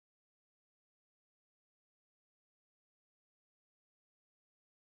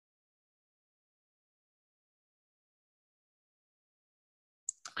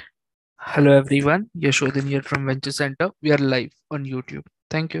Hello everyone, Yashodhan here from Venture Center. We are live on YouTube.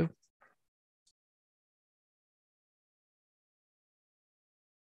 Thank you.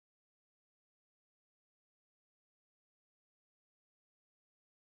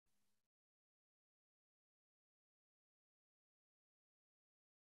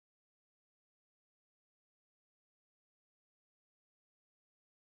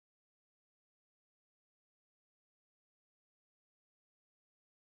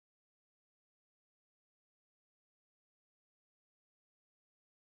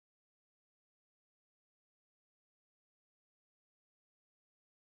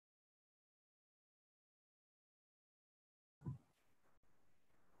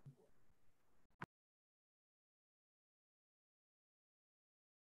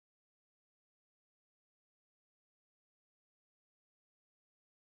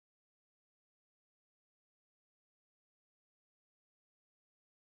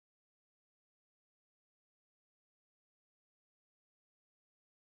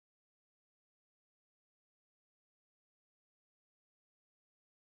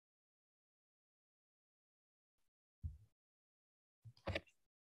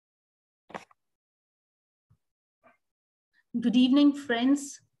 Good evening,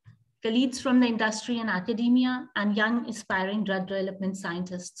 friends, colleagues from the industry and academia, and young aspiring drug development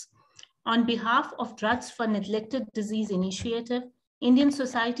scientists. On behalf of Drugs for Neglected Disease Initiative, Indian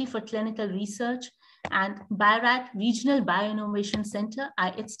Society for Clinical Research, and BIRAC Regional Bioinnovation Center,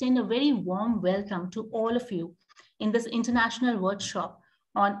 I extend a very warm welcome to all of you in this international workshop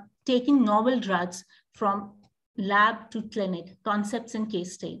on taking novel drugs from lab to clinic, concepts and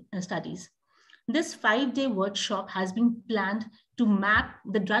case studies. This 5-day workshop has been planned to map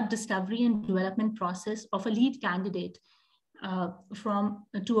the drug discovery and development process of a lead candidate to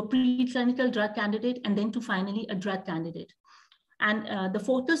a preclinical drug candidate and then to finally a drug candidate. And the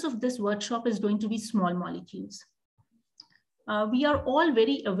focus of this workshop is going to be small molecules. We are all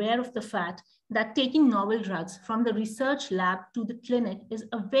very aware of the fact that taking novel drugs from the research lab to the clinic is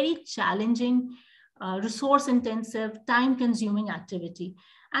a very challenging, resource-intensive, time-consuming activity.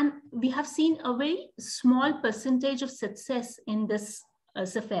 And we have seen a very small percentage of success in this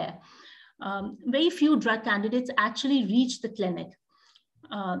affair. Very few drug candidates actually reach the clinic.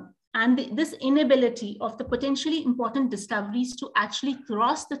 This inability of the potentially important discoveries to actually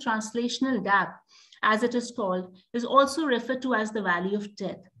cross the translational gap, as it is called, is also referred to as the valley of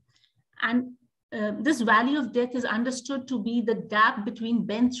death. And this valley of death is understood to be the gap between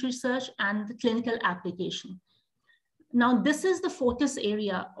bench research and the clinical application. Now, this is the focus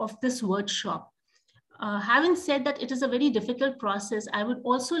area of this workshop. Having said that it is a very difficult process, I would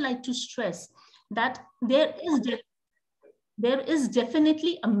also like to stress that there is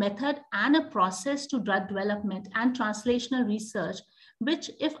definitely a method and a process to drug development and translational research, which,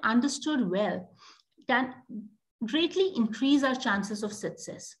 if understood well, can greatly increase our chances of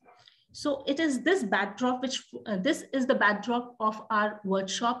success. So it is this backdrop, this is the backdrop of our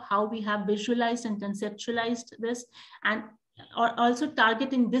workshop, how we have visualized and conceptualized this, and are also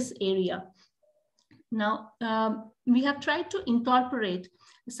targeting this area. Now, we have tried to incorporate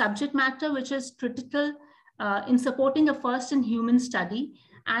subject matter, which is critical in supporting a first-in-human study,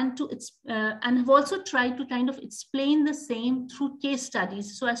 and have also tried to kind of explain the same through case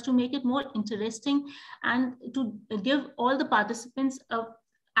studies so as to make it more interesting and to give all the participants a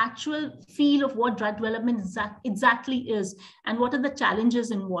actual feel of what drug development exactly is and what are the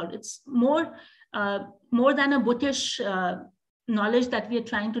challenges involved. It's more than a bookish knowledge that we are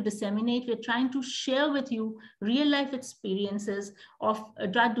trying to disseminate. We're trying to share with you real life experiences of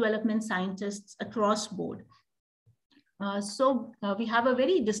drug development scientists across board. We have a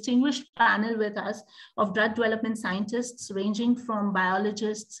very distinguished panel with us of drug development scientists ranging from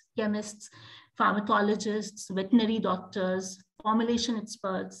biologists, chemists, pharmacologists, veterinary doctors, formulation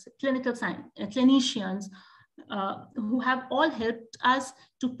experts, clinical science, clinicians, who have all helped us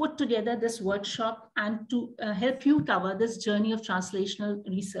to put together this workshop and to help you cover this journey of translational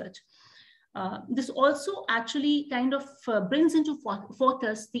research. This also actually kind of brings into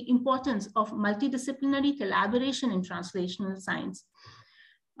focus the importance of multidisciplinary collaboration in translational science.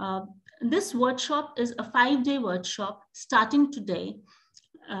 This workshop is a 5-day workshop starting today.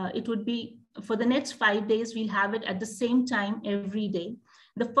 It would be for the next 5 days, we'll have it at the same time every day.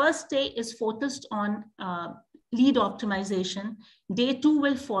 The first day is focused on lead optimization. Day 2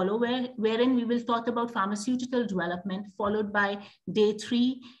 will follow, wherein we will talk about pharmaceutical development, followed by day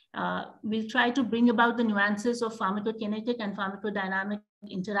 3. We'll try to bring about the nuances of pharmacokinetic and pharmacodynamic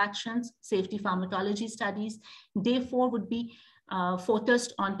interactions, safety pharmacology studies. Day 4 would be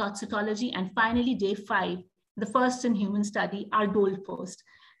focused on toxicology. And finally, day 5, the first in human study, our goal post.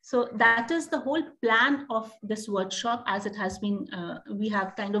 So that is the whole plan of this workshop as it has been, we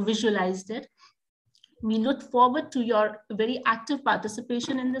have kind of visualized it. We look forward to your very active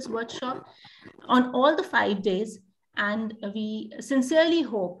participation in this workshop on all the 5 days. And we sincerely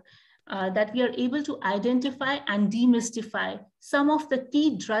hope that we are able to identify and demystify some of the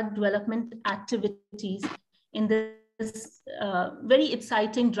key drug development activities in this very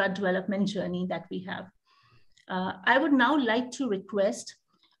exciting drug development journey that we have. I would now like to request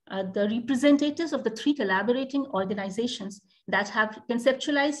the representatives of the 3 collaborating organizations that have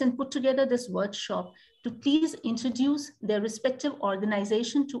conceptualized and put together this workshop to please introduce their respective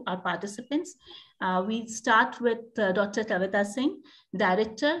organization to our participants. We start with Dr. Kavita Singh,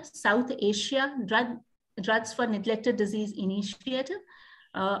 Director, South Asia Drugs for Neglected Disease Initiative.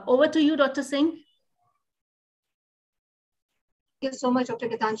 Over to you, Dr. Singh. Thank you so much, Dr.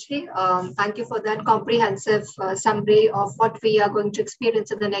 Gitanjali. Thank you for that comprehensive summary of what we are going to experience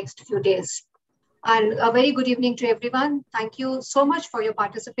in the next few days. And a very good evening to everyone. Thank you so much for your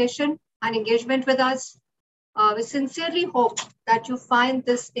participation and engagement with us. We sincerely hope that you find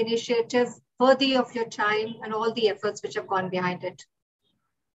this initiative worthy of your time and all the efforts which have gone behind it.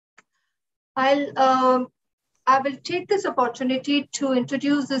 I will take this opportunity to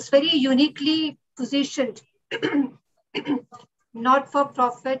introduce this very uniquely positioned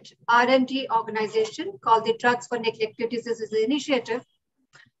not-for-profit R&D organization called the Drugs for Neglected Diseases Initiative.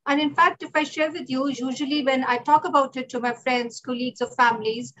 And in fact, if I share with you, usually when I talk about it to my friends, colleagues, or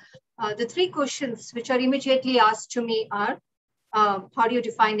families, the 3 questions which are immediately asked to me are, how do you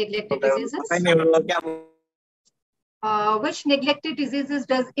define neglected diseases? Which neglected diseases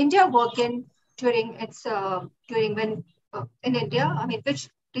does India work in during its, in India? I mean, which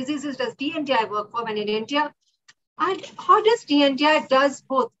diseases does DNDi work for when in India? And how does DNDi does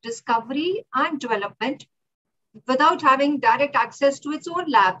both discovery and development without having direct access to its own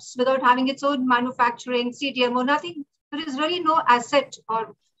labs, without having its own manufacturing, CDMO, nothing. There is really no asset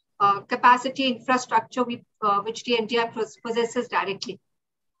or capacity infrastructure which DNDi possesses directly.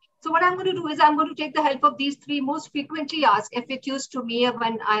 So what I'm going to do is I'm going to take the help of these 3 most frequently asked FAQs to me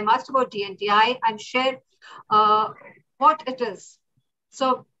when I'm asked about DNDi and share what it is.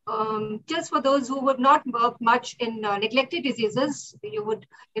 So just for those who would not work much in neglected diseases, you would,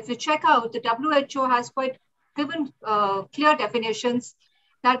 if you check out, the WHO has quite given clear definitions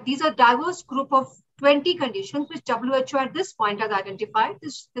that these are diverse group of 20 conditions which WHO at this point has identified.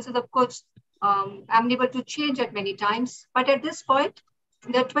 This is of course amenable to change at many times, but at this point,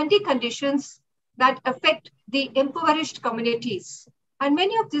 there are 20 conditions that affect the impoverished communities. And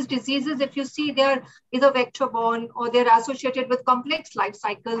many of these diseases, if you see, they are either vector-borne or they're associated with complex life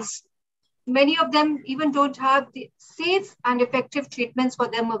cycles. Many of them even don't have the safe and effective treatments for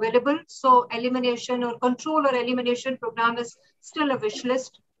them available. So elimination or control or elimination program is still a wish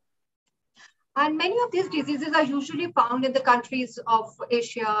list. And many of these diseases are usually found in the countries of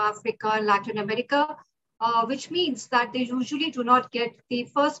Asia, Africa, Latin America, which means that they usually do not get the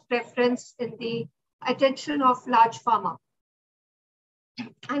first preference in the attention of large pharma.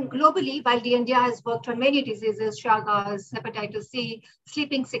 And globally, while DNDi has worked on many diseases, Chagas, hepatitis C,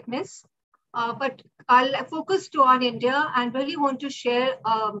 sleeping sickness, but I'll focus on India and really want to share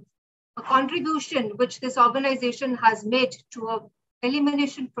a contribution which this organization has made to an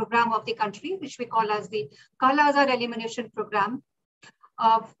elimination program of the country, which we call as the Kala Azar Elimination Program.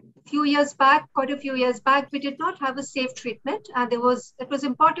 Quite a few years back, we did not have a safe treatment, and it was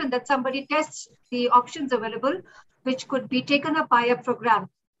important that somebody tests the options available, which could be taken up by a program.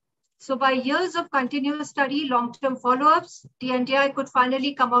 So by years of continuous study, long-term follow-ups, DNDi could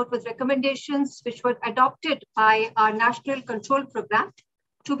finally come out with recommendations which were adopted by our national control program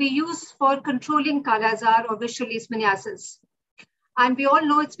to be used for controlling Kala Azar or visual leishmaniasis. And we all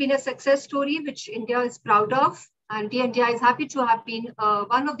know it's been a success story, which India is proud of. And DNDi is happy to have been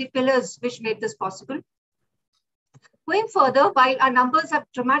one of the pillars which made this possible. Going further, while our numbers have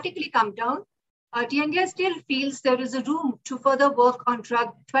dramatically come down, DNDi still feels there is a room to further work on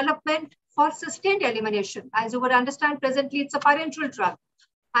drug development for sustained elimination. As you would understand, presently it's a parenteral drug.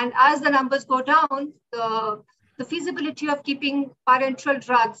 And as the numbers go down, the feasibility of keeping parenteral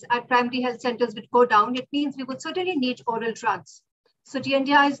drugs at primary health centers would go down. It means we would certainly need oral drugs. So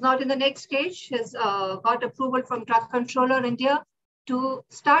DNDi is not in the next stage, has got approval from Drug Controller India to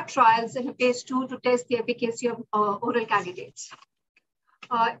start trials in a phase 2 to test the efficacy of oral candidates.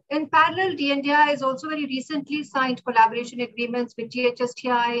 In parallel, DNDi has also very recently signed collaboration agreements with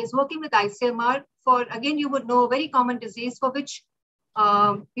GHSTI, is working with ICMR for, again, you would know, a very common disease for which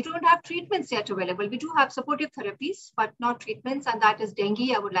we don't have treatments yet available. We do have supportive therapies, but not treatments, and that is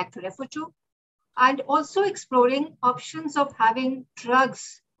dengue, I would like to refer to. And also exploring options of having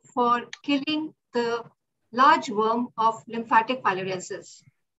drugs for killing the large worm of lymphatic filariasis.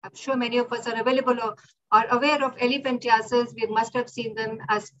 I'm sure many of us are available or are aware of elephantiasis. We must have seen them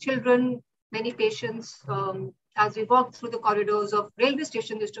as children. Many patients, as we walk through the corridors of railway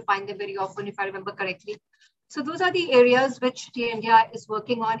stations, used to find them very often, if I remember correctly. So those are the areas which DNDi is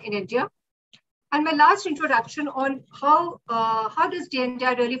working on in India. And my last introduction on how does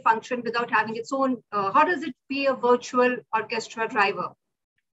DNDi really function without having its own, how does it be a virtual orchestra driver?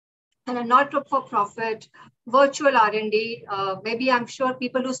 And a not-for-profit, virtual R&D. Maybe I'm sure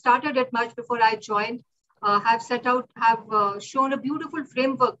people who started it much before I joined have shown a beautiful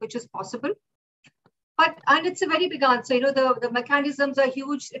framework which is possible. And it's a very big answer. You know, the mechanisms are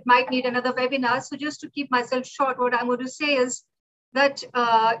huge. It might need another webinar. So just to keep myself short, what I'm going to say is that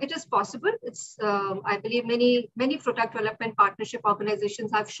it is possible. It's, I believe many product development partnership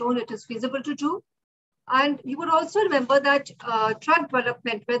organizations have shown it is feasible to do. And you would also remember that drug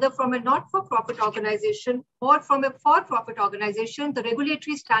development, whether from a not-for-profit organization or from a for-profit organization, the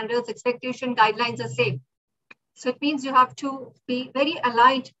regulatory standards, expectation, guidelines are same. So it means you have to be very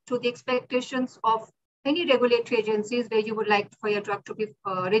aligned to the expectations of any regulatory agencies where you would like for your drug to be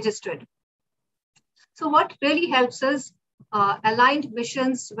registered. So what really helps us aligned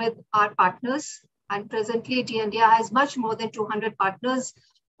missions with our partners, and presently DNDi has much more than 200 partners,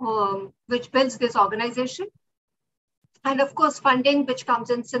 which builds this organization. And of course, funding, which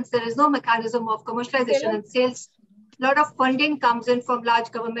comes in since there is no mechanism of commercialization and sales. A lot of funding comes in from large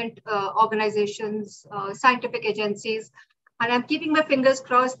government organizations, scientific agencies. And I'm keeping my fingers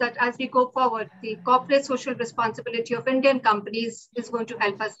crossed that as we go forward, the corporate social responsibility of Indian companies is going to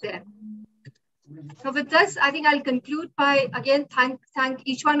help us there. So with this, I think I'll conclude by, again, thank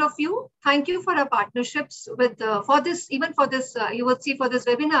each one of you. Thank you for our partnerships with, for this, you would see for this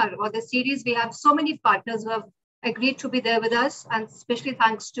webinar or the series, we have so many partners who have agreed to be there with us, and especially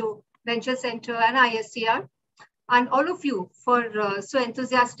thanks to Venture Center and ISCR. And all of you for so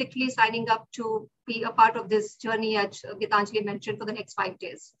enthusiastically signing up to be a part of this journey, as Gitanjali mentioned, for the next 5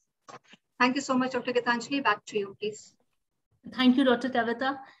 days. Thank you so much, Dr. Gitanjali. Back to you, please. Thank you, Dr.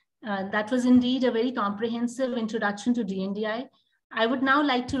 Kavita. That was indeed a very comprehensive introduction to DNDi. I would now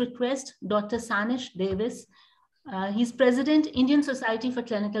like to request Dr. Sanish Davis. He's President, Indian Society for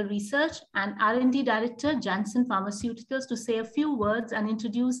Clinical Research and R&D Director, Janssen Pharmaceuticals, to say a few words and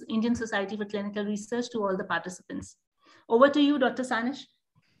introduce Indian Society for Clinical Research to all the participants. Over to you, Dr. Sanish.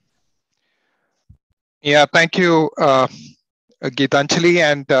 Yeah, thank you, Gitanjali,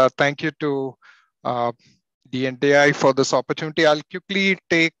 and thank you to DNDi for this opportunity. I'll quickly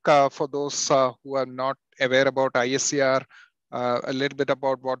take, for those who are not aware about ISCR, a little bit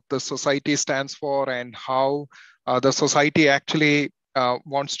about what the society stands for and how the society actually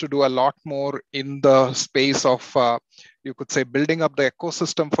wants to do a lot more in the space of, you could say, building up the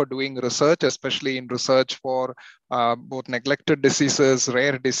ecosystem for doing research, especially in research for both neglected diseases,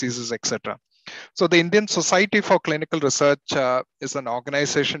 rare diseases, etc. So the Indian Society for Clinical Research is an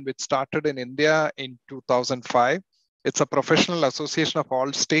organization which started in India in 2005. It's a professional association of all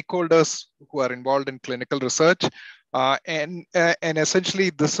stakeholders who are involved in clinical research. And essentially,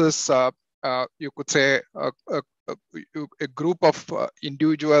 this is, you could say, a group of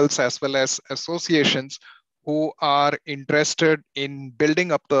individuals as well as associations who are interested in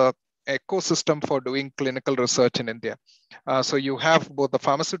building up the ecosystem for doing clinical research in India. So you have both the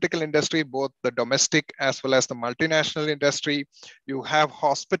pharmaceutical industry, both the domestic as well as the multinational industry. You have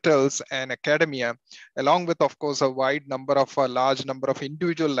hospitals and academia, along with, of course, a large number of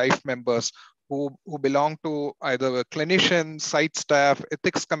individual life members who belong to either clinicians, site staff,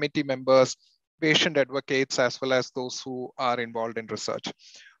 ethics committee members, patient advocates, as well as those who are involved in research.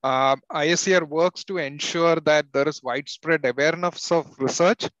 ISCR works to ensure that there is widespread awareness of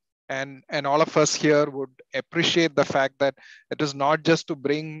research, and all of us here would appreciate the fact that it is not just to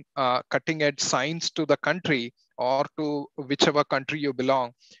bring cutting edge science to the country or to whichever country you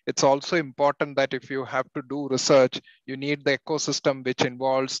belong. It's also important that if you have to do research, you need the ecosystem which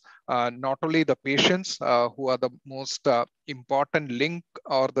involves not only the patients who are the most important link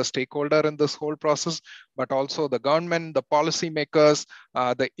or the stakeholder in this whole process, but also the government, the policymakers,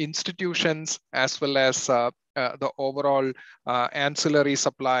 the institutions, as well as the overall ancillary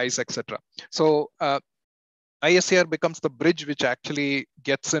supplies, etc. So ISCR becomes the bridge which actually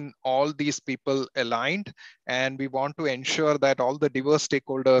gets in all these people aligned, and we want to ensure that all the diverse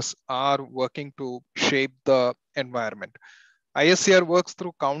stakeholders are working to shape the environment. ISCR works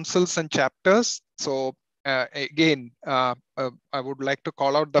through councils and chapters. So again, I would like to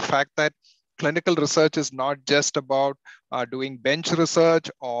call out the fact that clinical research is not just about doing bench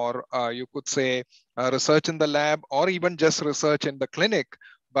research or you could say research in the lab or even just research in the clinic.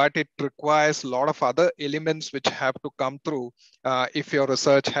 but it requires a lot of other elements which have to come through if your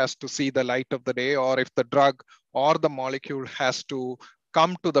research has to see the light of the day, or if the drug or the molecule has to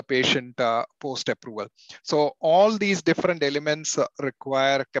come to the patient post-approval. So all these different elements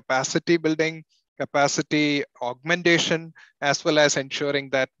require capacity building, capacity augmentation, as well as ensuring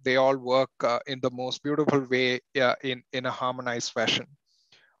that they all work in the most beautiful way in a harmonized fashion.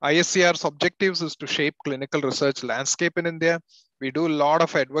 ISCR's objectives is to shape clinical research landscape in India. We do a lot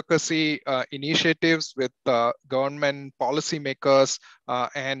of advocacy initiatives with government policymakers,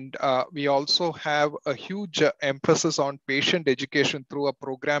 and we also have a huge emphasis on patient education through a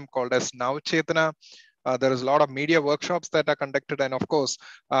program called as Now Chetana. There is a lot of media workshops that are conducted, and of course,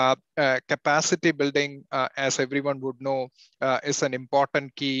 capacity building, as everyone would know, is an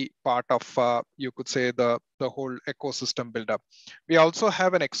important key part of, you could say, the whole ecosystem buildup. We also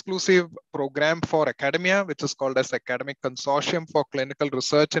have an exclusive program for academia, which is called as Academic Consortium for Clinical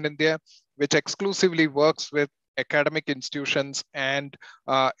Research in India, which exclusively works with academic institutions and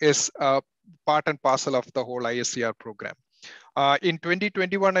is part and parcel of the whole ISCR program. In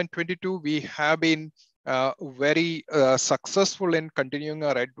 2021 and 22, we have been very successful in continuing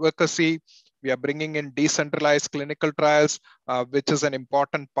our advocacy. We are bringing in decentralized clinical trials, which is an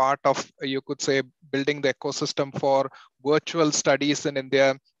important part of, you could say, building the ecosystem for virtual studies in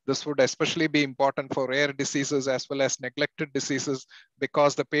India. This would especially be important for rare diseases as well as neglected diseases,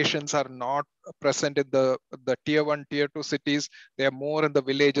 because the patients are not present in the tier 1, tier 2 cities. They are more in the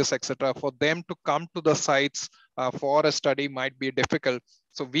villages, etc. For them to come to the sites for a study might be difficult.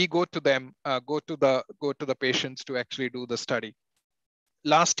 So we go to them, go to the patients to actually do the study.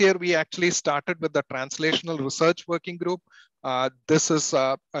 Last year, we actually started with the Translational Research Working Group. This is,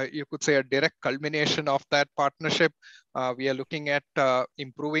 you could say, a direct culmination of that partnership. We are looking at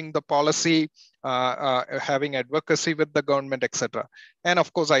improving the policy, having advocacy with the government, etc. And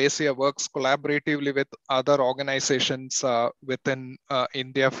of course, ISCR works collaboratively with other organizations within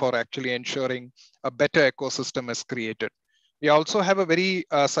India for actually ensuring a better ecosystem is created. We also have a very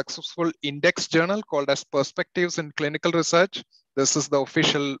successful index journal called as Perspectives in Clinical Research. This is the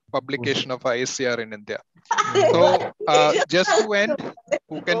official publication of ISCR in India. So just to end,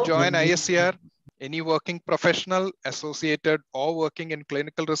 who can join ISCR? Any working professional associated or working in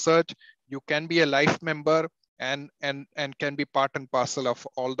clinical research, you can be a life member and can be part and parcel of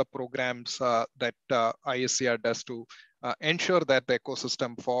all the programs that ISCR does to ensure that the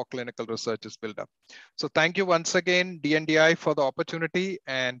ecosystem for clinical research is built up. So thank you once again, DNDi, for the opportunity,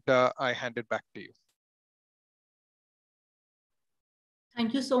 and I hand it back to you.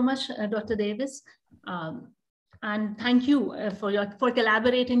 Thank you so much, Dr. Davis. And thank you for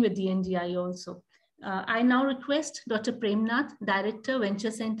collaborating with DNDi also. I now request Dr. Premnath, Director,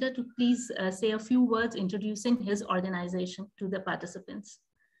 Venture Center, to please say a few words introducing his organization to the participants.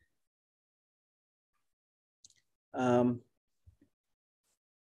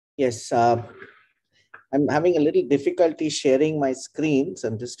 Yes, I'm having a little difficulty sharing my screen, so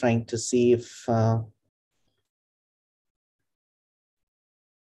I'm just trying to see if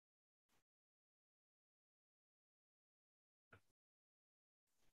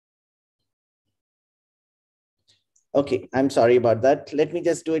okay, I'm sorry about that. Let me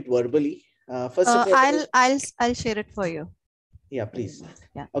just do it verbally. First of all, I'll share it for you. Yeah, please.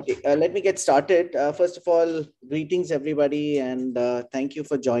 Yeah. Okay, let me get started. First of all, greetings everybody, and thank you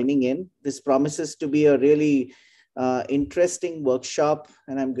for joining in. This promises to be a really interesting workshop,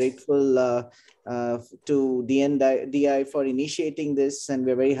 and I'm grateful to DNDi for initiating this, and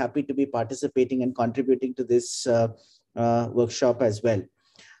we're very happy to be participating and contributing to this workshop as well.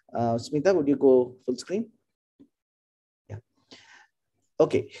 Smita, would you go full screen? Yeah.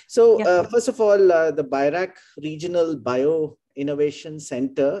 Okay, so first of all, the BIRAC Regional Bio Innovation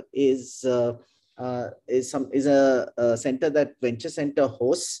Center is a center that Venture Center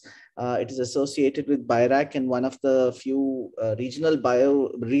hosts. It is associated with BIRAC and one of the few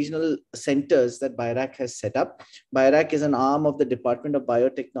regional centers that BIRAC has set up. BIRAC is an arm of the Department of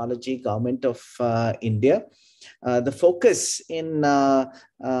Biotechnology, Government of India. The focus in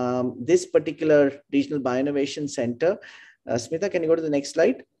this particular Regional Bioinnovation Center, Smita, can you go to the next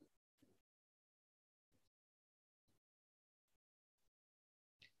slide?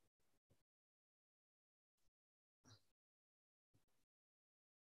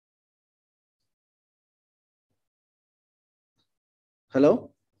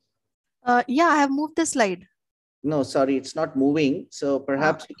 Hello? Yeah, I have moved the slide. No, sorry, it's not moving. So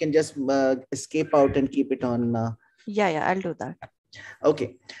perhaps we can just escape out and keep it on. Yeah, I'll do that.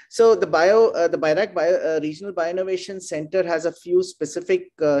 Okay, so the BIRAC Regional Bioinnovation Center has a few specific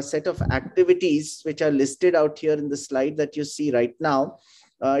set of activities which are listed out here in the slide that you see right now.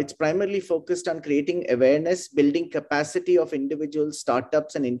 It's primarily focused on creating awareness, building capacity of individuals,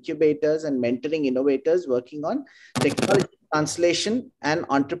 startups, and incubators, and mentoring innovators working on technology translation and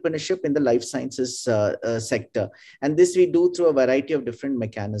entrepreneurship in the life sciences sector. And this we do through a variety of different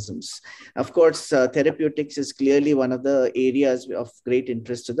mechanisms. Of course, therapeutics is clearly one of the areas of great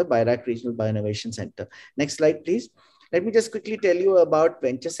interest to the BIRAC Regional Bioinnovation Center. Next slide, please. Let me just quickly tell you about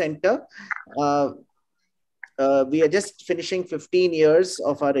Venture Center. We are just finishing 15 years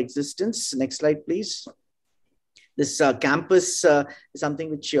of our existence. Next slide, please. This campus is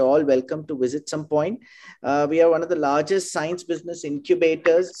something which you're all welcome to visit some point. We are one of the largest science business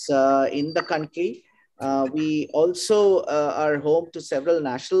incubators in the country. We also are home to several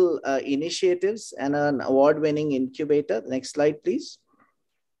national initiatives and an award-winning incubator. Next slide, please.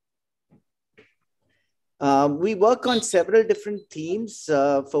 We work on several different themes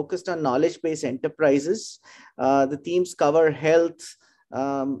focused on knowledge-based enterprises. The themes cover health,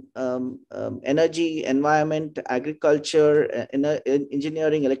 energy, environment, agriculture,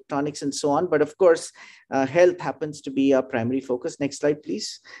 engineering, electronics, and so on. But of course, health happens to be our primary focus. Next slide,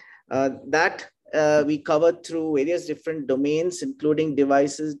 please. We covered through various different domains, including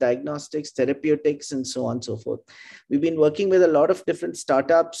devices, diagnostics, therapeutics, and so on and so forth. We've been working with a lot of different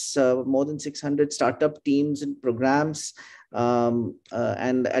startups, more than 600 startup teams and programs. And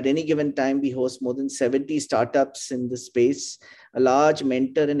at any given time, we host more than 70 startups in the space, a large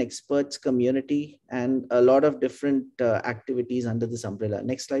mentor and experts community, and a lot of different activities under this umbrella.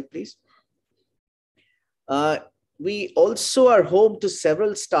 Next slide, please. We also are home to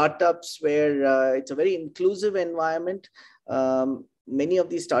several startups where it's a very inclusive environment. Many of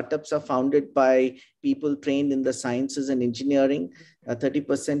these startups are founded by people trained in the sciences and engineering.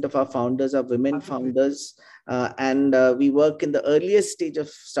 30% of our founders are women founders. And we work in the earliest stage of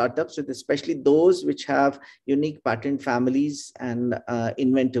startups, with especially those which have unique patent families and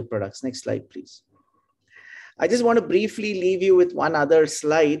inventive products. Next slide, please. I just want to briefly leave you with one other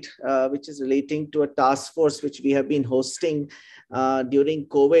slide, which is relating to a task force which we have been hosting during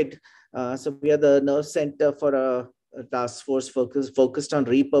COVID. So we are the Nerve Center for a task force focused on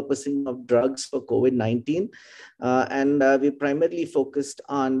repurposing of drugs for COVID-19. And we primarily focused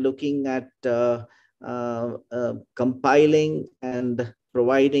on looking at compiling and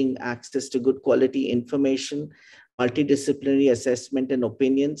providing access to good quality information, multidisciplinary assessment and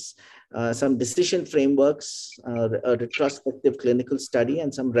opinions, some decision frameworks, a retrospective clinical study,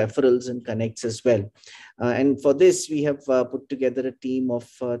 and some referrals and connects as well. And for this, we have put together a team of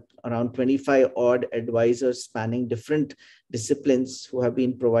around 25 odd advisors spanning different disciplines who have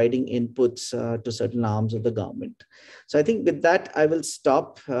been providing inputs to certain arms of the government. So I think with that, I will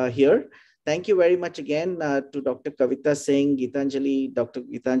stop here. Thank you very much again to Dr. Kavita Singh, Geetanjali, Dr.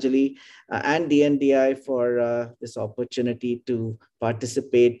 Geetanjali, and DNDi for this opportunity to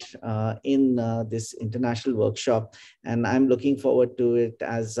participate in this international workshop. And I'm looking forward to it,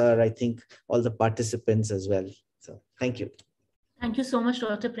 as are, I think, all the participants as well. So thank you. Thank you so much,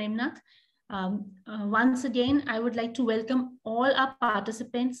 Dr. Premnath. Once again, I would like to welcome all our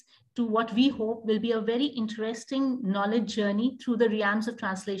participants to what we hope will be a very interesting knowledge journey through the realms of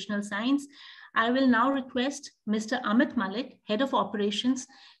translational science. I will now request Mr. Amit Malik, Head of Operations,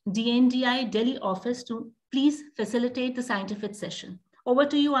 DNDi Delhi office, to please facilitate the scientific session. Over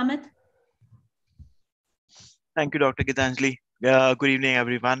to you, Amit. Thank you, Dr. Geetanjali. Good evening,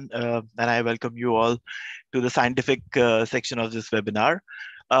 everyone. And I welcome you all to the scientific section of this webinar,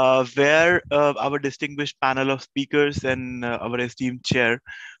 where our distinguished panel of speakers and our esteemed chair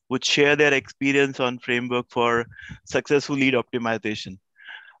would share their experience on framework for successful lead optimization.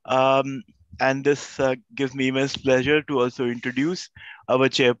 And this gives me immense pleasure to also introduce our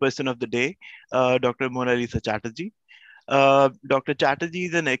chairperson of the day, Dr. Mona Lisa Chatterjee. Dr. Chatterjee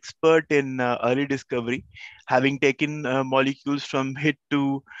is an expert in early discovery, having taken molecules from hit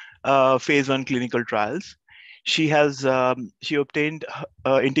to phase 1 clinical trials. She obtained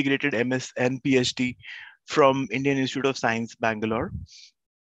integrated MS and PhD from Indian Institute of Science, Bangalore.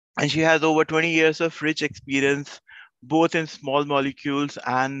 And she has over 20 years of rich experience, both in small molecules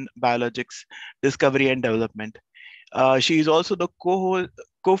and biologics discovery and development. She is also the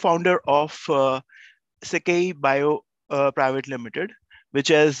co-founder of Sakai Bio Private Limited, which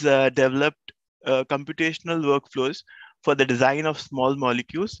has developed computational workflows for the design of small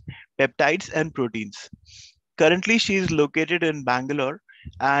molecules, peptides, and proteins. Currently, she is located in Bangalore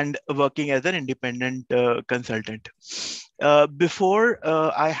and working as an independent consultant. Before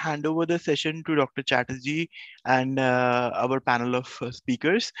I hand over the session to Dr. Chatterjee and our panel of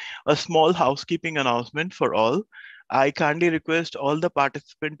speakers, a small housekeeping announcement for all. I kindly request all the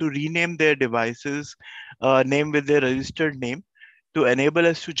participants to rename their devices, name with their registered name, to enable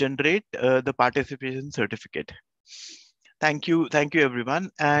us to generate the participation certificate. Thank you,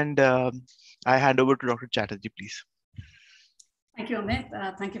 everyone. And I hand over to Dr. Chatterjee, please. Thank you,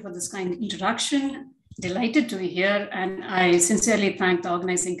 Amit. Thank you for this kind introduction. Delighted to be here, and I sincerely thank the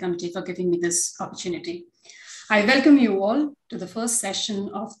organizing committee for giving me this opportunity. I welcome you all to the first session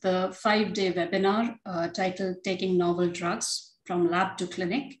of the 5-day webinar titled Taking Novel Drugs from Lab to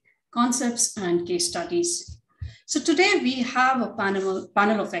Clinic, Concepts and Case Studies. So today we have a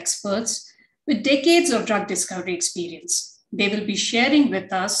panel of experts with decades of drug discovery experience. They will be sharing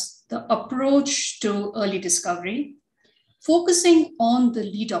with us the approach to early discovery, focusing on the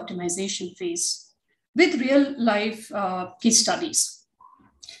lead optimization phase with real-life case studies.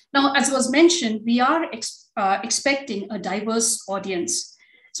 Now, as was mentioned, we are expecting a diverse audience.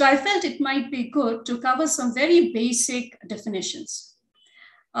 So I felt it might be good to cover some very basic definitions.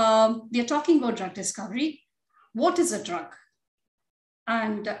 We are talking about drug discovery. What is a drug?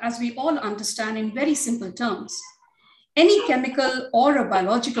 And as we all understand in very simple terms, any chemical or a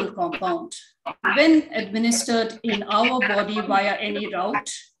biological compound, when administered in our body via any route,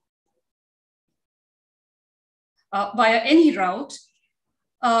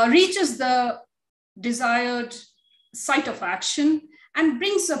 reaches the desired site of action and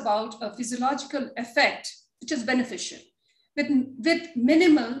brings about a physiological effect which is beneficial with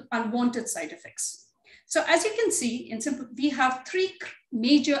minimal unwanted side effects. So as you can see, in simple, we have 3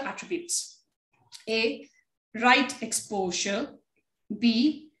 major attributes. A, right exposure.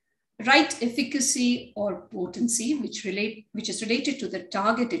 B, right efficacy or potency, which is related to the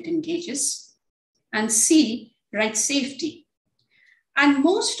target it engages. And C, right safety. And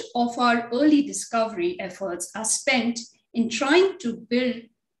most of our early discovery efforts are spent in trying to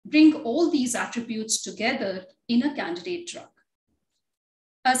bring all these attributes together in a candidate drug.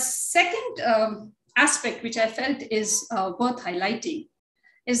 A second aspect which I felt is worth highlighting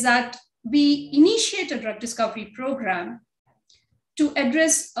is that we initiate a drug discovery program to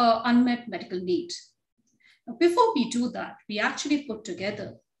address unmet medical need. Now, before we do that, we actually put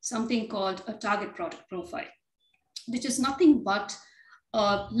together something called a target product profile, which is nothing but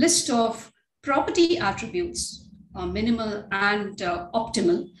a list of property attributes, minimal and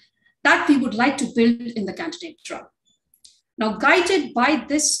optimal, that we would like to build in the candidate drug. Now, guided by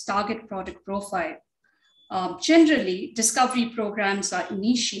this target product profile, generally discovery programs are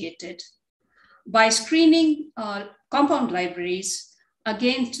initiated by screening compound libraries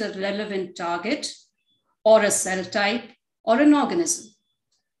against a relevant target or a cell type or an organism.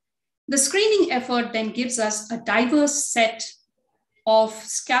 The screening effort then gives us a diverse set of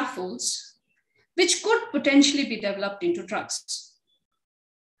scaffolds which could potentially be developed into drugs.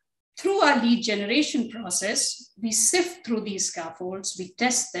 Through our lead generation process, we sift through these scaffolds, we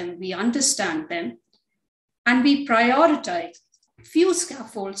test them, we understand them, and we prioritize few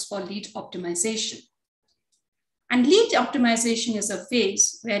scaffolds for lead optimization. And lead optimization is a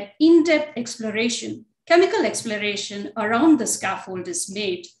phase where in-depth exploration, chemical exploration around the scaffold is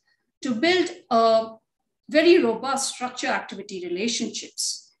made to build a very robust structure-activity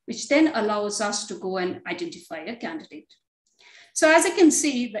relationships, which then allows us to go and identify a candidate. So as you can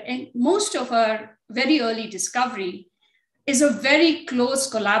see, most of our very early discovery is a very close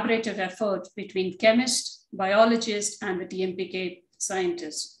collaborative effort between chemists, biologists, and the DMPK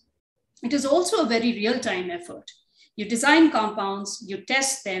scientists. It is also a very real-time effort. You design compounds, you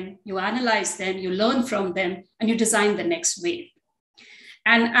test them, you analyze them, you learn from them, and you design the next wave.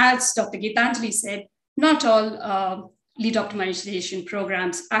 And as Dr. Geetanjali said, not all lead optimization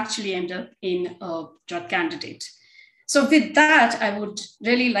programs actually end up in a drug candidate. So with that, I would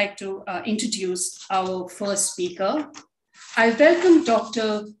really like to introduce our first speaker. I welcome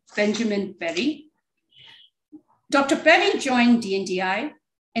Dr. Benjamin Perry. Dr. Perry joined DNDi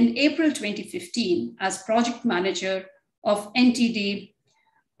in April 2015 as project manager of NTD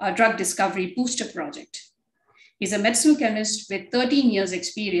Drug Discovery Booster Project. He's a medicinal chemist with 13 years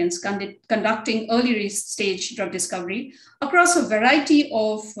experience conducting early stage drug discovery across a variety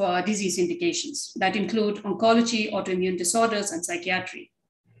of disease indications that include oncology, autoimmune disorders, and psychiatry.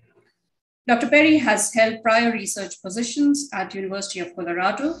 Dr. Perry has held prior research positions at University of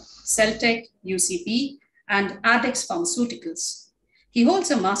Colorado, Celtech, UCB, and Addex Pharmaceuticals. He holds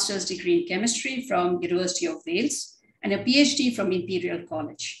a master's degree in chemistry from University of Wales and a PhD from Imperial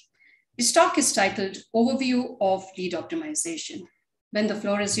College. His talk is titled Overview of Lead Optimization. When the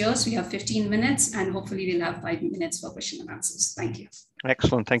floor is yours, we have 15 minutes and hopefully we'll have 5 minutes for question and answers. Thank you.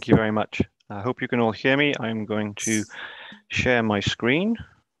 Excellent, thank you very much. I hope you can all hear me. I'm going to share my screen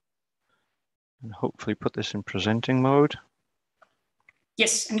and hopefully put this in presenting mode.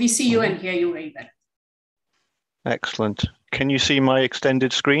 Yes, and we see you and hear you very well. Excellent. Can you see my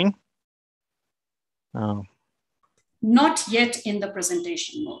extended screen? Oh. Not yet in the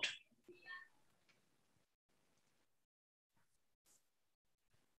presentation mode.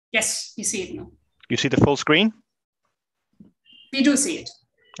 Yes, we see it now. You see the full screen? We do see it.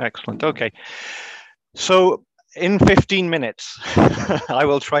 Excellent. Okay. So in 15 minutes, I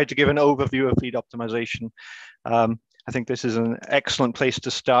will try to give an overview of lead optimization. I think this is an excellent place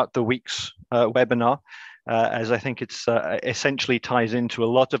to start the week's webinar, as I think it's essentially ties into a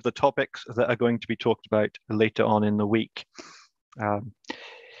lot of the topics that are going to be talked about later on in the week.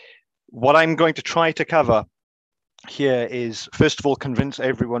 What I'm going to try to cover here is, first of all, convince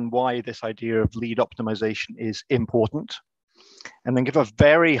everyone why this idea of lead optimization is important, and then give a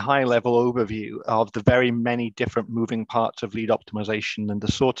very high-level overview of the very many different moving parts of lead optimization and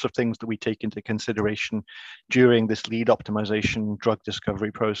the sorts of things that we take into consideration during this lead optimization drug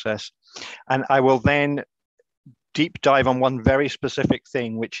discovery process. And I will then deep dive on one very specific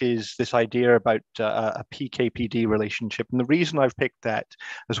thing, which is this idea about a PK/PD relationship. And the reason I've picked that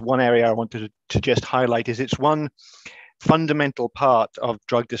as one area I wanted to just highlight is it's one fundamental part of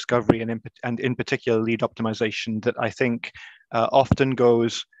drug discovery and in particular lead optimization that I think often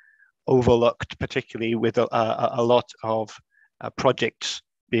goes overlooked, particularly with a lot of projects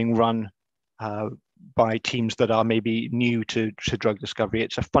being run by teams that are maybe new to drug discovery.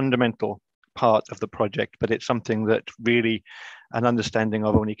 It's a fundamental part of the project, but it's something that really an understanding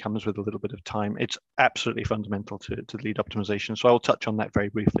of only comes with a little bit of time. It's absolutely fundamental to lead optimization. So I'll touch on that very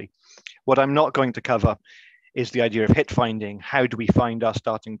briefly. What I'm not going to cover is the idea of hit finding. How do we find our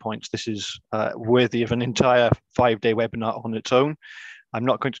starting points? This is worthy of an entire 5-day webinar on its own. I'm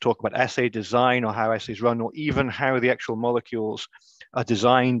not going to talk about assay design or how assays run, or even how the actual molecules are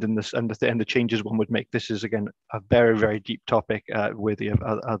designed and the changes one would make. This is, again, a very, very deep topic worthy of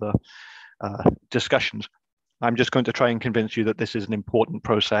other discussions. I'm just going to try and convince you that this is an important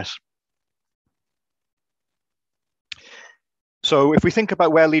process. So if we think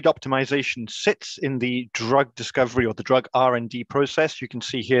about where lead optimization sits in the drug discovery or the drug R&D process, you can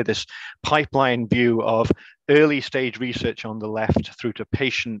see here this pipeline view of early stage research on the left through to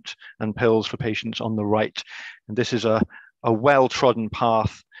patient and pills for patients on the right. And this is a well-trodden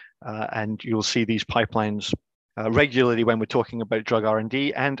path, and you'll see these pipelines regularly when we're talking about drug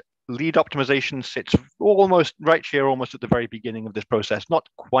R&D, and lead optimization sits almost right here, almost at the very beginning of this process, not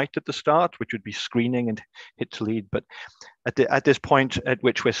quite at the start, which would be screening and hit to lead, but at this point at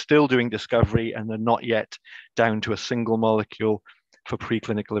which we're still doing discovery and they're not yet down to a single molecule for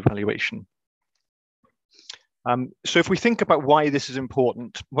preclinical evaluation. So if we think about why this is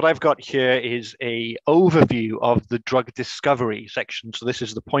important, what I've got here is an overview of the drug discovery section. So this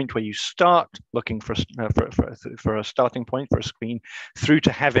is the point where you start looking for a starting point, for a screen, through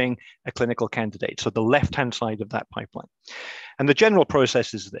to having a clinical candidate. So the left-hand side of that pipeline. And the general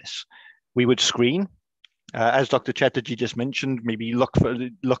process is this. We would screen. As Dr. Chatterjee just mentioned, maybe look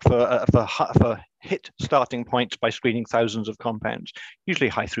for hit starting points by screening thousands of compounds, usually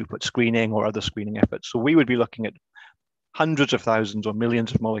high throughput screening or other screening efforts. So we would be looking at hundreds of thousands or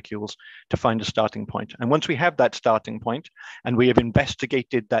millions of molecules to find a starting point. And once we have that starting point and we have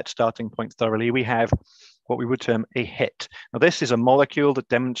investigated that starting point thoroughly, we have what we would term a hit. Now, this is a molecule that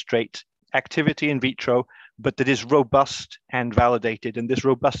demonstrates activity in vitro, but that is robust and validated. And this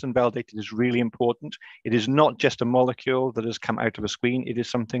robust and validated is really important. It is not just a molecule that has come out of a screen. It is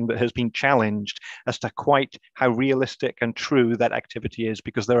something that has been challenged as to quite how realistic and true that activity is,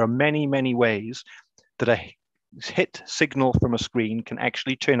 because there are many, many ways that a hit signal from a screen can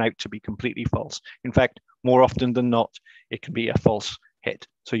actually turn out to be completely false. In fact, more often than not, it can be a false hit.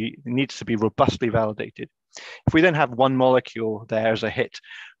 So it needs to be robustly validated. If we then have one molecule there as a hit,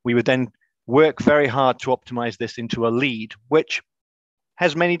 we would then work very hard to optimize this into a lead, which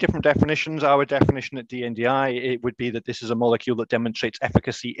has many different definitions. Our definition at DNDi, it would be that this is a molecule that demonstrates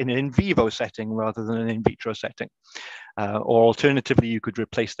efficacy in an in vivo setting rather than an in vitro setting. Or alternatively, you could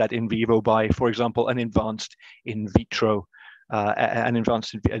replace that in vivo by, for example, an advanced in vitro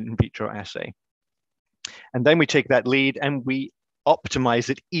assay. And then we take that lead and we optimize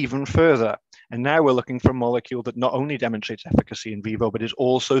it even further. And now we're looking for a molecule that not only demonstrates efficacy in vivo, but is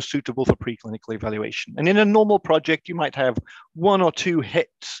also suitable for preclinical evaluation. And in a normal project, you might have one or two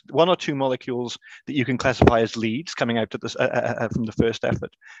hits, one or two molecules that you can classify as leads coming out of this, from the first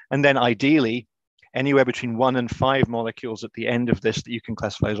effort. And then ideally, anywhere between 1 and 5 molecules at the end of this that you can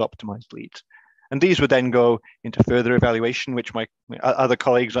classify as optimized leads. And these would then go into further evaluation, which my other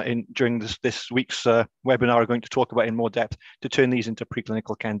colleagues during this week's webinar are going to talk about in more depth, to turn these into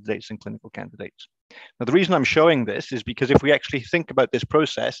preclinical candidates and clinical candidates. Now, the reason I'm showing this is because if we actually think about this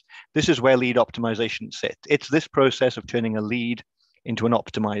process, this is where lead optimization sits. It's this process of turning a lead into an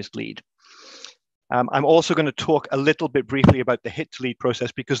optimized lead. I'm also going to talk a little bit briefly about the hit to lead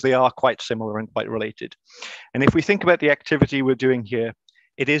process because they are quite similar and quite related. And if we think about the activity we're doing here,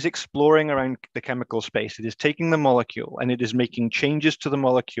 it is exploring around the chemical space. It is taking the molecule and it is making changes to the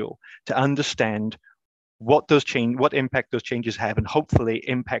molecule to understand what impact those changes have, and hopefully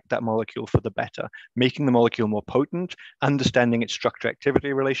impact that molecule for the better, making the molecule more potent, understanding its structure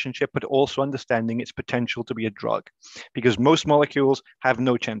activity relationship, but also understanding its potential to be a drug, because most molecules have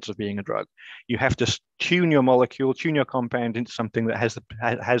no chance of being a drug. You have to tune your molecule, tune your compound into something that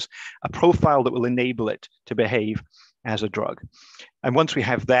has a profile that will enable it to behave as a drug. And once we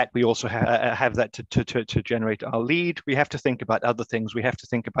have that, we also have that to generate our lead. We have to think about other things. We have to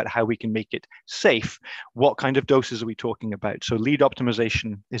think about how we can make it safe. What kind of doses are we talking about? So lead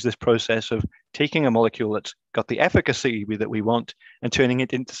optimization is this process of taking a molecule that's got the efficacy that we want and turning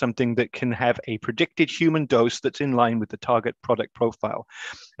it into something that can have a predicted human dose that's in line with the target product profile,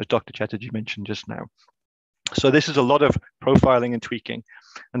 as Dr. Chatterjee mentioned just now. So this is a lot of profiling and tweaking.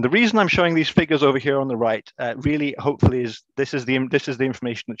 And the reason I'm showing these figures over here on the right, really, hopefully, is this is the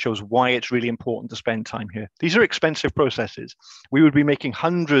information that shows why it's really important to spend time here. These are expensive processes. We would be making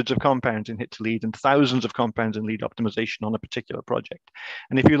hundreds of compounds in hit to lead and thousands of compounds in lead optimization on a particular project.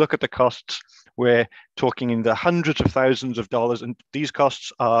 And if you look at the costs, we're talking in the hundreds of thousands of dollars, and these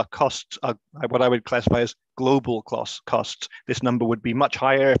costs are what I would classify as global costs. This number would be much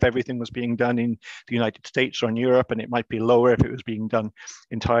higher if everything was being done in the United States or in Europe, and it might be lower if it was being done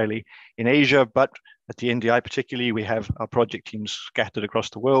entirely in Asia. But at the DNDi particularly, we have our project teams scattered across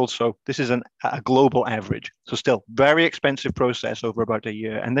the world. So this is a global average. So still very expensive process over about a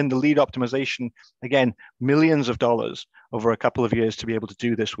year. And then the lead optimization, again, millions of dollars over a couple of years to be able to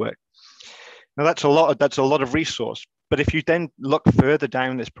do this work. Now that's a lot of resource. But if you then look further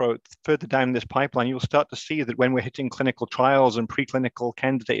down this pipeline, you'll start to see that when we're hitting clinical trials and preclinical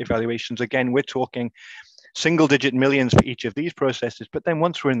candidate evaluations, again, we're talking single-digit millions for each of these processes. But then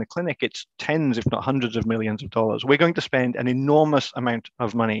once we're in the clinic, it's tens, if not hundreds of millions of dollars. We're going to spend an enormous amount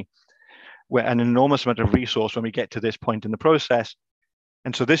of money, an enormous amount of resource when we get to this point in the process.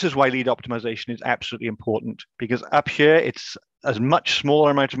 And so this is why lead optimization is absolutely important, because up here, it's a much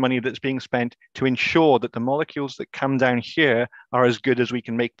smaller amount of money that's being spent to ensure that the molecules that come down here are as good as we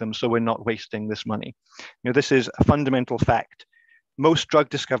can make them, so we're not wasting this money. This is a fundamental fact. Most drug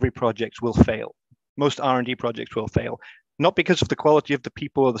discovery projects will fail. Most R&D projects will fail, not because of the quality of the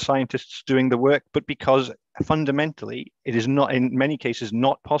people or the scientists doing the work, but because fundamentally, it is not, in many cases,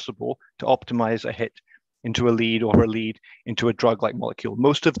 not possible to optimize a hit into a lead or a lead into a drug-like molecule.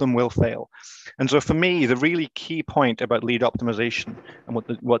 Most of them will fail. And so for me, the really key point about lead optimization and what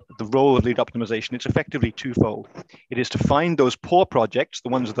the role of lead optimization, it's effectively twofold. It is to find those poor projects, the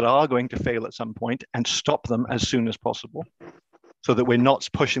ones that are going to fail at some point, and stop them as soon as possible, so that we're not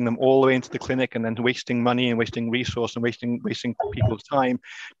pushing them all the way into the clinic and then wasting money and wasting resource and wasting people's time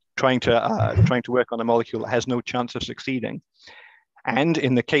trying to work on a molecule that has no chance of succeeding. And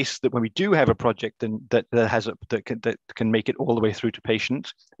in the case that when we do have a project that can make it all the way through to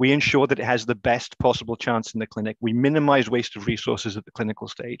patients, we ensure that it has the best possible chance in the clinic. We minimize waste of resources at the clinical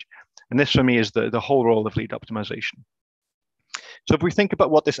stage. And this for me is the whole role of lead optimization. So if we think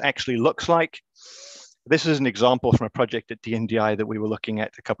about what this actually looks like, this is an example from a project at DNDi that we were looking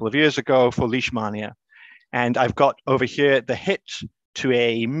at a couple of years ago for leishmania. And I've got over here the hit to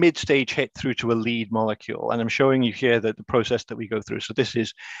a mid-stage hit through to a lead molecule. And I'm showing you here the process that we go through. So this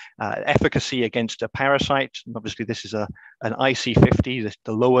is efficacy against a parasite. And obviously this is an IC50.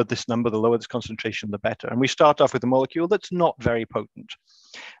 The lower this number, the lower this concentration, the better. And we start off with a molecule that's not very potent.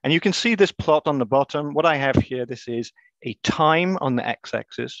 And you can see this plot on the bottom. What I have here, this is a time on the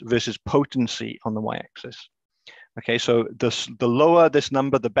x-axis versus potency on the y-axis. Okay, so the lower this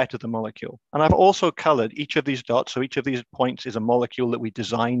number, the better the molecule. And I've also colored each of these dots. So each of these points is a molecule that we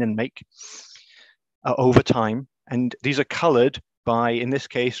design and make over time. And these are colored by, in this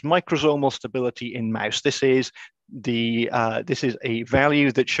case, microsomal stability in mouse. This is a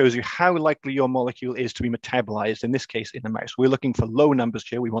value that shows you how likely your molecule is to be metabolized, in this case, in a mouse. We're looking for low numbers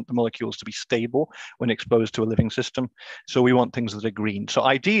here. We want the molecules to be stable when exposed to a living system. So we want things that are green. So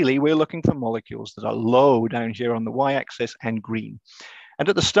ideally, we're looking for molecules that are low down here on the y-axis and green. And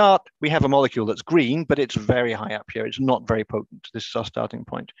at the start, we have a molecule that's green, but it's very high up here. It's not very potent. This is our starting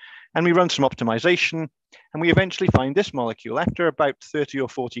point. And we run some optimization, and we eventually find this molecule. After about 30 or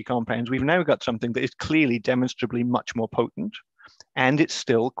 40 compounds, we've now got something that is clearly demonstrably much more potent, and it's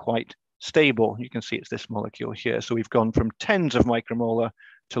still quite stable. You can see it's this molecule here. So we've gone from tens of micromolar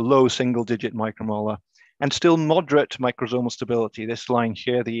to low single-digit micromolar, and still moderate microsomal stability. This line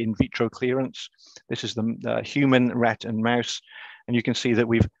here, the in vitro clearance, this is the human, rat, and mouse. And you can see that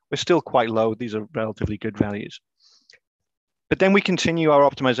we're still quite low. These are relatively good values. But then we continue our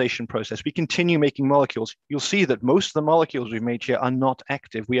optimization process. We continue making molecules. You'll see that most of the molecules we've made here are not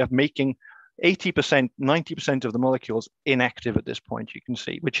active. We are making 80%, 90% of the molecules inactive at this point, you can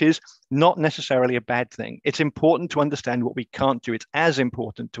see, which is not necessarily a bad thing. It's important to understand what we can't do. It's as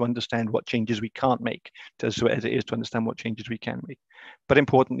important to understand what changes we can't make as it is to understand what changes we can make. But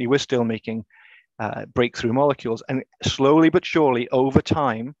importantly, we're still making breakthrough molecules. And slowly but surely, over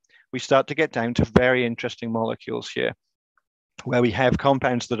time, we start to get down to very interesting molecules here, where we have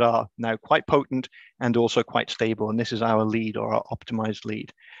compounds that are now quite potent and also quite stable. And this is our lead, or our optimized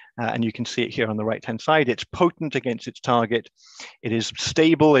lead. And you can see it here on the right-hand side. It's potent against its target. It is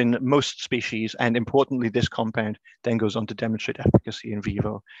stable in most species. And importantly, this compound then goes on to demonstrate efficacy in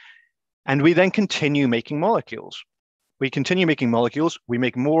vivo. And we then continue making molecules. We continue making molecules. We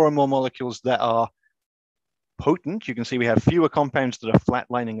make more and more molecules that are potent. You can see we have fewer compounds that are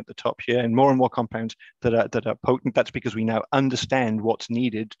flatlining at the top here, and more compounds that are potent. That's because we now understand what's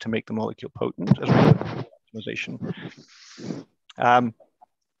needed to make the molecule potent as well as optimization.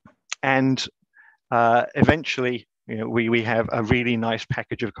 Eventually, we have a really nice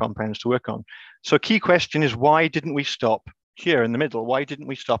package of compounds to work on. So key question is, why didn't we stop here in the middle? Why didn't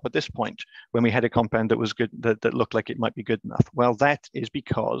we stop at this point when we had a compound that was good, that looked like it might be good enough? Well, that is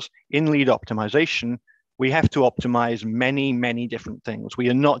because in lead optimization, we have to optimize many, many different things. We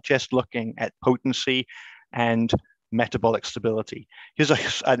are not just looking at potency and metabolic stability. Here's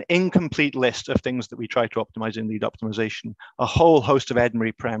an incomplete list of things that we try to optimize in lead optimization. A whole host of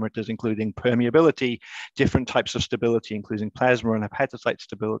ADME parameters, including permeability, different types of stability, including plasma and hepatocyte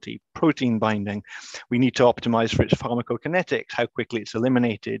stability, protein binding. We need to optimize for its pharmacokinetics, how quickly it's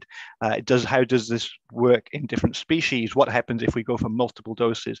eliminated. How does this work in different species? What happens if we go for multiple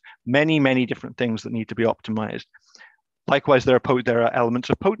doses? Many, many different things that need to be optimized. Likewise, there are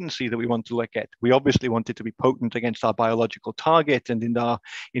elements of potency that we want to look at. We obviously want it to be potent against our biological target and in our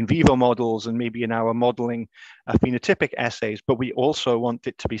in vivo models and maybe in our modeling phenotypic assays, but we also want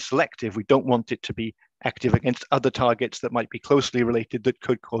it to be selective. We don't want it to be active against other targets that might be closely related that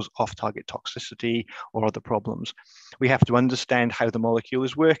could cause off-target toxicity or other problems. We have to understand how the molecule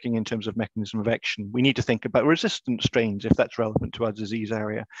is working in terms of mechanism of action. We need to think about resistant strains if that's relevant to our disease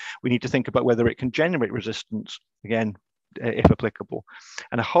area. We need to think about whether it can generate resistance, again, if applicable,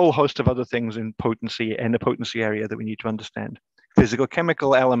 and a whole host of other things in potency, in the potency area that we need to understand. Physical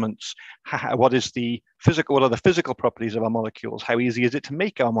chemical elements, what are the physical properties of our molecules? How easy is it to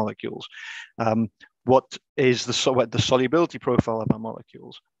make our molecules? What is the solubility profile of our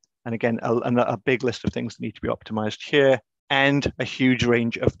molecules? And again, a big list of things that need to be optimized here, and a huge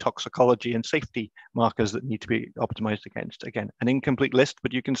range of toxicology and safety markers that need to be optimized against. Again, an incomplete list,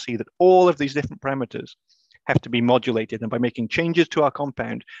 but you can see that all of these different parameters have to be modulated, and by making changes to our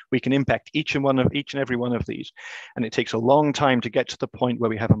compound, we can impact each and every one of these. And it takes a long time to get to the point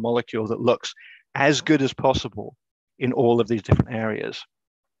where we have a molecule that looks as good as possible in all of these different areas.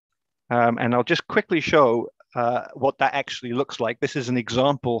 And I'll just quickly show what that actually looks like. This is an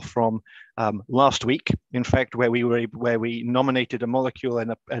example from last week, in fact, where we nominated a molecule in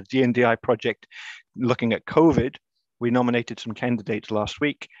a DNDi project looking at COVID. We nominated some candidates last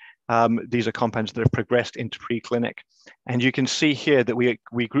week. These are compounds that have progressed into preclinic. And you can see here that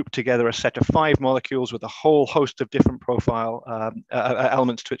we grouped together a set of 5 molecules with a whole host of different profile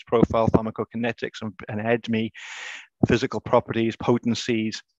elements to its profile: pharmacokinetics and ADME, physical properties,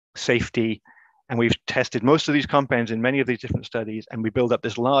 potencies, safety. And we've tested most of these compounds in many of these different studies, and we build up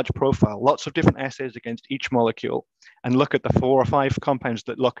this large profile, lots of different assays against each molecule, and look at the 4 or 5 compounds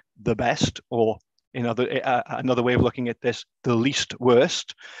that look the best, or another way of looking at this, the least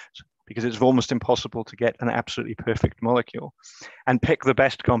worst, because it's almost impossible to get an absolutely perfect molecule, and pick the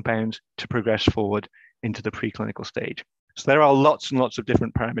best compounds to progress forward into the preclinical stage. So there are lots and lots of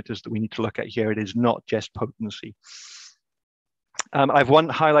different parameters that we need to look at here. It is not just potency. I've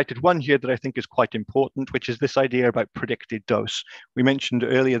highlighted one here that I think is quite important, which is this idea about predicted dose. We mentioned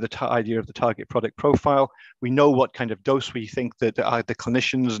earlier the idea of the target product profile. We know what kind of dose we think that the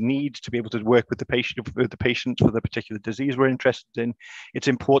clinicians need to be able to work with the patient for the particular disease we're interested in. It's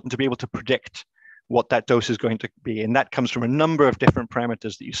important to be able to predict what that dose is going to be. And that comes from a number of different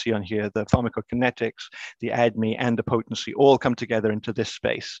parameters that you see on here. The pharmacokinetics, the ADME, and the potency all come together into this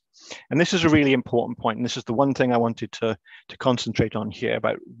space. And this is a really important point. And this is the one thing I wanted to concentrate on here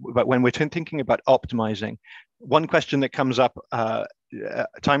about when we're thinking about optimizing. One question that comes up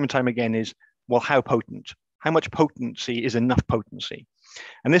time and time again is, well, how potent? how much potency is enough potency?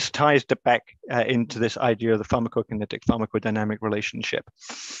 And this ties back into this idea of the pharmacokinetic pharmacodynamic relationship.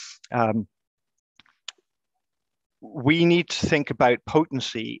 We need to think about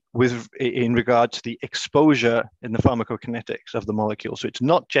potency in regard to the exposure in the pharmacokinetics of the molecule. So it's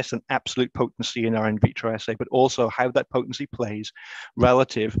not just an absolute potency in our in vitro assay, but also how that potency plays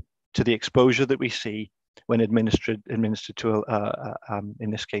relative to the exposure that we see when administered to, in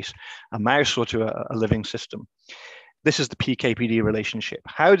this case, a mouse or to a living system. This is the PK/PD relationship.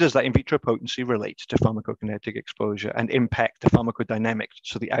 How does that in vitro potency relate to pharmacokinetic exposure and impact the pharmacodynamics,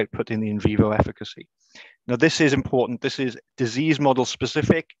 so the output in the in vivo efficacy? Now, this is important. This is disease model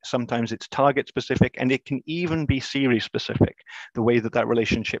specific. Sometimes it's target specific, and it can even be series specific, the way that that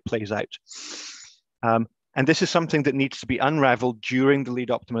relationship plays out. And this is something that needs to be unraveled during the lead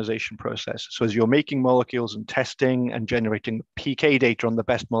optimization process. So as you're making molecules and testing and generating PK data on the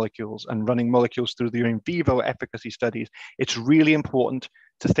best molecules and running molecules through the in vivo efficacy studies, it's really important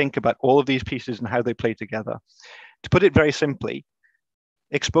to think about all of these pieces and how they play together. To put it very simply,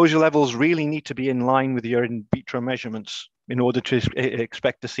 exposure levels really need to be in line with your in vitro measurements in order to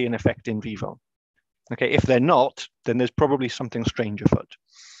expect to see an effect in vivo. Okay, if they're not, then there's probably something strange afoot.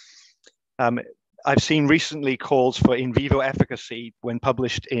 I've seen recently calls for in vivo efficacy when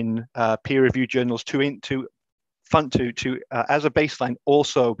published in peer-reviewed journals to as a baseline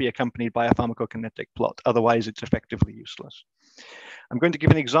also be accompanied by a pharmacokinetic plot. Otherwise, it's effectively useless. I'm going to give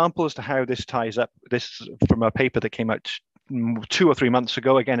an example as to how this ties up. This is from a paper that came out 2 or 3 months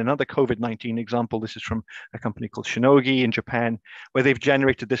ago. Again, another COVID-19 example. This is from a company called Shionogi in Japan, where they've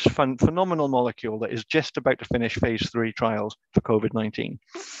generated this phenomenal molecule that is just about to finish phase 3 trials for COVID-19.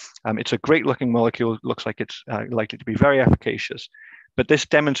 It's a great looking molecule. It looks like it's likely to be very efficacious, but this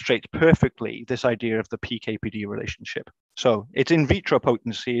demonstrates perfectly this idea of the PK/PD relationship. So its in vitro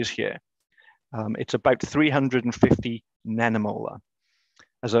potency is here. It's about 350 nanomolar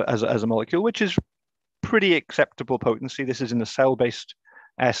as a molecule, which is pretty acceptable potency. This is in a cell-based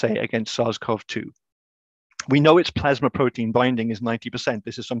assay against SARS-CoV-2. We know its plasma protein binding is 90%.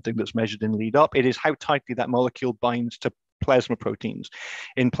 This is something that's measured in lead up. It is how tightly that molecule binds to plasma proteins.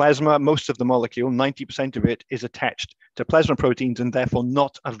 In plasma, most of the molecule, 90% of it, is attached to plasma proteins and therefore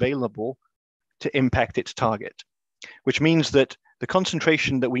not available to impact its target, which means that the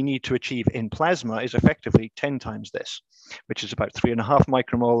concentration that we need to achieve in plasma is effectively 10 times this, which is about 3.5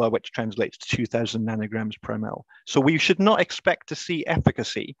 micromolar, which translates to 2,000 nanograms per ml. So we should not expect to see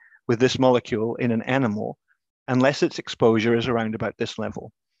efficacy with this molecule in an animal unless its exposure is around about this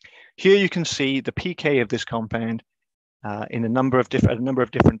level. Here you can see the PK of this compound in a number of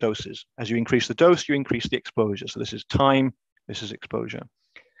different doses. As you increase the dose, you increase the exposure. So this is time, this is exposure.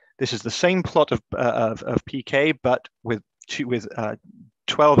 This is the same plot of PK, but with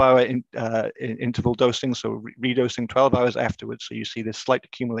 12-hour interval dosing, so redosing 12 hours afterwards. So you see this slight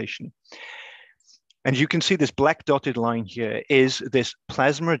accumulation. And you can see this black dotted line here is this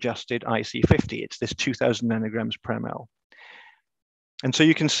plasma-adjusted IC50. It's this 2,000 nanograms per ml. And so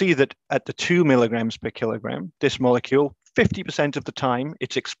you can see that at the 2 milligrams per kilogram, this molecule, 50% of the time,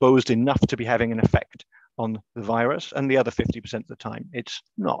 it's exposed enough to be having an effect on the virus, and the other 50% of the time, it's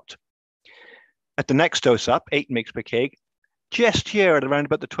not. At the next dose up, 8 mg per kg, just here at around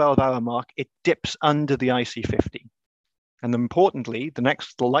about the 12-hour mark, it dips under the IC50. And importantly, the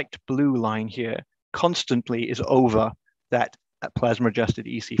next light blue line here constantly is over that plasma-adjusted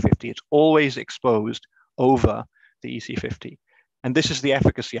EC50. It's always exposed over the EC50. And this is the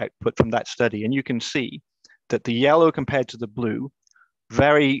efficacy output from that study. And you can see that the yellow compared to the blue,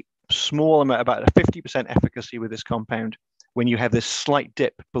 very small amount, about a 50% efficacy with this compound when you have this slight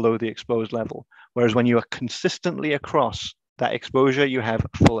dip below the exposed level. Whereas when you are consistently across that exposure, you have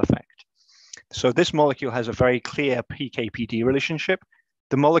full effect. So this molecule has a very clear PK/PD relationship.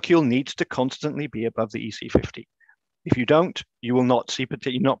 The molecule needs to constantly be above the EC50. If you don't, you will not see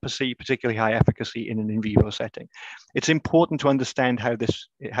particularly high efficacy in an in vivo setting. It's important to understand how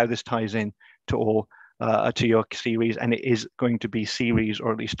this ties in to all to your series, and it is going to be series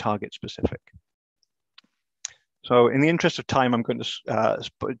or at least target specific. So in the interest of time, I'm going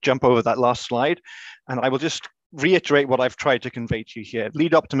to jump over that last slide, and I will just reiterate what I've tried to convey to you here.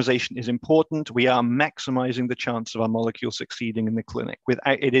 Lead optimization is important. We are maximizing the chance of our molecule succeeding in the clinic.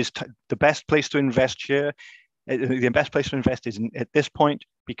 It is the best place to invest here. The best place to invest is at this point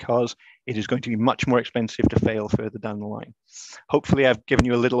because it is going to be much more expensive to fail further down the line. Hopefully, I've given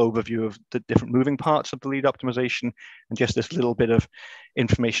you a little overview of the different moving parts of the lead optimization and just this little bit of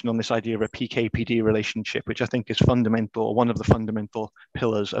information on this idea of a PK/PD relationship, which I think is fundamental, or one of the fundamental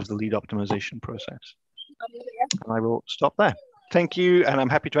pillars of the lead optimization process. And I will stop there. Thank you, and I'm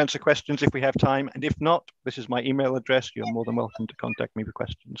happy to answer questions if we have time. And if not, this is my email address. You're more than welcome to contact me with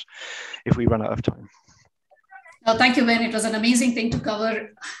questions if we run out of time. Well, thank you, Ben. It was an amazing thing to cover,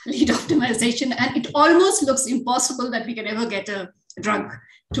 lead optimization, and it almost looks impossible that we can ever get a drug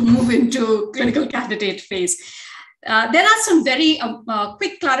to move into clinical candidate phase. There are some very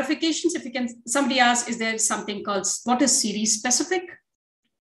quick clarifications. If you can, somebody asked, is there something called, what is series specific?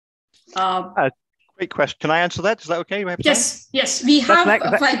 Great question. Can I answer that? Is that okay? Yes, yes. We have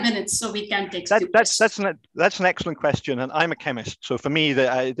 5 minutes, so we can take that's an excellent question, and I'm a chemist, so for me,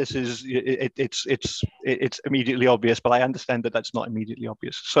 this is it's immediately obvious, but I understand that that's not immediately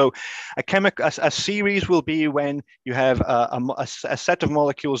obvious. So, a series will be when you have a set of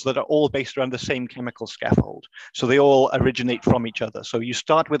molecules that are all based around the same chemical scaffold, so they all originate from each other. So you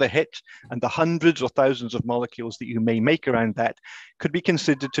start with a hit, and the hundreds or thousands of molecules that you may make around that could be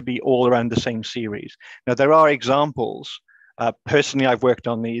considered to be all around the same series. Now, there are examples, personally, I've worked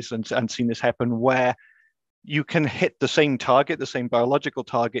on these and seen this happen, where you can hit the same target, the same biological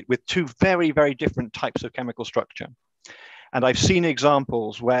target, with two very, very different types of chemical structure. And I've seen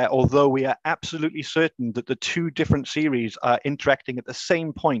examples where, although we are absolutely certain that the two different series are interacting at the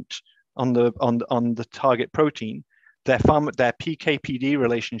same point on the target protein, their PK/PD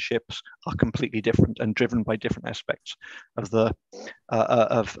relationships are completely different and driven by different aspects of the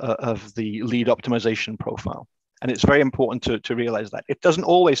lead optimization profile. And it's very important to realize that. It doesn't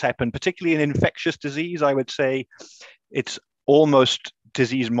always happen, particularly in infectious disease. I would say it's almost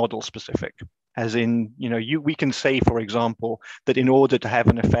disease model specific, as in, we can say, for example, that in order to have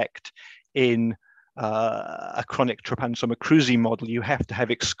an effect in a chronic trypanosoma cruzi model, you have to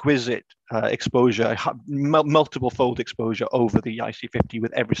have exquisite exposure, multiple fold exposure over the IC50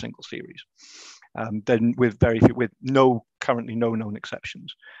 with every single series. Then with currently no known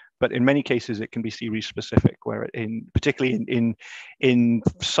exceptions. But in many cases, it can be series specific, where particularly in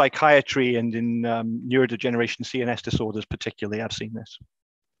psychiatry and in neurodegeneration, CNS disorders particularly, I've seen this.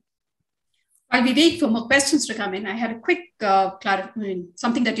 While we wait for more questions to come in, I had a quick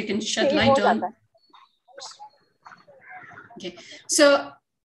something that you can shed light on. Okay, so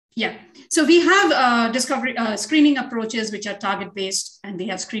yeah, so we have screening approaches which are target-based, and we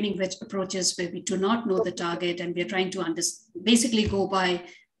have screening approaches where we do not know the target, and we are trying to basically go by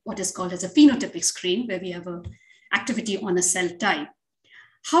what is called as a phenotypic screen, where we have an activity on a cell type.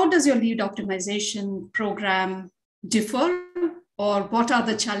 How does your lead optimization program differ, or what are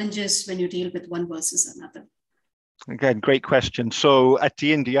the challenges when you deal with one versus another? Again, great question. So at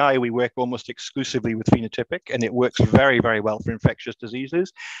DNDi, we work almost exclusively with phenotypic, and it works very, very well for infectious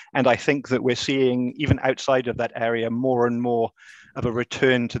diseases. And I think that we're seeing, even outside of that area, more and more of a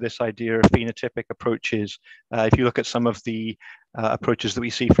return to this idea of phenotypic approaches. If you look at some of the approaches that we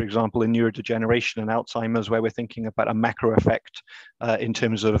see, for example, in neurodegeneration and Alzheimer's, where we're thinking about a macro effect in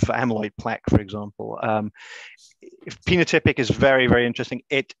terms of amyloid plaque, for example. Phenotypic is very, very interesting.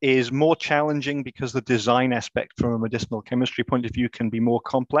 It is more challenging because the design aspect from a medicinal chemistry point of view can be more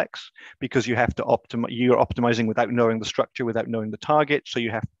complex, because you have to you're optimizing without knowing the structure, without knowing the target. So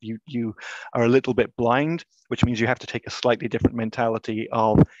you are a little bit blind, which means you have to take a slightly different mentality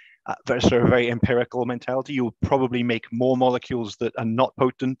of very empirical mentality. You'll probably make more molecules that are not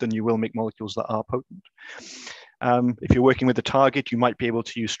potent than you will make molecules that are potent. If you're working with a target, you might be able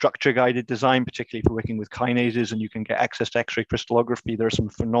to use structure-guided design, particularly if you're working with kinases and you can get access to X-ray crystallography. There are some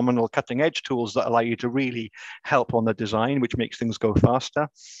phenomenal cutting-edge tools that allow you to really help on the design, which makes things go faster.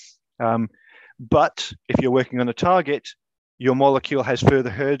 But if you're working on a target, your molecule has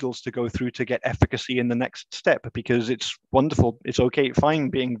further hurdles to go through to get efficacy in the next step, because it's wonderful. It's okay, fine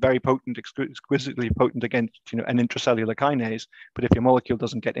being very potent, exquisitely potent against an intracellular kinase, but if your molecule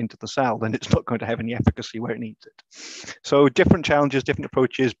doesn't get into the cell, then it's not going to have any efficacy where it needs it. So different challenges, different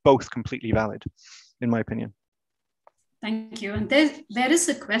approaches, both completely valid, in my opinion. Thank you. And there is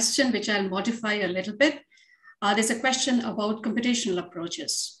a question which I'll modify a little bit. There's a question about computational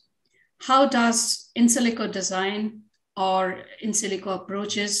approaches. How does in silico design or in silico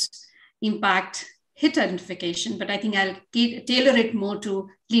approaches impact hit identification? But I think I'll tailor it more to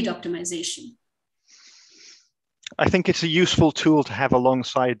lead optimization. I think it's a useful tool to have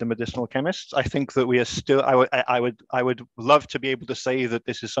alongside the medicinal chemists. I think that we are still, I would love to be able to say that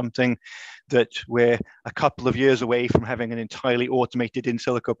this is something that we're a couple of years away from having an entirely automated in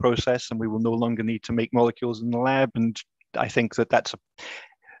silico process, and we will no longer need to make molecules in the lab. And I think that that's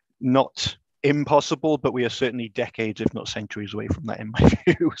not impossible, but we are certainly decades, if not centuries away from that, in my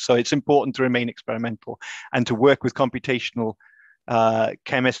view. So it's important to remain experimental and to work with computational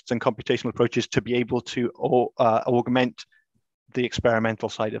chemists and computational approaches to be able to augment the experimental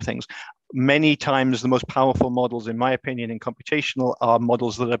side of things. many times the most powerful models, in my opinion, in computational are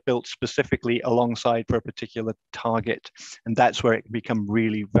models that are built specifically alongside for a particular target. And that's where it can become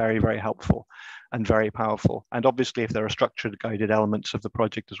really very, very helpful and very powerful. And obviously, if there are structured guided elements of the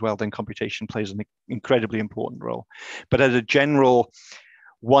project as well, then computation plays an incredibly important role. But as a general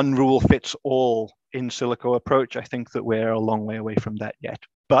one rule fits all in silico approach, I think that we're a long way away from that yet.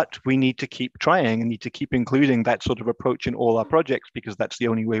 But we need to keep trying and need to keep including that sort of approach in all our projects, because that's the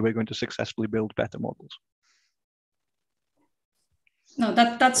only way we're going to successfully build better models. No,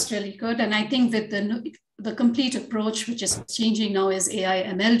 that's really good. And I think that the complete approach, which is changing now, is AI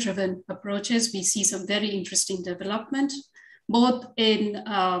ML driven approaches. We see some very interesting development, both in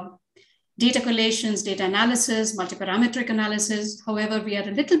data collations, data analysis, multiparametric analysis. However, we are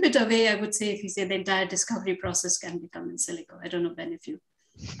a little bit away, I would say, if you say the entire discovery process can become in silico. I don't know, Ben, if you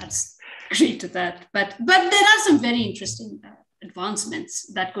agree to that. But there are some very interesting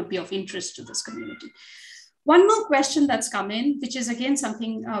advancements that could be of interest to this community. One more question that's come in, which is again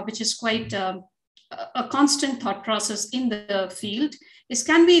something which is quite a constant thought process in the field, is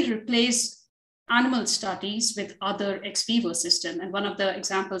can we replace animal studies with other ex vivo system? And one of the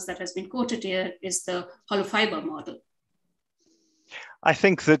examples that has been quoted here is the hollow fiber model. I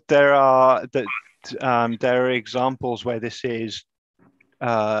think that there are examples where this is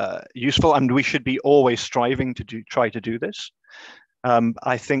useful, and we should be always striving to try to do this.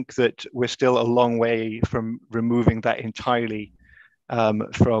 I think that we're still a long way from removing that entirely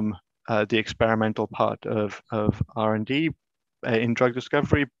from the experimental part of R&D in drug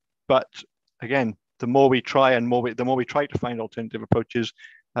discovery. But again, the more we try and the more we try to find alternative approaches,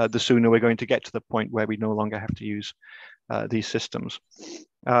 the sooner we're going to get to the point where we no longer have to use these systems.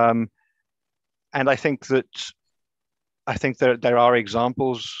 And I think that there are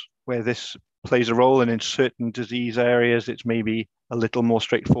examples where this plays a role, and in certain disease areas, it's maybe a little more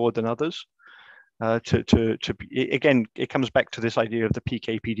straightforward than others. Again, it comes back to this idea of the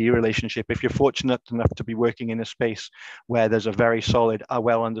PK/PD relationship. If you're fortunate enough to be working in a space where there's a very solid,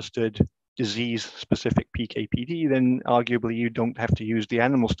 well understood disease-specific PK/PD, then arguably you don't have to use the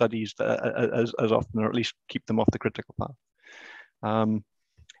animal studies as often, or at least keep them off the critical path.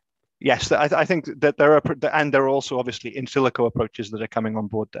 Yes, I think that there are also obviously in silico approaches that are coming on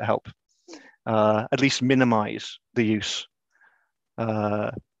board to help at least minimize the use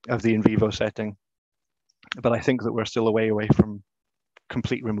of the in vivo setting. But I think that we're still a way away from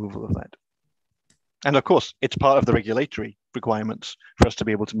complete removal of that. And of course, it's part of the regulatory requirements for us to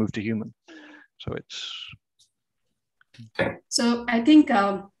be able to move to human. So it's. So I think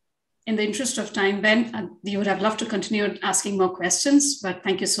in the interest of time, Ben, we would have loved to continue asking more questions, but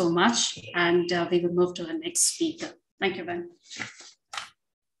thank you so much. And we will move to the next speaker. Thank you, Ben.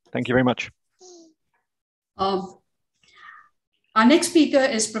 Thank you very much. Our next speaker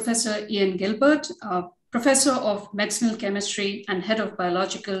is Professor Ian Gilbert, Professor of Medicinal Chemistry and Head of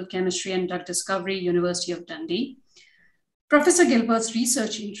Biological Chemistry and Drug Discovery, University of Dundee. Professor Gilbert's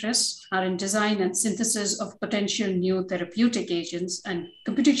research interests are in design and synthesis of potential new therapeutic agents and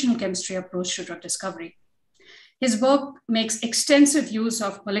computational chemistry approach to drug discovery. His work makes extensive use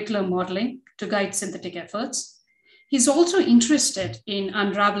of molecular modeling to guide synthetic efforts. He's also interested in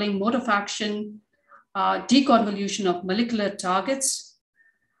unraveling mode of action, deconvolution of molecular targets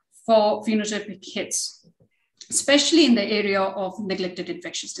for phenotypic hits, especially in the area of neglected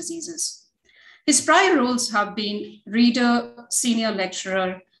infectious diseases. His prior roles have been Reader Senior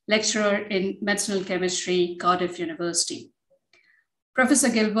Lecturer in Medicinal Chemistry, Cardiff University. Professor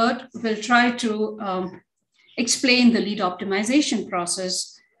Gilbert will try to explain the lead optimization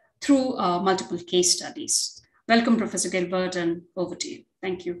process through multiple case studies. Welcome, Professor Gilbert, and over to you.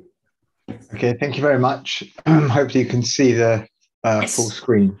 Thank you. Okay, thank you very much. Hopefully you can see the Yes. full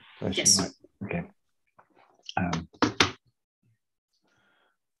screen version. Yes. Right. Okay.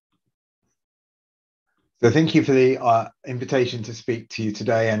 So thank you for the invitation to speak to you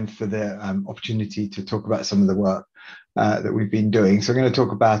today, and for the opportunity to talk about some of the work that we've been doing. So I'm going to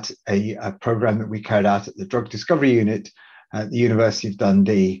talk about a program that we carried out at the Drug Discovery Unit at the University of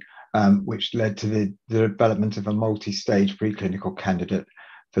Dundee, which led to the development of a multi-stage preclinical candidate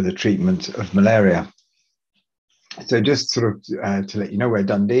for the treatment of malaria. So just sort of to let you know where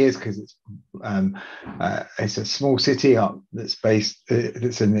Dundee is, because it's a small city that's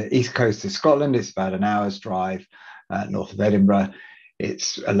that's in the east coast of Scotland. It's about an hour's drive north of Edinburgh.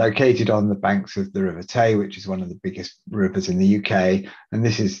 It's located on the banks of the River Tay, which is one of the biggest rivers in the UK. And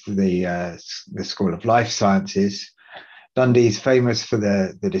this is the School of Life Sciences. Dundee is famous for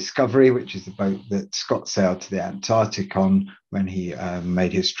the Discovery, which is the boat that Scott sailed to the Antarctic on when he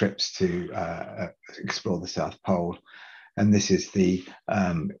made his trips to explore the South Pole. and this is the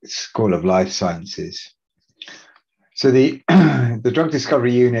School of Life Sciences. So the Drug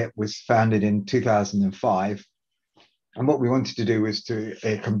Discovery Unit was founded in 2005. And what we wanted to do was to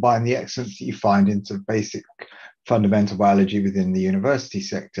combine the excellence that you find into basic fundamental biology within the university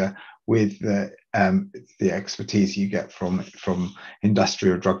sector with the expertise you get from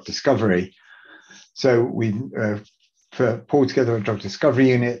industrial drug discovery. So we pulled together a drug discovery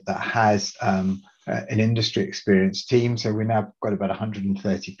unit that has an industry experienced team. So we now got about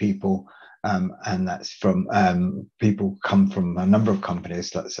 130 people, and that's from people come from a number of companies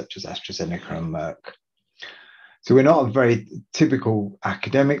such as AstraZeneca and Merck. So we're not a very typical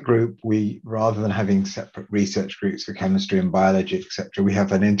academic group. We, rather than having separate research groups for chemistry and biology, etc., we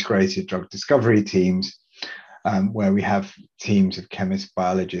have an integrated drug discovery teams where we have teams of chemists,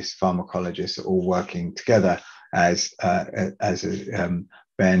 biologists, pharmacologists all working together as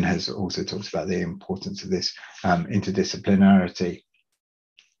Ben has also talked about the importance of this interdisciplinarity.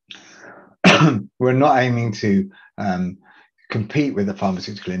 We're not aiming to compete with the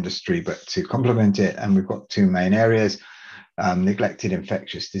pharmaceutical industry, but to complement it. And we've got two main areas, neglected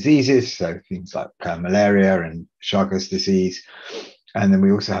infectious diseases, so things like malaria and Chagas disease. And then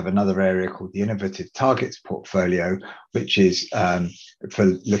we also have another area called the Innovative Targets portfolio, which is for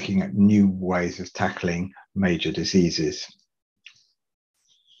looking at new ways of tackling major diseases.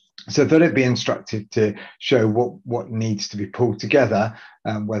 So I thought it'd be instructive to show what needs to be pulled together,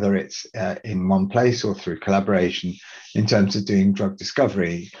 whether it's in one place or through collaboration in terms of doing drug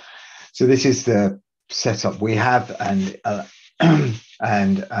discovery. So this is the setup we have, and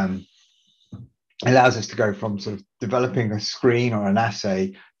allows us to go from sort of developing a screen or an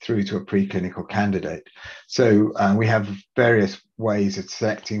assay through to a preclinical candidate. So we have various ways of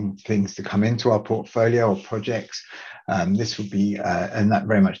selecting things to come into our portfolio or projects. This would be, and that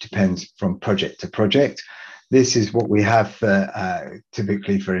very much depends from project to project. This is what we have for,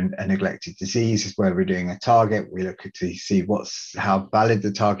 typically for a neglected disease, is where we're doing a target. We look to see how valid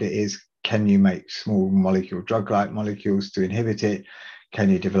the target is. Can you make small molecule drug-like molecules to inhibit it? Can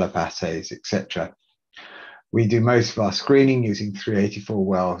you develop assays, etc.? We do most of our screening using 384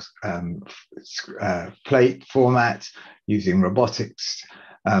 well plate format, using robotics,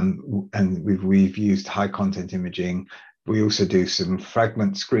 and we've used high content imaging. We also do some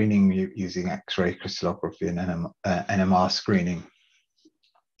fragment screening using X-ray crystallography and NMR screening.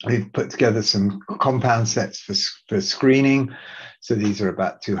 We've put together some compound sets for screening. So these are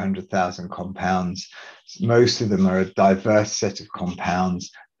about 200,000 compounds. Most of them are a diverse set of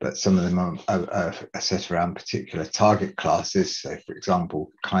compounds, but some of them are set around particular target classes. So for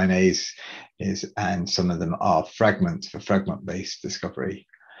example, kinase and some of them are fragments for fragment-based discovery.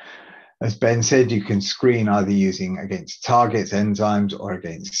 As Ben said, you can screen either using against targets, enzymes, or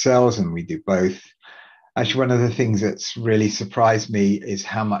against cells, and we do both. Actually, one of the things that's really surprised me is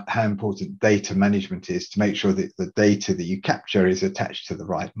how important data management is to make sure that the data that you capture is attached to the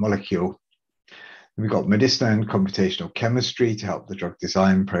right molecule. We've got medicinal and computational chemistry to help the drug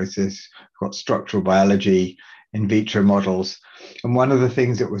design process. We've got structural biology, in vitro models. And one of the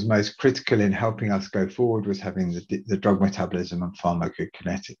things that was most critical in helping us go forward was having the drug metabolism and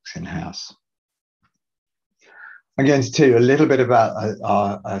pharmacokinetics in-house. I'm going to tell you a little bit about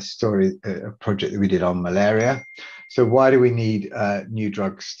our story, a project that we did on malaria. So why do we need new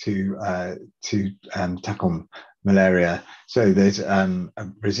drugs to tackle malaria? So there's a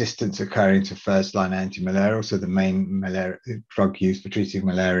resistance occurring to first-line antimalarial. So the main drug used for treating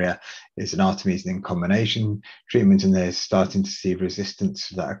malaria is an artemisinin combination treatment, and they're starting to see resistance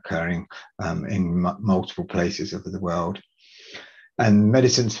to that occurring in multiple places over the world. And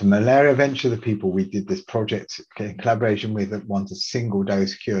Medicines for Malaria Venture, the people we did this project in collaboration with, that want a single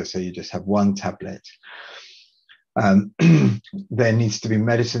dose cure, so you just have one tablet. There needs to be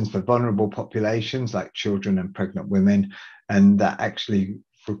medicines for vulnerable populations like children and pregnant women, and that actually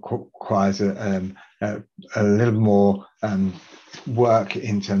requires a little more work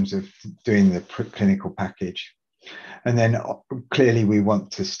in terms of doing the clinical package. And then clearly we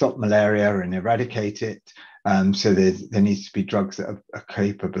want to stop malaria and eradicate it. So there needs to be drugs that are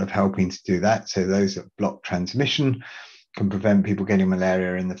capable of helping to do that. So those that block transmission can prevent people getting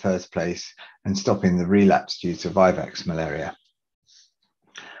malaria in the first place and stopping the relapse due to vivax malaria.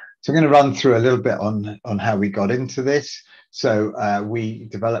 So I'm going to run through a little bit on how we got into this. So we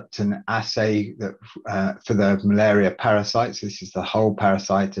developed an assay that for the malaria parasites. This is the whole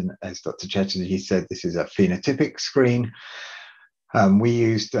parasite, and as Dr. Chatterjee said, this is a phenotypic screen.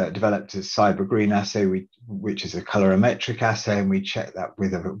 We developed a cyber green assay, which is a colorimetric assay, and we checked that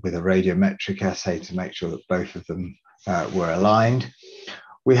with a radiometric assay to make sure that both of them were aligned.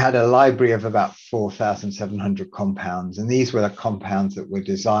 we had a library of about 4,700 compounds, and these were the compounds that were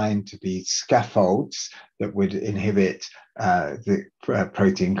designed to be scaffolds that would inhibit the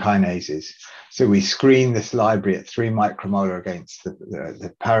protein kinases. So we screened this library at 3 micromolar against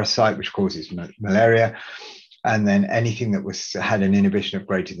the parasite, which causes malaria. And then anything that had an inhibition of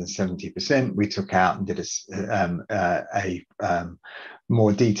greater than 70%, we took out and did a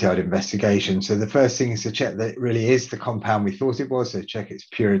more detailed investigation. So the first thing is to check that it really is the compound we thought it was, so check its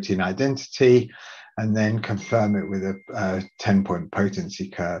purity and identity, and then confirm it with a 10-point potency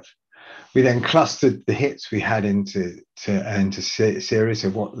curve. We then clustered the hits we had into series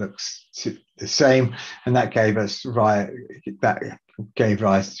of what looks the same, and that gave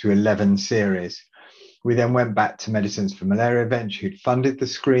rise to 11 series. We then went back to Medicines for Malaria Venture, who'd funded the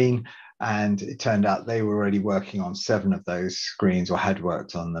screen, and it turned out they were already working on 7 of those screens, or had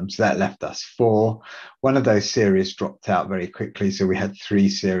worked on them. So that left us 4. One of those series dropped out very quickly, so we had 3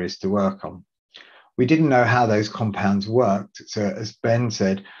 series to work on. We didn't know how those compounds worked. So as Ben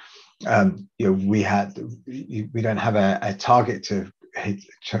said, we don't have a target to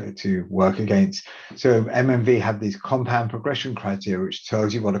work against. So MMV have these compound progression criteria, which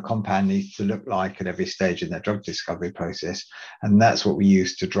tells you what a compound needs to look like at every stage in their drug discovery process. And that's what we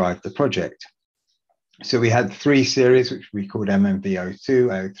use to drive the project. So we had 3 series, which we called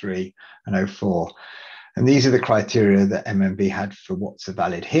MMV02, 03, and 04. And these are the criteria that MMV had for what's a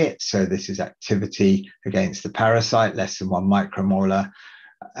valid hit. So this is activity against the parasite, less than 1 micromolar.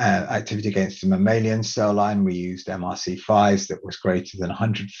 Activity against the mammalian cell line, we used MRC5s that was greater than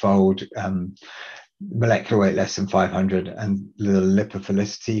 100-fold, molecular weight less than 500, and the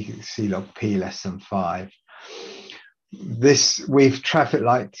lipophilicity, C log P less than 5. We've traffic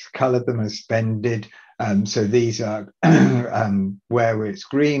lights colored them as Ben did. So these are where it's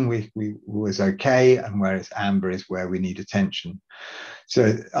green, we was okay, and where it's amber is where we need attention.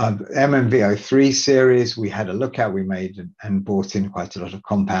 So MMV03 series, we had a look at, we made and bought in quite a lot of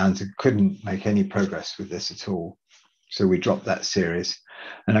compounds and couldn't make any progress with this at all. So we dropped that series.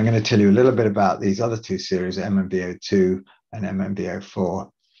 And I'm going to tell you a little bit about these other 2 series, MMV02 and MMV04.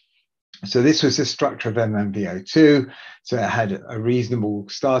 So this was the structure of MMV02. So it had a reasonable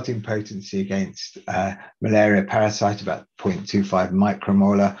starting potency against malaria parasite, about 0.25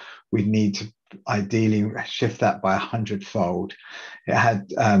 micromolar. We'd need to ideally shift that by 100-fold. It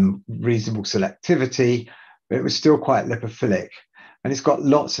had reasonable selectivity, but it was still quite lipophilic. And it's got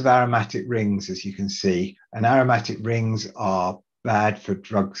lots of aromatic rings, as you can see. And aromatic rings are bad for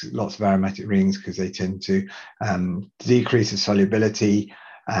drugs, lots of aromatic rings, because they tend to decrease the solubility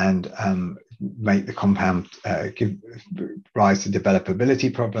and make the compound give rise to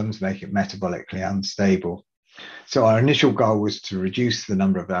developability problems, make it metabolically unstable. So our initial goal was to reduce the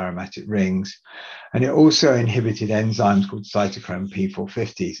number of aromatic rings, and it also inhibited enzymes called cytochrome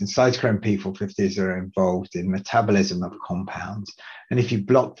P450s. And cytochrome P450s are involved in metabolism of compounds. And if you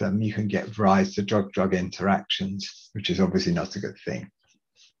block them, you can get rise to drug-drug interactions, which is obviously not a good thing.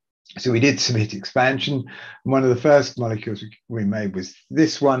 So we did submit expansion. One of the first molecules we made was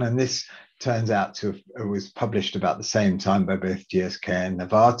this one, and this turns out to have, was published about the same time by both GSK and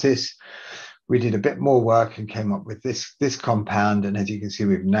Novartis. We did a bit more work and came up with this compound, and as you can see,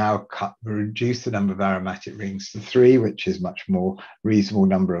 we've now reduced the number of aromatic rings to 3, which is much more reasonable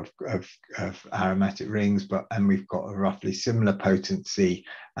number of aromatic rings, and we've got a roughly similar potency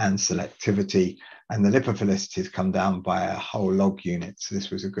and selectivity, and the lipophilicity has come down by a whole log unit, so this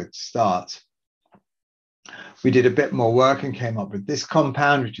was a good start. We did a bit more work and came up with this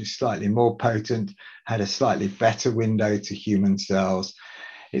compound, which is slightly more potent, had a slightly better window to human cells.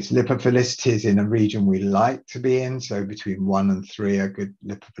 Its lipophilicities in a region we like to be in, so between 1 and 3 are good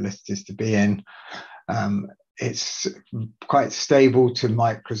lipophilicities to be in. It's quite stable to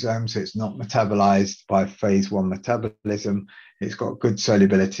microsomes, so it's not metabolized by phase 1 metabolism. It's got good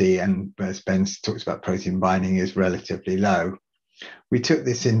solubility, and as Ben talks about, protein binding is relatively low. We took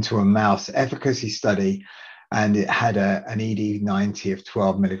this into a mouse efficacy study, and it had an ED90 of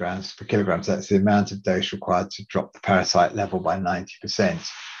 12 milligrams per kilogram. So that's the amount of dose required to drop the parasite level by 90%.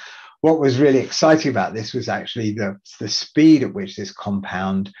 What was really exciting about this was actually the speed at which this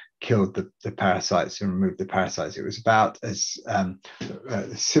compound killed the parasites and removed the parasites. It was about as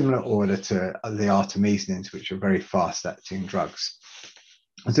a similar order to the artemisinin, which are very fast-acting drugs.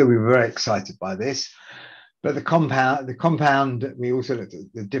 And so we were very excited by this. But the compound, we also looked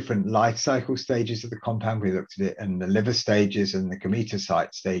at the different life cycle stages of the compound. We looked at it in the liver stages and the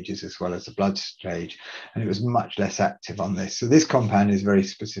gametocyte stages, as well as the blood stage, and it was much less active on this. So this compound is very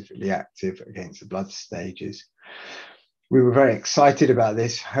specifically active against the blood stages. We were very excited about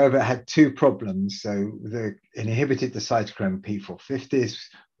this. However, it had two problems. So it inhibited the cytochrome P450s,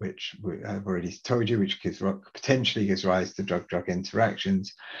 which I've already told you, which potentially gives rise to drug-drug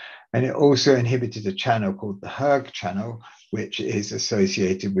interactions. And it also inhibited a channel called the hERG channel, which is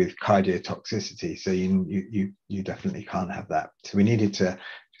associated with cardiotoxicity. So you definitely can't have that. So we needed to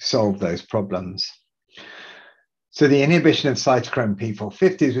solve those problems. So the inhibition of cytochrome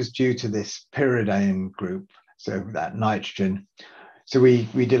P450s was due to this pyridine group, so that nitrogen. So we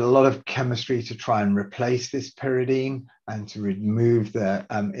did a lot of chemistry to try and replace this pyridine and to remove the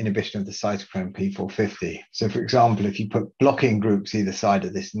inhibition of the cytochrome P450. So for example, if you put blocking groups either side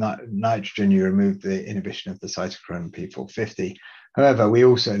of this nitrogen, you remove the inhibition of the cytochrome P450. However, we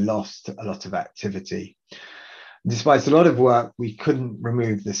also lost a lot of activity. Despite a lot of work, we couldn't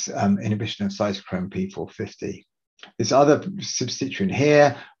remove this inhibition of cytochrome P450. This other substituent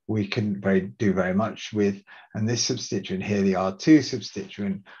here, we couldn't do very much with, and this substituent here, the R2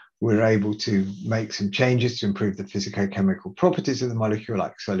 substituent, we were able to make some changes to improve the physicochemical properties of the molecule,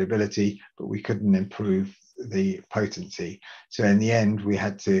 like solubility, but we couldn't improve the potency. So in the end, we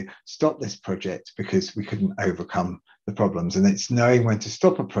had to stop this project because we couldn't overcome the problems. And it's knowing when to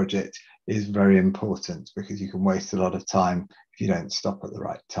stop a project is very important, because you can waste a lot of time if you don't stop at the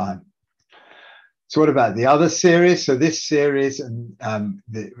right time. So what about the other series? So this series, and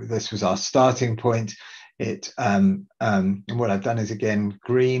this was our starting point. And what I've done is, again,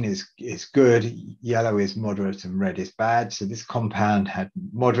 green is good, yellow is moderate, and red is bad. So this compound had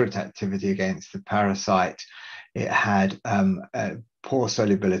moderate activity against the parasite. It had poor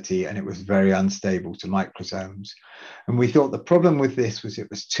solubility, and it was very unstable to microsomes. And we thought the problem with this was it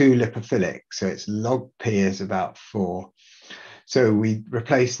was too lipophilic. So its log P is about 4. So we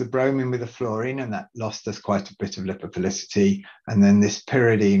replaced the bromine with a fluorine, and that lost us quite a bit of lipophilicity. And then this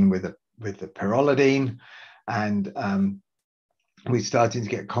pyridine with the pyrrolidine, and we started to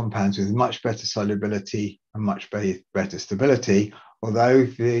get compounds with much better solubility and much better stability, although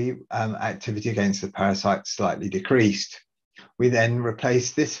the activity against the parasite slightly decreased. We then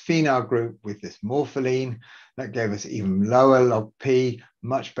replaced this phenyl group with this morpholine. That gave us even lower log P,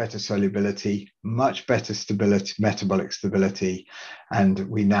 much better solubility, much better stability, metabolic stability, and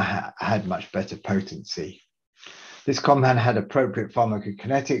we now had much better potency. This compound had appropriate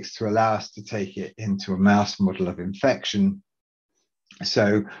pharmacokinetics to allow us to take it into a mouse model of infection.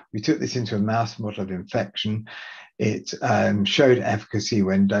 So we took this into a mouse model of infection. It showed efficacy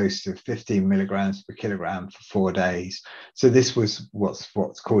when dosed of 15 milligrams per kilogram for 4 days. So this was what's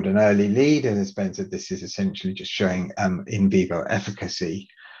called an early lead, and as Ben said, this is essentially just showing in vivo efficacy.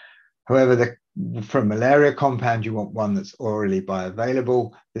 However, for a malaria compound, you want one that's orally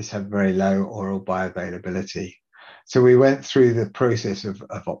bioavailable. This had very low oral bioavailability. So we went through the process of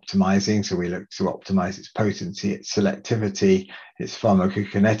optimizing. So we looked to optimize its potency, its selectivity, its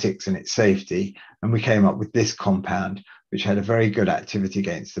pharmacokinetics, and its safety. And we came up with this compound, which had a very good activity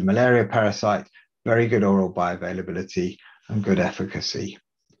against the malaria parasite, very good oral bioavailability, and good efficacy.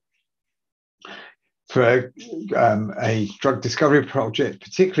 For a drug discovery project,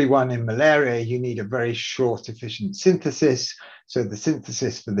 particularly one in malaria, you need a very short, efficient synthesis. So the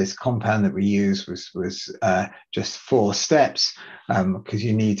synthesis for this compound that we use was just 4 steps, because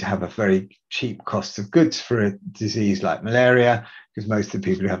you need to have a very cheap cost of goods for a disease like malaria, because most of the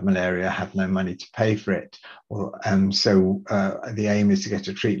people who have malaria have no money to pay for it. So the aim is to get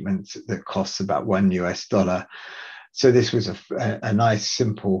a treatment that costs about $1 US. So this was a nice,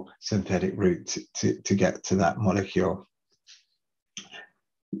 simple synthetic route to get to that molecule.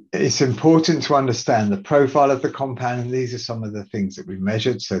 It's important to understand the profile of the compound, and these are some of the things that we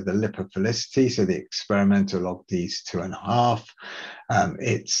measured. So the lipophilicity, so the experimental log D is 2.5.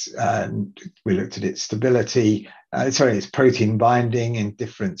 We looked at its stability, its protein binding in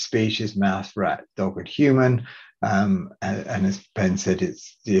different species, mouse, rat, dog, and human. And as Ben said,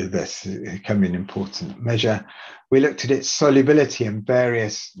 this can be an important measure. We looked at its solubility in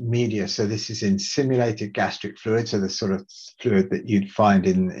various media. So this is in simulated gastric fluid, so the sort of fluid that you'd find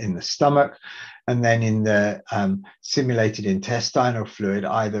in the stomach, and then in the simulated intestinal fluid,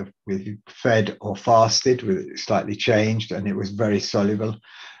 either with fed or fasted, with it slightly changed, and it was very soluble.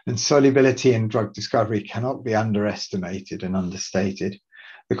 And solubility in drug discovery cannot be underestimated and understated.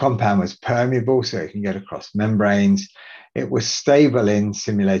 The compound was permeable, so it can get across membranes. It was stable in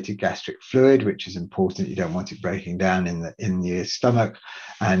simulated gastric fluid, which is important. You don't want it breaking down in the stomach.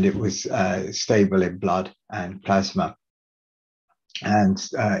 And it was stable in blood and plasma. And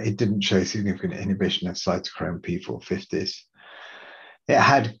it didn't show significant inhibition of cytochrome P450s. It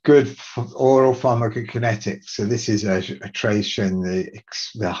had good oral pharmacokinetics. So this is a trace showing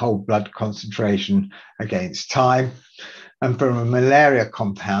the whole blood concentration against time. And from a malaria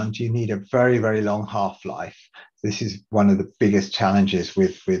compound, you need a very, very long half-life. This is one of the biggest challenges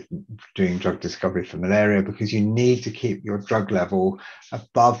with doing drug discovery for malaria, because you need to keep your drug level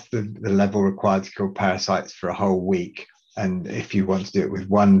above the level required to kill parasites for a whole week. And if you want to do it with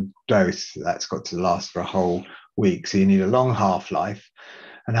one dose, that's got to last for a whole week. So you need a long half-life.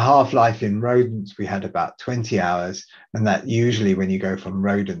 And half-life in rodents, we had about 20 hours. And that usually when you go from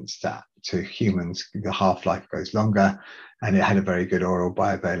rodents to humans, the half-life goes longer, and it had a very good oral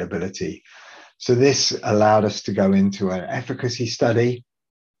bioavailability. So this allowed us to go into an efficacy study.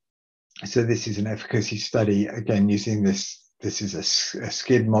 So this is an efficacy study, again, using this is a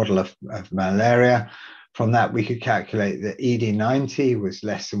SCID model of malaria. From that, we could calculate that ED90 was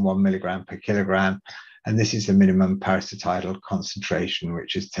less than 1 milligram per kilogram. And this is the minimum parasitidal concentration,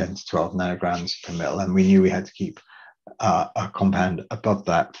 which is 10 to 12 nanograms per mil. And we knew we had to keep a compound above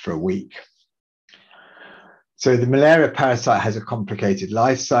that for a week. So the malaria parasite has a complicated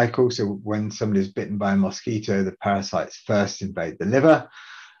life cycle. So when somebody is bitten by a mosquito, the parasites first invade the liver.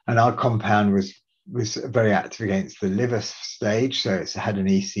 And our compound was very active against the liver stage. So it's had an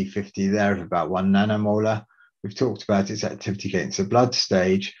EC50 there of about 1 nanomolar. We've talked about its activity against the blood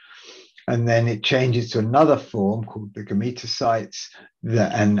stage. And then it changes to another form called the gametocytes,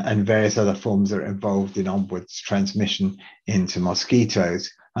 and various other forms that are involved in onwards transmission into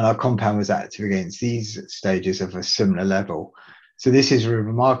mosquitoes. And our compound was active against these stages of a similar level. So this is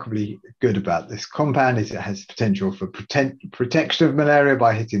remarkably good about this compound, is it has potential for protection of malaria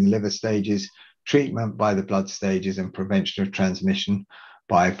by hitting the liver stages, treatment by the blood stages, and prevention of transmission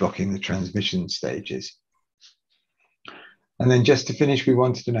by blocking the transmission stages. And then just to finish, we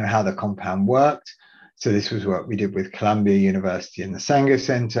wanted to know how the compound worked. So this was what we did with Columbia University and the Sanger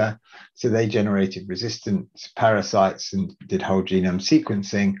Center. So they generated resistant parasites and did whole genome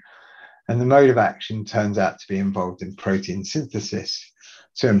sequencing. And the mode of action turns out to be involved in protein synthesis.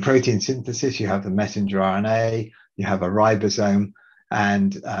 So in protein synthesis, you have the messenger RNA, you have a ribosome,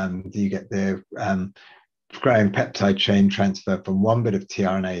 and you get the growing peptide chain transfer from one bit of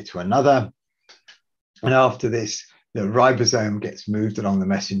tRNA to another. And after this, the ribosome gets moved along the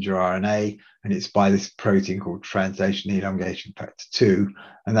messenger RNA, and it's by this protein called translation elongation factor 2,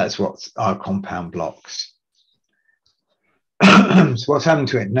 and that's what our compound blocks. So what's happened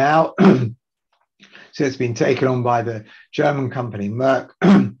to it now? So it's been taken on by the German company Merck,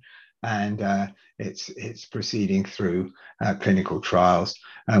 and it's proceeding through clinical trials,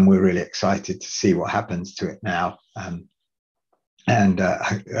 and we're really excited to see what happens to it now.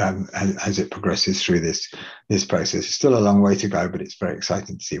 As it progresses through this process. It's still a long way to go, but it's very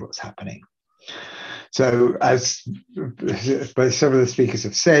exciting to see what's happening. So as several of the speakers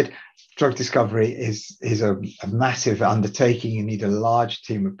have said, drug discovery is a massive undertaking. You need a large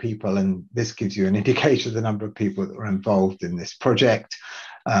team of people, and this gives you an indication of the number of people that are involved in this project.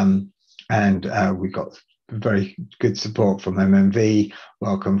 We got very good support from MMV,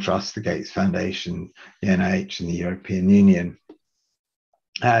 Wellcome Trust, the Gates Foundation, the NIH, and the European Union.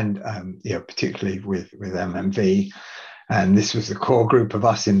 And particularly with MMV. And this was the core group of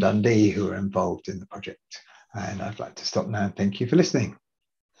us in Dundee who were involved in the project. And I'd like to stop now and thank you for listening.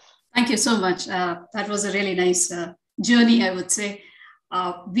 Thank you so much. That was a really nice journey, I would say.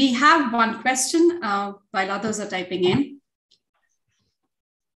 We have one question while others are typing in.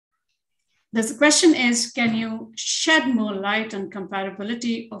 The question is, can you shed more light on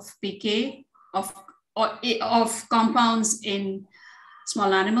comparability of PK of compounds in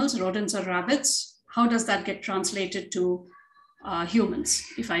small animals, rodents or rabbits? How does that get translated to humans,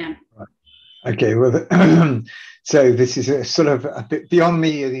 if I am? Okay, well, so this is a sort of a bit beyond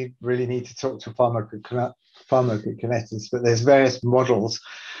me. You really need to talk to pharmacokinetics, but there's various models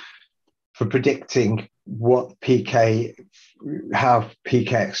for predicting what PK, how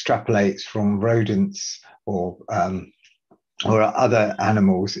PK extrapolates from rodents or other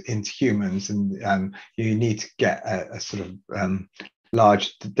animals into humans, and you need to get a sort of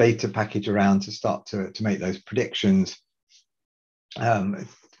large data package around to start to make those predictions.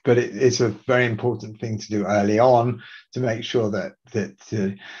 But it's a very important thing to do early on to make sure that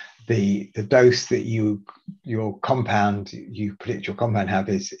the dose that you predict your compound have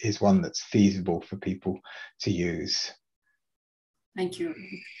is one that's feasible for people to use. Thank you.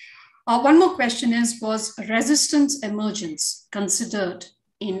 One more question was resistance emergence considered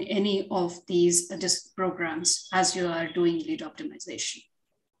in any of these programs as you are doing lead optimization?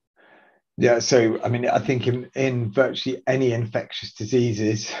 Yeah, so I mean, I think in virtually any infectious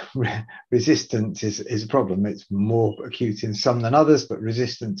diseases, resistance is a problem. It's more acute in some than others, but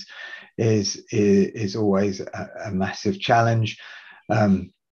resistance is always a massive challenge.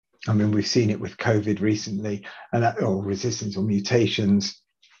 I mean, we've seen it with COVID recently, and or resistance or mutations,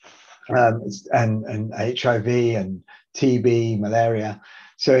 and HIV and TB, malaria.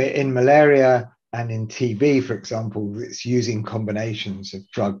 So in malaria and in TB, for example, it's using combinations of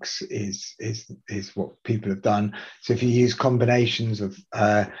drugs is what people have done. So if you use combinations of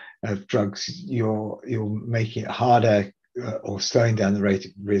drugs, you're making it harder or slowing down the rate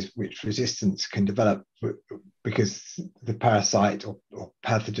at which resistance can develop, because the parasite or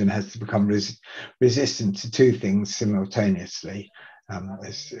pathogen has to become resistant to two things simultaneously.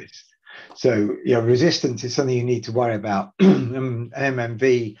 So yeah, resistance is something you need to worry about.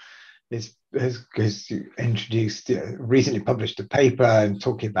 MMV has introduced, recently published a paper and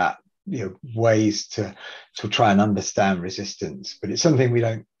talking about ways to try and understand resistance, but it's something we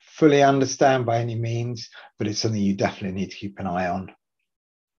don't fully understand by any means, but it's something you definitely need to keep an eye on.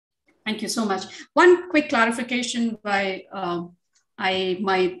 Thank you so much. One quick clarification by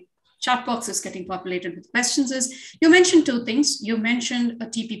my chat box is getting populated with questions is, you mentioned two things. You mentioned a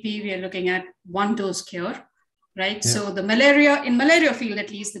TPP, we are looking at one dose cure, right? Yeah. So in malaria field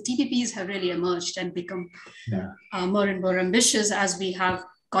at least, the TPPs have really emerged and become more and more ambitious as we have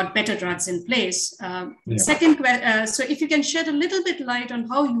got better drugs in place. Second, so if you can shed a little bit light on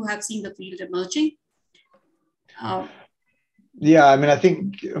how you have seen the field emerging. Yeah, I mean,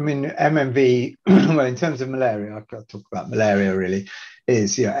 MMV, well, in terms of malaria, I've got to talk about malaria really,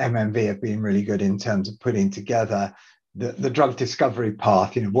 is, MMV have been really good in terms of putting together the drug discovery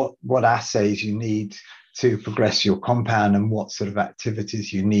path, what assays you need to progress your compound and what sort of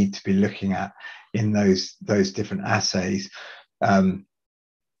activities you need to be looking at in those different assays.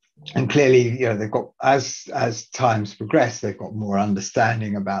 And clearly, they've got, as times progress, they've got more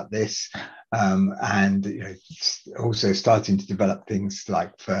understanding about this, and also starting to develop things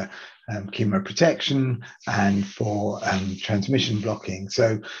like for chemoprotection and for transmission blocking.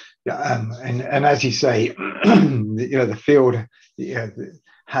 So, and as you say, the field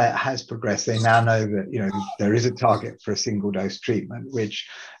has progressed. They now know that there is a target for a single dose treatment, which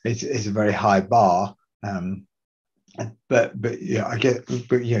is a very high bar. But I get,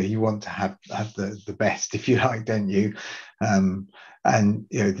 but you want to have the best, if you like, don't you? And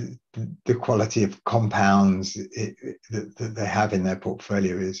the quality of compounds that they have in their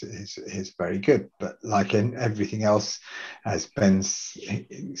portfolio is very good. But like in everything else, as Ben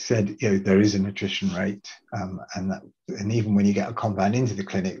said, there is an attrition rate, and even when you get a compound into the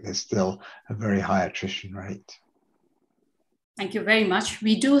clinic, there's still a very high attrition rate. Thank you very much.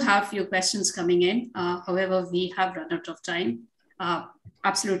 We do have a few questions coming in. However, we have run out of time.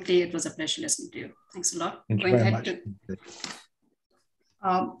 Absolutely, it was a pleasure listening to you. Thanks a lot. Thank you very much.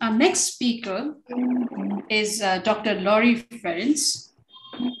 Our next speaker is Dr. Laurie Ferencz.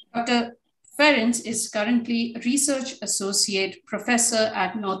 Dr. Ferencz is currently a Research Associate Professor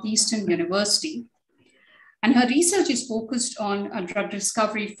at Northeastern University, and her research is focused on drug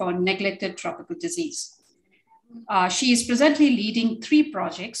discovery for neglected tropical disease. She is presently leading 3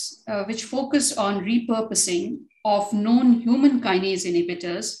 projects which focus on repurposing of known human kinase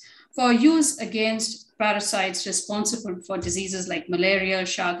inhibitors for use against parasites responsible for diseases like malaria,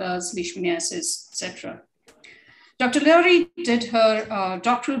 Chagas, leishmaniasis, etc. Dr. Laurie did her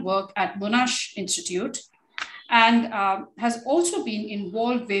doctoral work at Monash Institute and has also been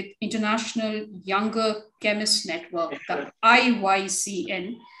involved with International Younger Chemists Network, the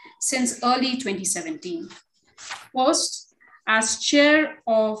IYCN, since early 2017. First, as chair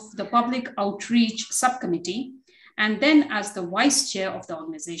of the Public Outreach Subcommittee, and then as the vice chair of the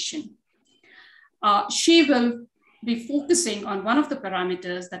organization. She will be focusing on one of the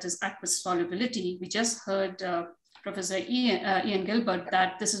parameters, that is aqueous solubility. We just heard Professor Ian Gilbert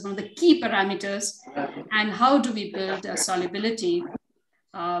that this is one of the key parameters, and how do we build solubility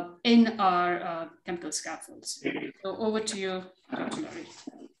in our chemical scaffolds. So over to you, Dr. Laurie.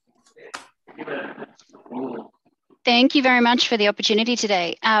 Thank you very much for the opportunity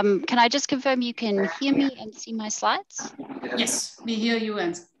today. Can I just confirm you can hear me and see my slides? Yes, we hear you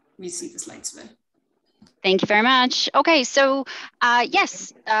and we see the slides well. Thank you very much. Okay, so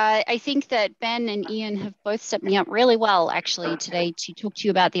yes, I think that Ben and Ian have both set me up really well actually today to talk to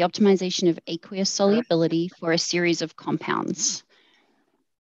you about the optimization of aqueous solubility for a series of compounds.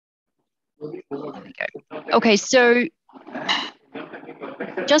 There we go. Okay, so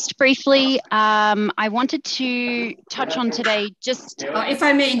just briefly, I wanted to touch on today just... if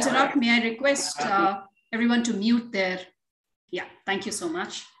I may interrupt, may I request everyone to mute their... Yeah, thank you so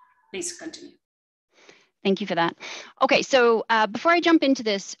much. Please continue. Thank you for that. Okay, so before I jump into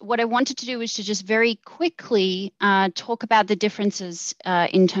this, what I wanted to do is to just very quickly talk about the differences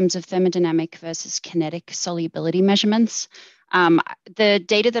in terms of thermodynamic versus kinetic solubility measurements. The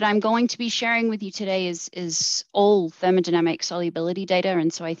data that I'm going to be sharing with you today is all thermodynamic solubility data.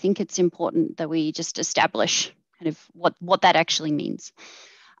 And so I think it's important that we just establish kind of what that actually means.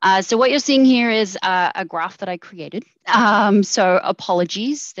 So what you're seeing here is a graph that I created. So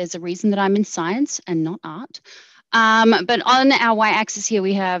apologies, there's a reason that I'm in science and not art. But on our y-axis here,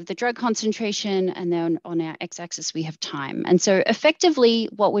 we have the drug concentration, and then on our x-axis, we have time. And so effectively,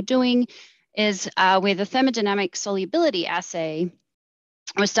 what we're doing is with a thermodynamic solubility assay,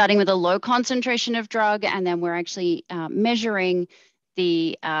 we're starting with a low concentration of drug, and then we're actually measuring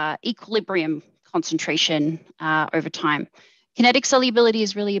the equilibrium concentration over time. Kinetic solubility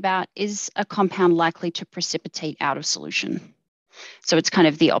is really about, is a compound likely to precipitate out of solution? So it's kind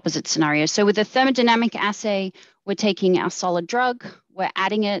of the opposite scenario. So with a thermodynamic assay, we're taking our solid drug, we're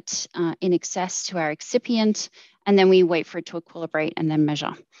adding it in excess to our excipient, and then we wait for it to equilibrate and then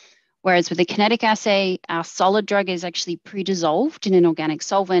measure. Whereas with a kinetic assay, our solid drug is actually pre-dissolved in an organic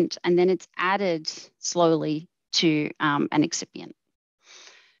solvent, and then it's added slowly to an excipient.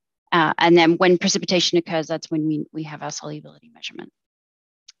 And then when precipitation occurs, that's when we have our solubility measurement.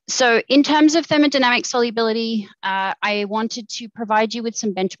 So in terms of thermodynamic solubility, I wanted to provide you with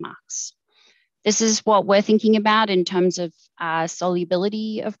some benchmarks. This is what we're thinking about in terms of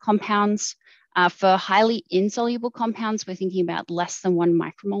solubility of compounds. For highly insoluble compounds, we're thinking about less than 1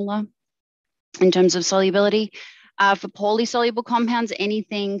 micromolar in terms of solubility. For poorly soluble compounds,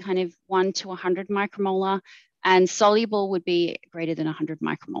 anything kind of 1 to 100 micromolar, and soluble would be greater than 100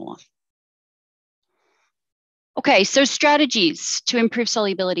 micromolar. Okay, so strategies to improve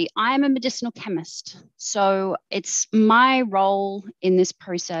solubility. I'm a medicinal chemist, so it's my role in this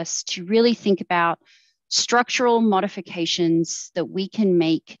process to really think about structural modifications that we can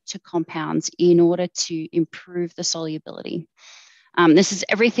make to compounds in order to improve the solubility. This is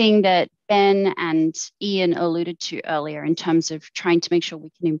everything that Ben and Ian alluded to earlier in terms of trying to make sure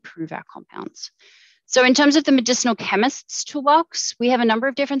we can improve our compounds. So in terms of the medicinal chemist's toolbox, we have a number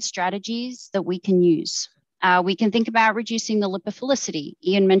of different strategies that we can use. We can think about reducing the lipophilicity.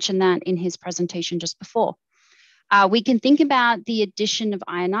 Ian mentioned that in his presentation just before. We can think about the addition of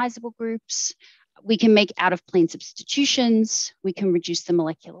ionizable groups. We can make out-of-plane substitutions. We can reduce the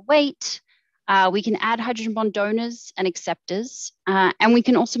molecular weight. We can add hydrogen bond donors and acceptors, and we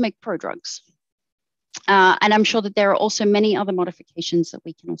can also make prodrugs. And I'm sure that there are also many other modifications that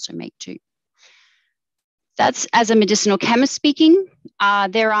we can also make too. That's as a medicinal chemist speaking.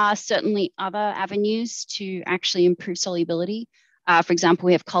 There are certainly other avenues to actually improve solubility. For example,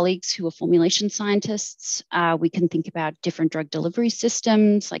 we have colleagues who are formulation scientists. We can think about different drug delivery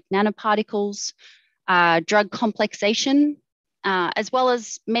systems like nanoparticles, drug complexation, as well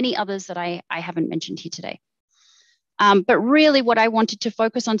as many others that I haven't mentioned here today. But really what I wanted to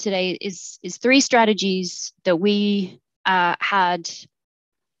focus on today is 3 strategies that we had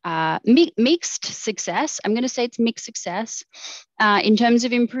mixed success. I'm going to say it's mixed success in terms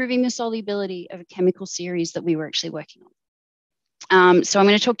of improving the solubility of a chemical series that we were actually working on. So I'm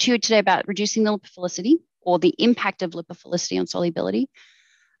going to talk to you today about reducing the lipophilicity, or the impact of lipophilicity on solubility,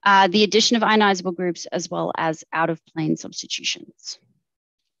 the addition of ionizable groups, as well as out-of-plane substitutions.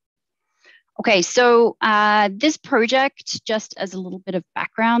 Okay, so this project, just as a little bit of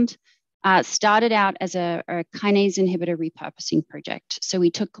background, started out as a kinase inhibitor repurposing project. So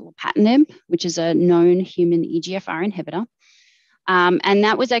we took lapatinib, which is a known human EGFR inhibitor, and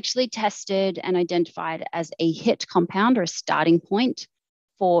that was actually tested and identified as a hit compound, or a starting point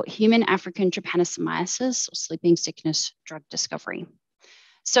for human African trypanosomiasis, or sleeping sickness drug discovery.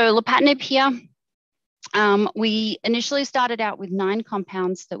 So lapatinib here, we initially started out with 9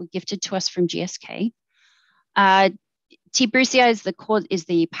 compounds that were gifted to us from GSK. T. brucei is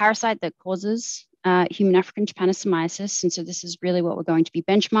the parasite that causes human African trypanosomiasis. And so this is really what we're going to be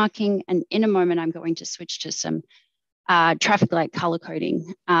benchmarking. And in a moment, I'm going to switch to some traffic light color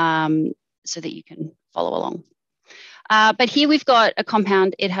coding so that you can follow along. But here we've got a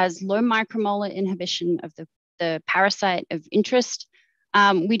compound. It has low micromolar inhibition of the parasite of interest.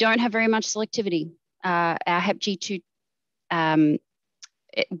 We don't have very much selectivity. Our HepG2,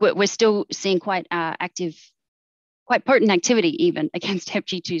 we're still seeing quite potent activity even against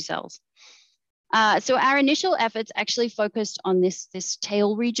HepG2 cells. So our initial efforts actually focused on this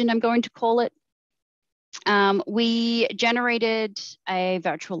tail region, I'm going to call it. We generated a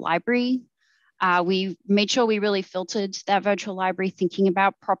virtual library. We made sure we really filtered that virtual library, thinking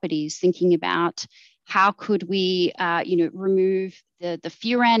about properties, thinking about how could we remove the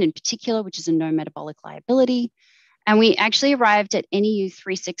furan in particular, which is a no metabolic liability. And we actually arrived at NEU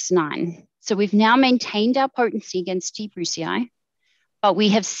 369. So we've now maintained our potency against T. brucei, but we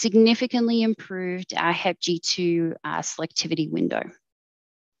have significantly improved our HepG2 selectivity window.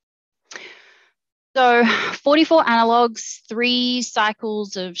 So 44 analogs, 3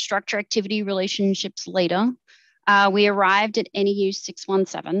 cycles of structure activity relationships later, we arrived at NEU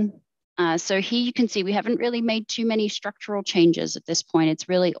 617. So here you can see we haven't really made too many structural changes at this point. It's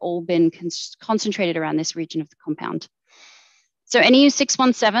really all been concentrated around this region of the compound. So NEU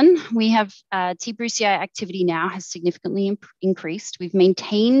 617, we have T-Brucei activity now has significantly increased. We've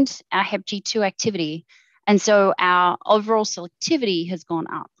maintained our HepG2 activity, and so our overall selectivity has gone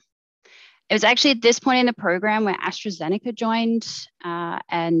up. It was actually at this point in the program where AstraZeneca joined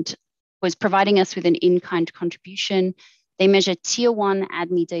and was providing us with an in-kind contribution. They measure tier 1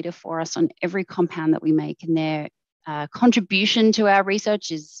 ADME data for us on every compound that we make, and their contribution to our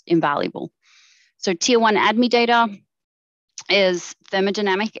research is invaluable. So tier 1 ADME data is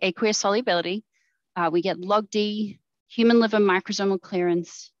thermodynamic aqueous solubility. We get log D, human liver microsomal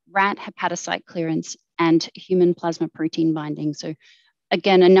clearance, rat hepatocyte clearance, and human plasma protein binding. So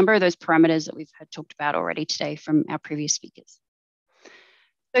again, a number of those parameters that we've talked about already today from our previous speakers.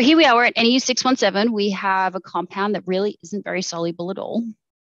 So here we are, we're at NEU 617. We have a compound that really isn't very soluble at all.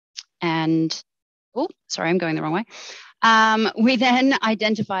 And, oh, sorry, I'm going the wrong way. We then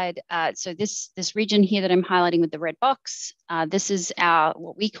identified, so this region here that I'm highlighting with the red box, this is our,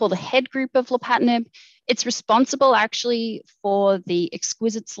 what we call the head group of lapatinib. It's responsible actually for the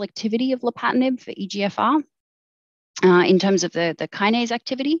exquisite selectivity of lapatinib for EGFR in terms of the kinase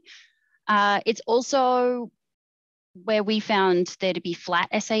activity. It's also where we found there to be flat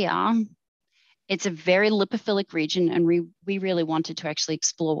SAR. It's a very lipophilic region, and we really wanted to actually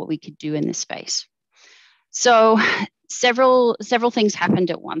explore what we could do in this space. So several things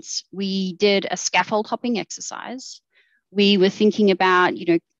happened at once. We did a scaffold hopping exercise. We were thinking about,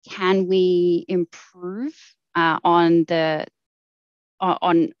 can we improve can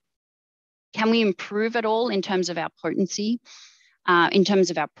we improve at all in terms of our potency, in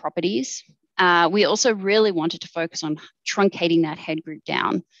terms of our properties? We also really wanted to focus on truncating that head group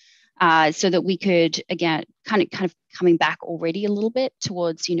down so that we could, again, kind of coming back already a little bit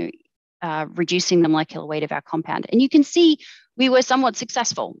towards, reducing the molecular weight of our compound. And you can see we were somewhat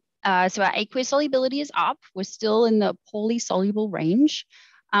successful. So our aqueous solubility is up. We're still in the poorly soluble range.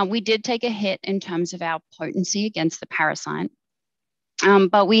 We did take a hit in terms of our potency against the parasite,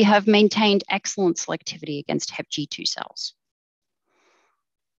 but we have maintained excellent selectivity against HepG2 cells.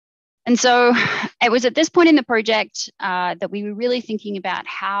 And so it was at this point in the project that we were really thinking about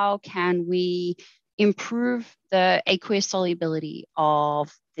how can we improve the aqueous solubility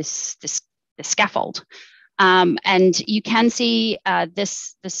of this scaffold. And you can see the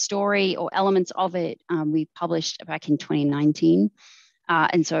story or elements of it we published back in 2019.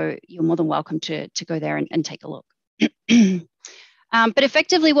 And so you're more than welcome to go there and take a look. But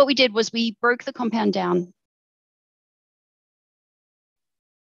effectively what we did was we broke the compound down.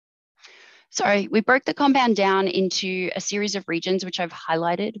 Sorry, we broke the compound down into a series of regions, which I've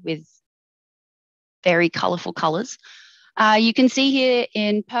highlighted with very colorful colors. You can see here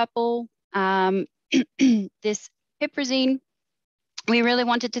in purple, this piperazine. We really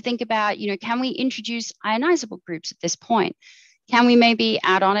wanted to think about, can we introduce ionizable groups at this point? Can we maybe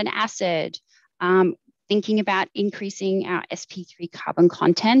add on an acid? Thinking about increasing our sp3 carbon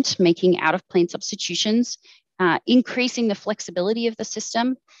content, making out-of-plane substitutions, increasing the flexibility of the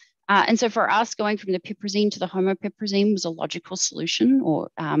system. And so for us, going from the piperazine to the homopiperazine was a logical solution or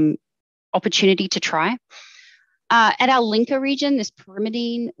opportunity to try. At our linker region, this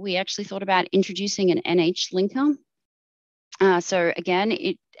pyrimidine, we actually thought about introducing an NH linker. So again,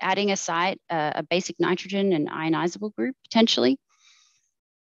 adding a site, a basic nitrogen and ionizable group potentially.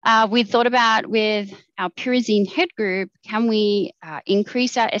 We thought about with our pyrazine head group, can we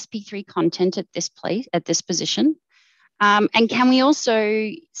increase our sp3 content at this place, at this position? And can we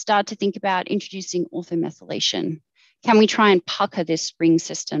also start to think about introducing orthomethylation? Can we try and pucker this ring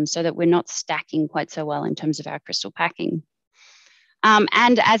system so that we're not stacking quite so well in terms of our crystal packing?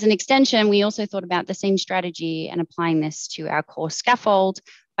 And as an extension, we also thought about the same strategy and applying this to our core scaffold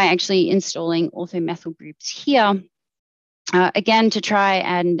by actually installing orthomethyl groups here, again, to try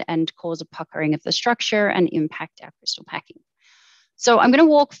and cause a puckering of the structure and impact our crystal packing. So I'm going to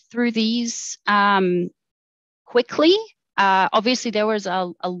walk through these quickly. Obviously, there was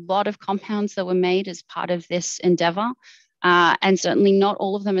a lot of compounds that were made as part of this endeavor, and certainly not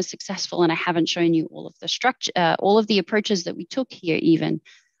all of them are successful. And I haven't shown you all of the structure, all of the approaches that we took here even.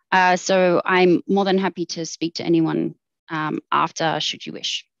 So I'm more than happy to speak to anyone after, should you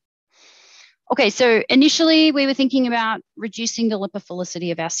wish. Okay, so initially we were thinking about reducing the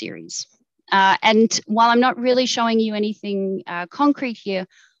lipophilicity of our series. And while I'm not really showing you anything concrete here,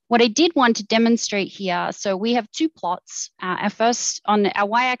 what I did want to demonstrate here, so we have two plots. Our first, on our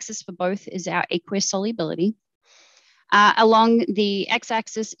y-axis for both is our aqueous solubility. Along the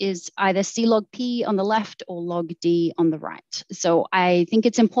x-axis is either C log P on the left or log D on the right. So I think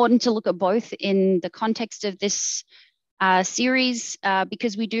it's important to look at both in the context of this series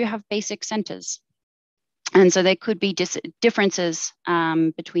because we do have basic centers. And so there could be differences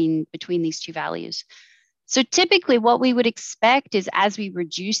between these two values. So typically what we would expect is as we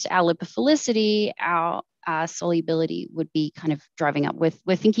reduce our lipophilicity, our solubility would be kind of driving up.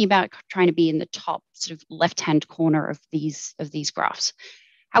 We're thinking about trying to be in the top sort of left-hand corner of these graphs.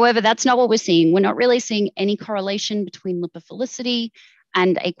 However, that's not what we're seeing. We're not really seeing any correlation between lipophilicity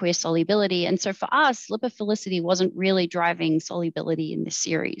and aqueous solubility. And so for us, lipophilicity wasn't really driving solubility in this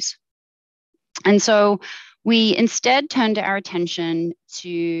series. And so we instead turned our attention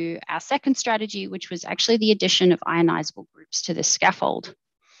to our second strategy, which was actually the addition of ionizable groups to this scaffold.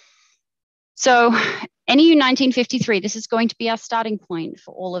 So NEU 1953, this is going to be our starting point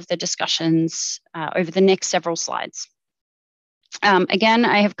for all of the discussions over the next several slides. Again,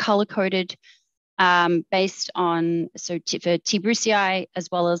 I have color-coded based on, so for T. brucei, as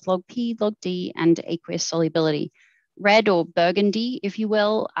well as log P, log D, and aqueous solubility. Red or burgundy, if you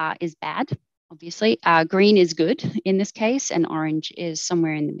will, is bad. Obviously, green is good in this case, and orange is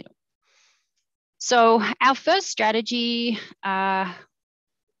somewhere in the middle. So our first strategy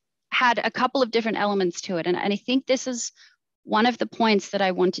had a couple of different elements to it. And I think this is one of the points that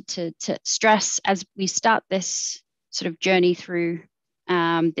I wanted to stress as we start this sort of journey through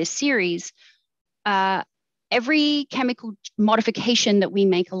this series. Every chemical modification that we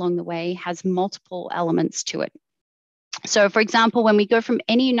make along the way has multiple elements to it. So for example, when we go from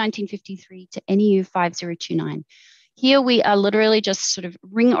NEU 1953 to NEU 5029, here we are literally just sort of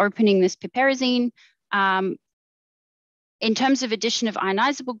ring opening this piperazine. In terms of addition of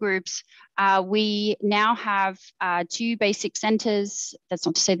ionizable groups, we now have two basic centers. That's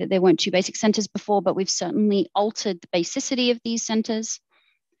not to say that there weren't two basic centers before, but we've certainly altered the basicity of these centers.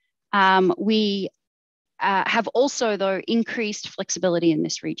 We have also, though, increased flexibility in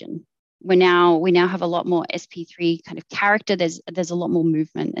this region. We now have a lot more sp3 kind of character. There's a lot more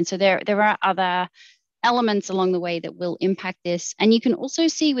movement. And so there are other elements along the way that will impact this. And you can also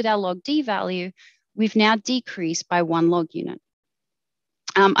see with our log D value, we've now decreased by 1 log unit.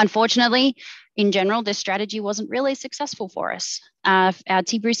 Unfortunately, in general, this strategy wasn't really successful for us. Our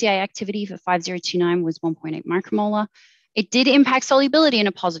T. brucei activity for 5029 was 1.8 micromolar. It did impact solubility in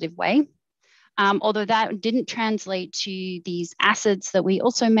a positive way, although that didn't translate to these acids that we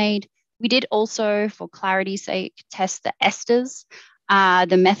also made. We did also, for clarity's sake, test the esters,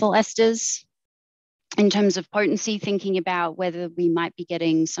 the methyl esters, in terms of potency, thinking about whether we might be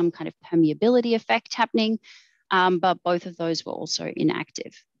getting some kind of permeability effect happening, but both of those were also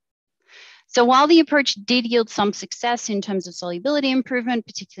inactive. So while the approach did yield some success in terms of solubility improvement,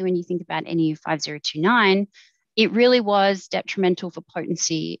 particularly when you think about NEU 5029, it really was detrimental for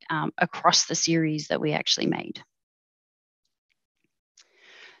potency across the series that we actually made.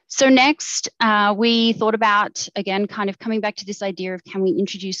 So next, we thought about, again, kind of coming back to this idea of can we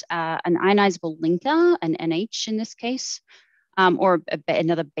introduce an ionizable linker, an NH in this case, or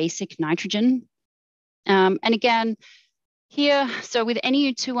another basic nitrogen. And again, here, so with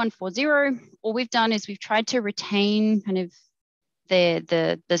NEU 2140, all we've done is we've tried to retain kind of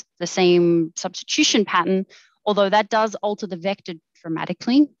the same substitution pattern, although that does alter the vector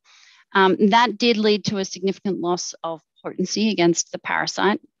dramatically. That did lead to a significant loss of potency against the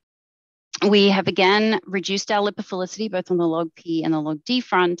parasite. We have again reduced our lipophilicity both on the log P and the log D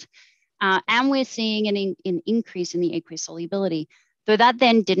front, and we're seeing an increase in the aqueous solubility, though that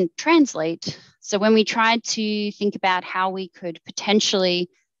then didn't translate. So when we tried to think about how we could potentially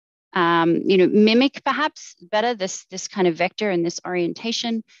mimic perhaps better this kind of vector and this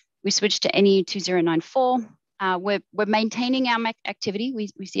orientation, we switched to NEU 2094. We're maintaining our activity.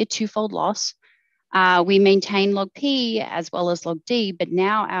 We see a twofold loss. We maintain log P as well as log D, but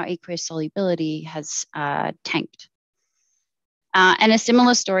now our aqueous solubility has tanked. And a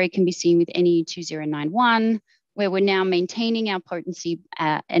similar story can be seen with NEU 2091, where we're now maintaining our potency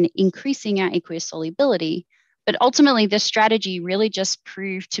and increasing our aqueous solubility. But ultimately, this strategy really just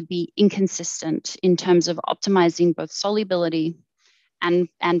proved to be inconsistent in terms of optimizing both solubility and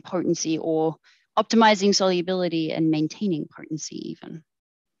potency, or optimizing solubility and maintaining potency even.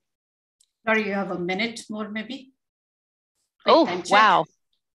 Laurie, you have a minute more, maybe? Oh, wow.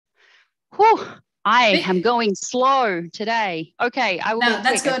 Whew. I am going slow today. Okay, I will. No,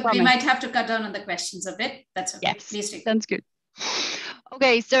 that's good. We might have to cut down on the questions a bit. That's okay. Yes, please do. Sounds good.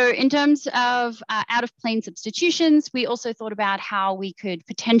 Okay, so in terms of out-of-plane substitutions, we also thought about how we could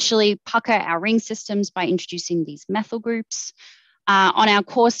potentially pucker our ring systems by introducing these methyl groups. On our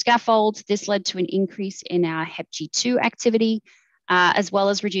core scaffold, this led to an increase in our HepG2 activity, as well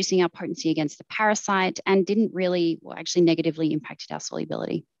as reducing our potency against the parasite, and didn't really, well, actually negatively impacted our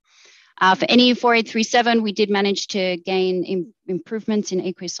solubility. For NE4837, we did manage to gain improvements in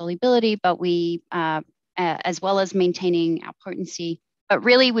aqueous solubility, but we, as well as maintaining our potency, but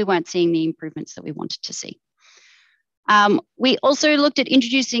really we weren't seeing the improvements that we wanted to see. We also looked at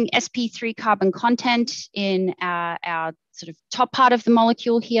introducing sp3 carbon content in our sort of top part of the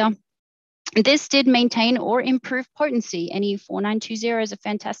molecule here. This did maintain or improve potency. NE4920 is a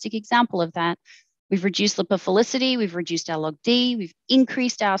fantastic example of that. We've reduced lipophilicity, we've reduced our log D, we've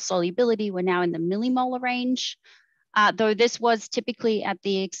increased our solubility. We're now in the millimolar range, though this was typically at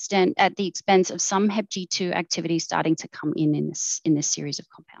the expense of some HepG2 activity starting to come in this series of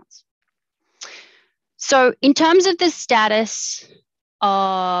compounds. So in terms of the status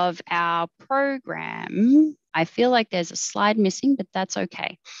of our program, I feel like there's a slide missing, but that's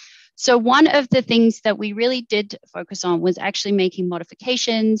okay. So one of the things that we really did focus on was actually making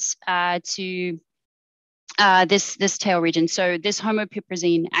modifications to this tail region. So this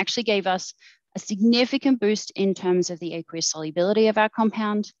homopiprazine actually gave us a significant boost in terms of the aqueous solubility of our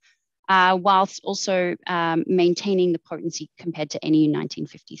compound, whilst also maintaining the potency compared to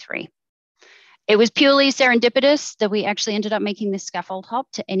NE1953. It was purely serendipitous that we actually ended up making this scaffold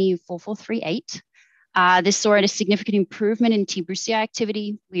hop to NE4438. This saw a significant improvement in T-Brucei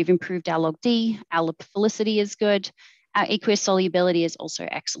activity. We've improved our log D, our lipophilicity is good, our aqueous solubility is also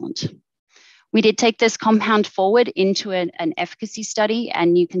excellent. We did take this compound forward into an efficacy study,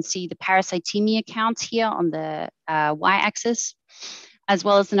 and you can see the parasitemia counts here on the y-axis, as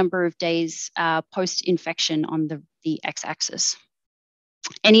well as the number of days post-infection on the x-axis.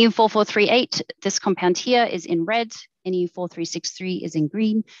 NE4438, this compound here is in red, NE4363 is in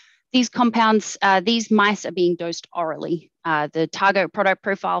green. These compounds, these mice are being dosed orally. The target product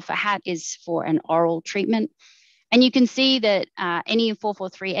profile for HAT is for an oral treatment. And you can see that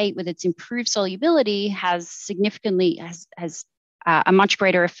NE4438 with its improved solubility has a much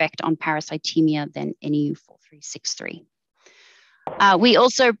greater effect on parasitemia than NE4363. We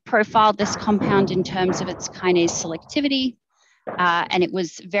also profiled this compound in terms of its kinase selectivity, and it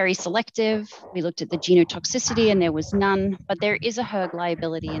was very selective. We looked at the genotoxicity and there was none, but there is a hERG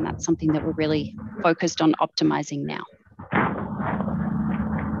liability, and that's something that we're really focused on optimizing now.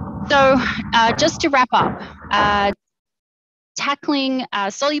 So just to wrap up, tackling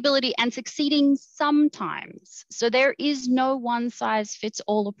solubility and succeeding sometimes. So there is no one size fits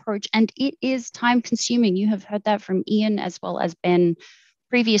all approach, and it is time consuming. You have heard that from Ian as well as Ben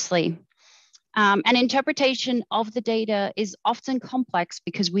previously. An interpretation of the data is often complex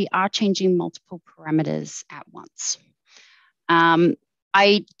because we are changing multiple parameters at once.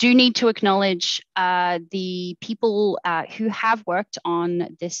 I do need to acknowledge the people who have worked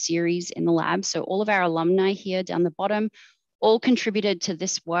on this series in the lab. So all of our alumni here down the bottom all contributed to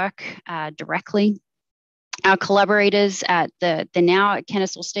this work directly. Our collaborators at they're now at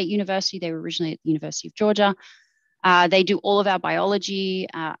Kennesaw State University. They were originally at the University of Georgia. They do all of our biology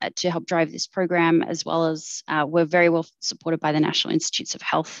to help drive this program, as well as we're very well supported by the National Institutes of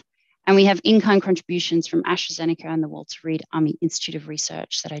Health. And we have in-kind contributions from AstraZeneca and the Walter Reed Army Institute of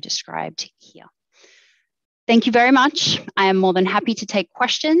Research that I described here. Thank you very much. I am more than happy to take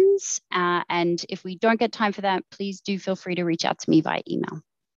questions. And if we don't get time for that, please do feel free to reach out to me via email.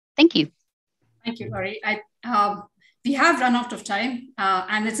 Thank you. Thank you, Laurie. We have run out of time,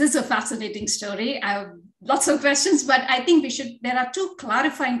 and it is a fascinating story. I have lots of questions, but I think there are two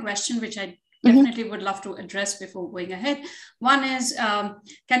clarifying questions which I definitely would love to address before going ahead. One is,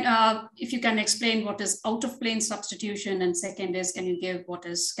 if you can explain what is out-of-plane substitution, and second is, can you give what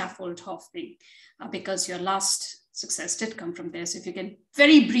is scaffold hopping? Because your last success did come from there. So if you can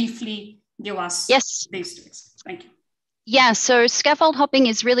very briefly give us these two. Thank you. Yeah, so scaffold hopping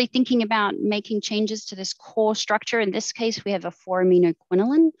is really thinking about making changes to this core structure. In this case, we have a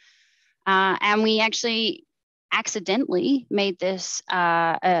 4-aminoquinoline, and we actually accidentally made this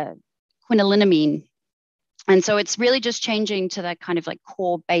quinolinamine. And so it's really just changing to that kind of like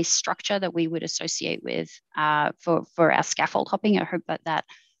core base structure that we would associate with for our scaffold hopping. I hope that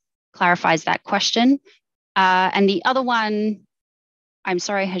clarifies that question. And the other one, I'm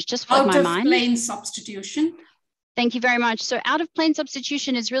sorry, has just fled my mind. Out-of-plane substitution. Thank you very much. So out-of-plane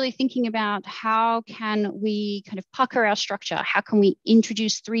substitution is really thinking about how can we kind of pucker our structure? How can we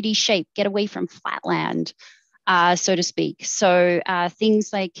introduce 3D shape, get away from flatland, so to speak? So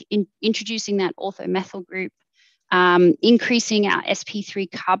things like introducing that orthomethyl group, increasing our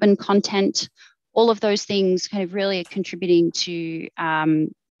sp3 carbon content. All of those things kind of really are contributing to,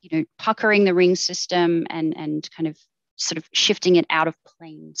 puckering the ring system and kind of sort of shifting it out of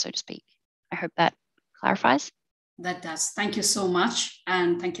plane, so to speak. I hope that clarifies. That does. Thank you so much.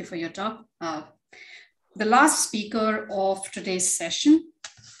 And thank you for your talk. The last speaker of today's session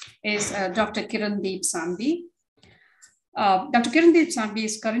is Dr. Kirandeep Sangvi. Dr. Kirandeep Sangvi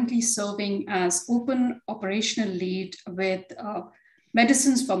is currently serving as Open Operational Lead with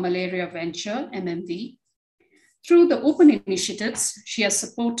Medicines for Malaria Venture, MMV. Through the open initiatives, she has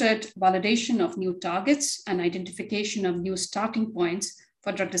supported validation of new targets and identification of new starting points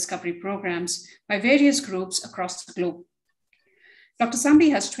for drug discovery programs by various groups across the globe. Dr. Sangvi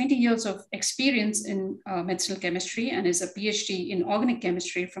has 20 years of experience in medicinal chemistry and is a PhD in organic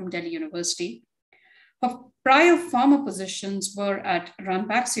chemistry from Delhi University. Her prior pharma positions were at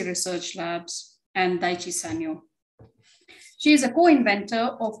Ranbaxy Research Labs and Daiichi Sankyo. She is a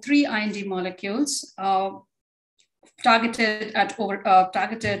co-inventor of 3 IND molecules targeted for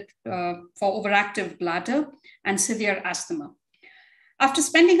overactive bladder and severe asthma. After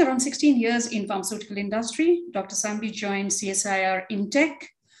spending around 16 years in pharmaceutical industry, Dr. Sangvi joined CSIR InTech,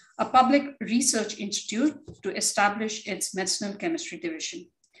 a public research institute, to establish its medicinal chemistry division.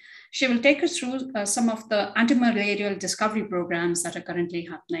 She will take us through some of the antimalarial discovery programs that are currently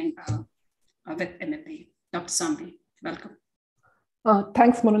happening with MMV. Dr. Sangvi, welcome.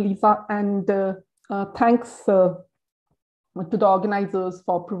 Thanks, Mona Lisa, and thanks to the organizers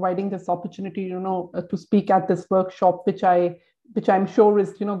for providing this opportunity, to speak at this workshop, which I'm sure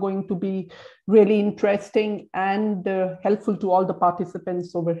is, going to be really interesting and helpful to all the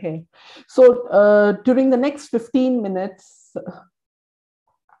participants over here. So during the next 15 minutes,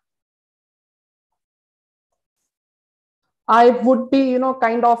 I would be,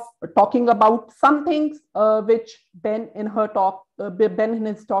 kind of talking about some things which Ben in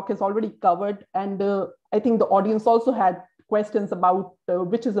his talk has already covered. And I think the audience also had questions about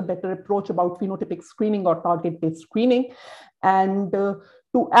which is a better approach about phenotypic screening or target-based screening. And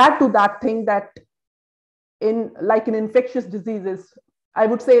to add to that thing that in infectious diseases, I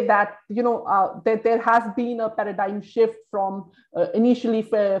would say that, that there has been a paradigm shift from initially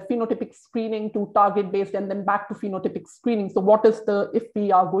phenotypic screening to target-based and then back to phenotypic screening. So what is if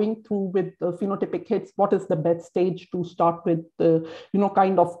we are going through with the phenotypic hits, what is the best stage to start with the,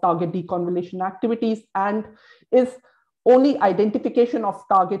 kind of target deconvolution activities? And is only identification of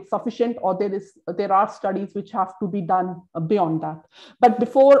target sufficient, or there are studies which have to be done beyond that? But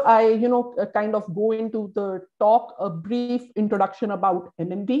before I kind of go into the talk, a brief introduction about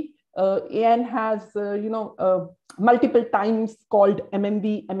MMV. Ian has multiple times called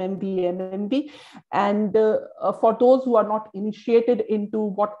MMV, and for those who are not initiated into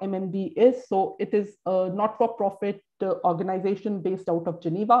what MMV is, so it is a not-for-profit organization based out of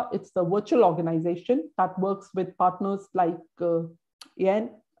Geneva. It's a virtual organization that works with partners like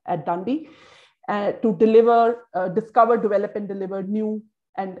Ian at Dundee to discover, develop, and deliver new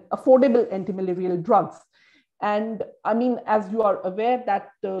and affordable antimalarial drugs. And I mean, as you are aware, that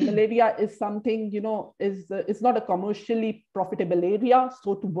malaria is something, is not a commercially profitable area.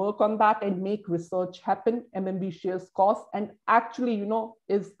 So to work on that and make research happen, MMV shares costs and actually,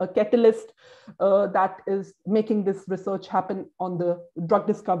 is a catalyst that is making this research happen on the drug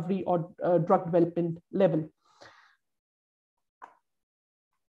discovery or drug development level.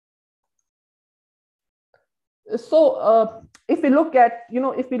 So if we look at,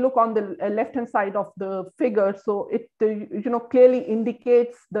 if we look on the left-hand side of the figure, so it, clearly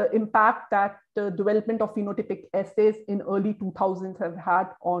indicates the impact that the development of phenotypic assays in early 2000s have had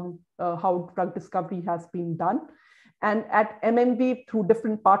on how drug discovery has been done. And at MMV, through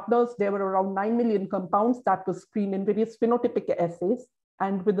different partners, there were around 9 million compounds that were screened in various phenotypic assays.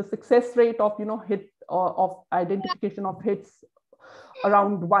 And with the success rate of, of identification of hits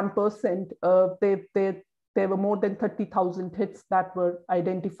around 1%, there were more than 30,000 hits that were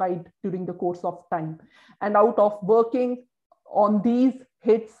identified during the course of time. And out of working on these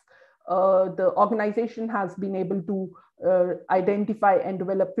hits, the organization has been able to identify and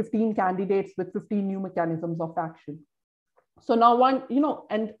develop 15 candidates with 15 new mechanisms of action. So now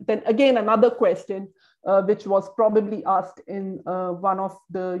and then again, another question, which was probably asked in one of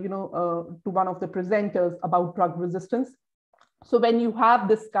the, to one of the presenters about drug resistance. So when you have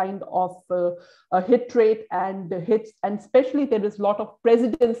this kind of a hit rate and hits, and especially there is a lot of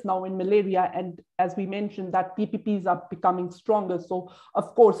precedence now in malaria, and as we mentioned that PPPs are becoming stronger. So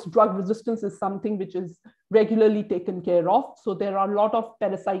of course, drug resistance is something which is regularly taken care of. So there are a lot of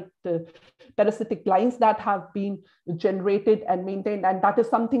parasitic lines that have been generated and maintained, and that is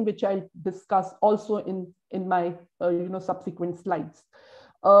something which I'll discuss also in my subsequent slides.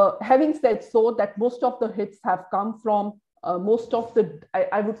 Having said so, that most of the hits have come from most of the,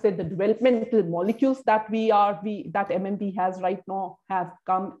 I would say, the developmental molecules that that MMB has right now have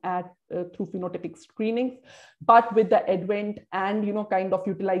come at through phenotypic screenings, but with the advent and kind of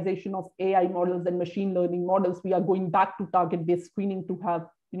utilization of AI models and machine learning models, we are going back to target-based screening to have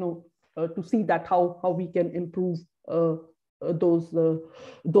to see that how we can improve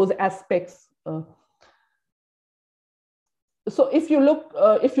those aspects. So if you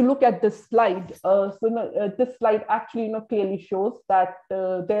look at this slide, this slide actually clearly shows that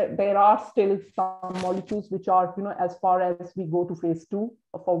there are still some molecules which are as far as we go to phase 2,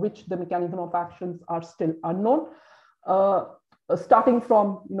 for which the mechanism of actions are still unknown. Starting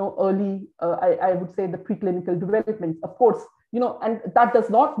from early, I would say the preclinical development, of course, and that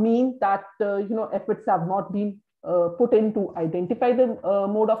does not mean that efforts have not been put in to identify the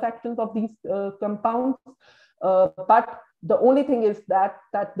mode of actions of these compounds, but the only thing is that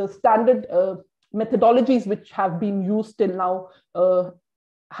the standard methodologies which have been used till now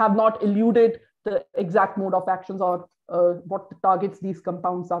have not eluded the exact mode of actions or what the targets these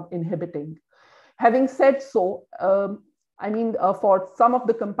compounds are inhibiting. Having said so, for some of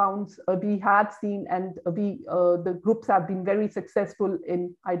the compounds we had seen, and the groups have been very successful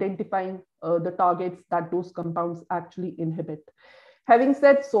in identifying the targets that those compounds actually inhibit. Having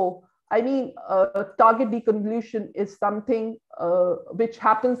said so, target deconvolution is something which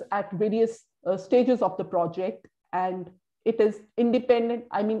happens at various stages of the project, and it is independent.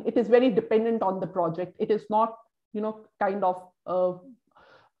 It is very dependent on the project. It is not, kind of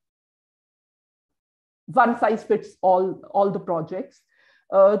one size fits all the projects.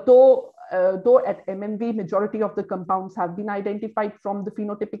 Though at MMV, majority of the compounds have been identified from the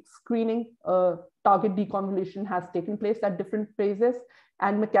phenotypic screening, target deconvolution has taken place at different phases,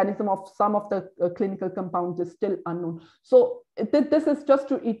 and mechanism of some of the clinical compounds is still unknown. So this is just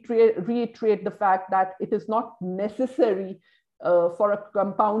to reiterate the fact that it is not necessary for a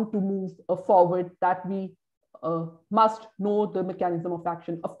compound to move forward that we must know the mechanism of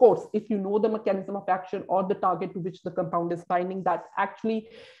action. Of course, if you know the mechanism of action or the target to which the compound is binding, that actually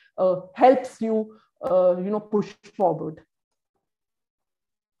helps you, push forward.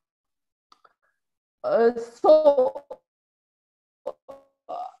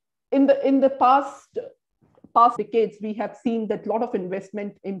 In the past decades, we have seen that a lot of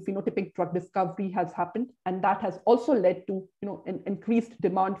investment in phenotypic drug discovery has happened, and that has also led to an increased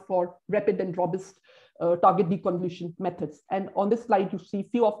demand for rapid and robust target deconvolution methods. And on this slide, you see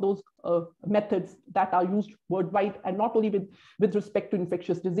few of those methods that are used worldwide, and not only with respect to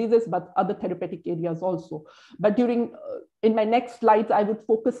infectious diseases, but other therapeutic areas also. But in my next slides, I would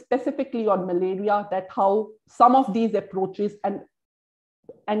focus specifically on malaria, that how some of these approaches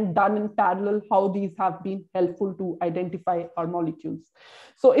and done in parallel, how these have been helpful to identify our molecules.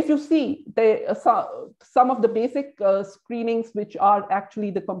 So if you see, some of the basic screenings, which are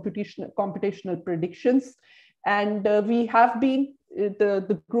actually the computational predictions, and we have been,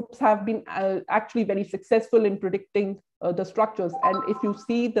 the groups have been actually very successful in predicting the structures. And if you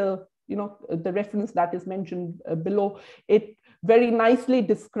see the reference that is mentioned below, it very nicely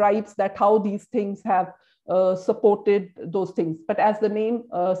describes that how these things have supported those things. But as the name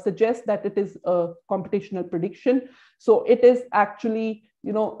suggests, that it is a computational prediction. So it is actually,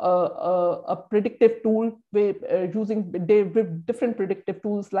 a predictive tool using different predictive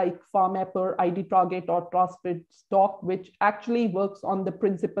tools like FarMapper, ID Target, or Transcript Stock, which actually works on the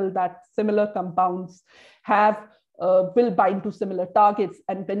principle that similar compounds will bind to similar targets.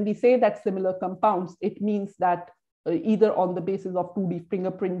 And when we say that similar compounds, it means that either on the basis of 2D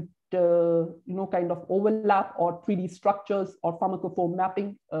fingerprint kind of overlap, or 3D structures, or pharmacophore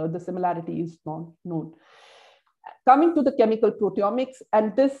mapping, the similarity is known. Coming to the chemical proteomics,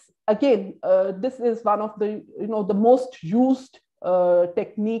 and this again, this is one of the the most used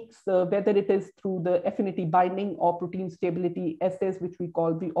techniques, whether it is through the affinity binding or protein stability assays, which we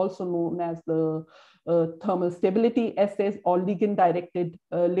also known as the thermal stability assays or ligand directed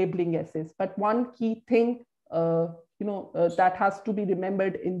labeling assays. But one key thing that has to be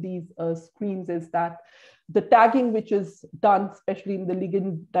remembered in these screens is that the tagging which is done, especially in the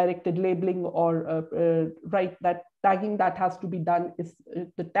ligand-directed labeling or that tagging that has to be done is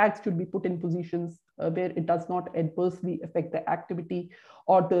the tags should be put in positions where it does not adversely affect the activity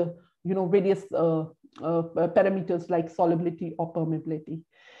or the various parameters like solubility or permeability.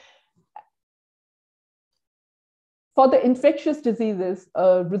 For the infectious diseases,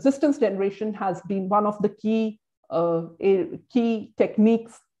 resistance generation has been one of the key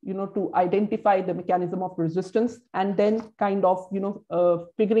techniques to identify the mechanism of resistance, and then kind of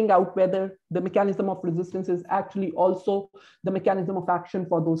figuring out whether the mechanism of resistance is actually also the mechanism of action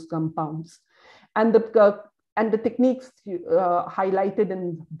for those compounds. And the techniques highlighted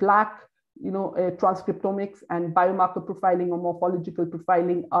in black, transcriptomics and biomarker profiling or morphological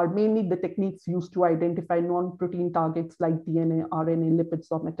profiling are mainly the techniques used to identify non-protein targets like DNA, RNA, lipids,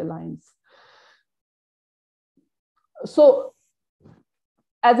 or metal ions. So,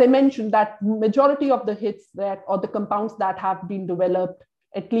 as I mentioned, that majority of the hits or the compounds that have been developed,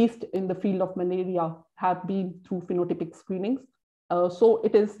 at least in the field of malaria, have been through phenotypic screenings. So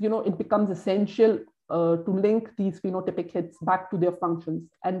it is, it becomes essential to link these phenotypic hits back to their functions.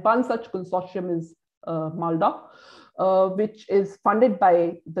 And one such consortium is MALDA, which is funded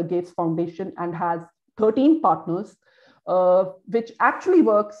by the Gates Foundation and has 13 partners, which actually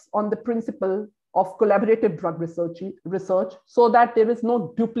works on the principle of collaborative drug research so that there is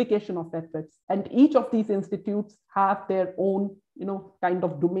no duplication of efforts. And each of these institutes have their own kind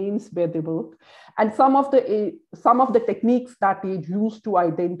of domains where they work. And some of the techniques that they use to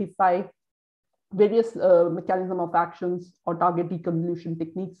identify various mechanism of actions or target deconvolution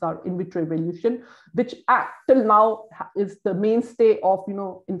techniques are in vitro evolution, which till now is the mainstay of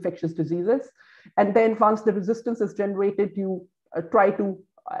infectious diseases. And then once the resistance is generated, you try to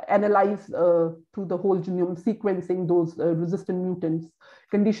analyze through the whole genome sequencing those resistant mutants,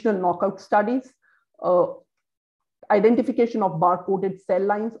 conditional knockout studies, identification of barcoded cell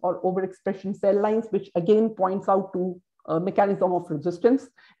lines or overexpression cell lines, which again points out to mechanism of resistance.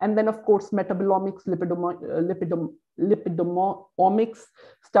 And then, of course, metabolomics, lipidomics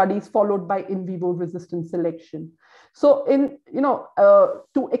studies followed by in vivo resistance selection. So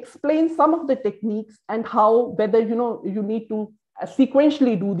to explain some of the techniques and how whether you need to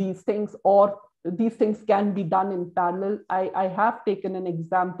sequentially do these things or these things can be done in parallel, I have taken an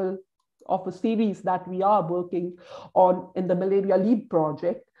example of a series that we are working on in the Malaria Lead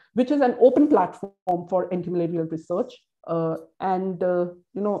project, which is an open platform for anti-malarial research. This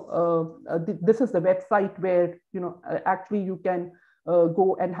is the website where actually you can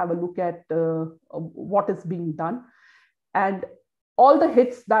go and have a look at what is being done. And all the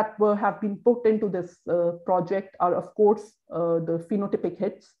hits that have been put into this project are, of course, the phenotypic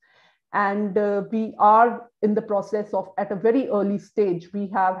hits. And we are in the process of, at a very early stage, we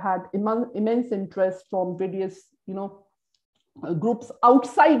have had immense interest from various groups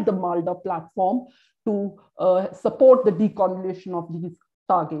outside the MALDA platform to support the deconvolution of these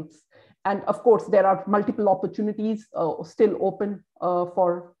targets. And of course, there are multiple opportunities still open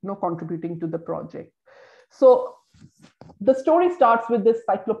for contributing to the project. So the story starts with this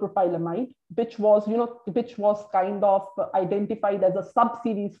cyclopropylamide, which was kind of identified as a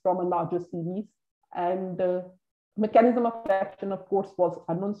sub-series from a larger series. And mechanism of action, of course, was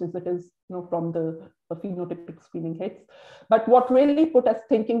unknown since it is from the phenotypic screening hits. But what really put us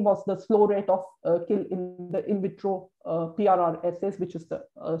thinking was the slow rate of kill in the in vitro PRR assays, which is the,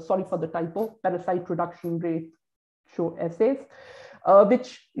 sorry for the typo, parasite reduction rate show assays,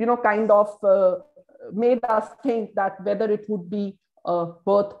 which kind of made us think that whether it would be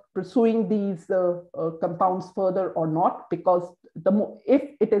worth pursuing these compounds further or not, because if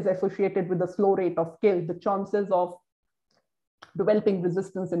it is associated with a slow rate of kill, the chances of developing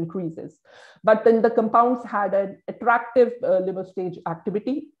resistance increases. But then the compounds had an attractive liver stage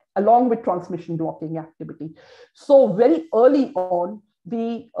activity along with transmission blocking activity. So very early on,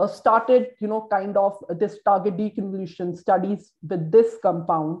 we started, kind of this target deconvolution studies with this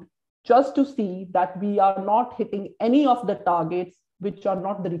compound, just to see that we are not hitting any of the targets which are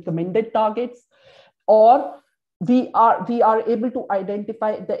not the recommended targets, or we are able to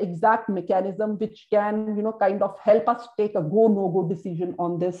identify the exact mechanism which can kind of help us take a go no go decision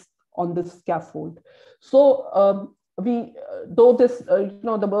on this scaffold. So though this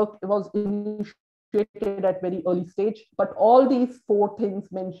the work was initiated at very early stage, but all these four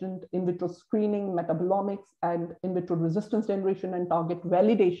things mentioned, in vitro screening, metabolomics, and in vitro resistance generation and target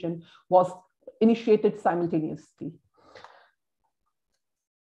validation, was initiated simultaneously.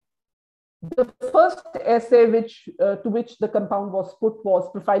 The first assay to which the compound was put was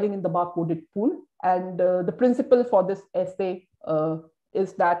profiling in the barcoded pool. And the principle for this assay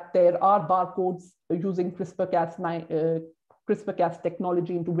is that there are barcodes using CRISPR-Cas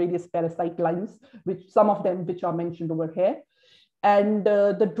technology into various parasite lines, which some of them which are mentioned over here. And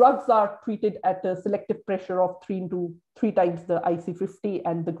the drugs are treated at a selective pressure of 3 times the IC50,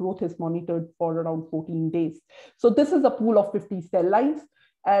 and the growth is monitored for around 14 days. So this is a pool of 50 cell lines.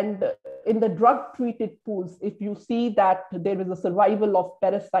 And in the drug treated pools, if you see that there is a survival of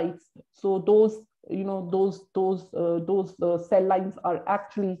parasites, so those cell lines are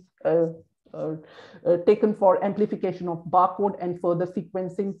actually taken for amplification of barcode and further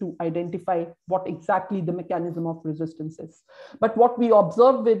sequencing to identify what exactly the mechanism of resistance is. But what we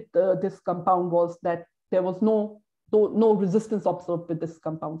observed with this compound was that there was no resistance observed with this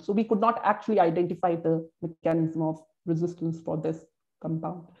compound. So we could not actually identify the mechanism of resistance for this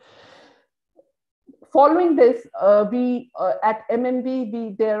compound. Following this, at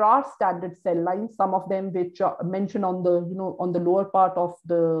MMV, there are standard cell lines, some of them which are mentioned on the lower part of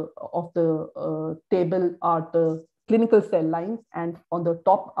the table are the clinical cell lines, and on the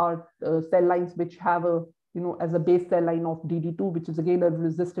top are cell lines which have as a base cell line of DD2, which is again a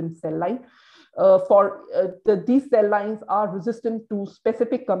resistant cell line. These cell lines are resistant to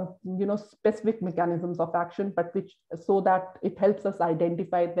specific mechanisms of action, but so that it helps us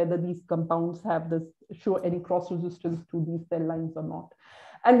identify whether these compounds show any cross resistance to these cell lines or not.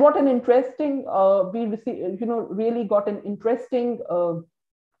 And what an interesting really got an interesting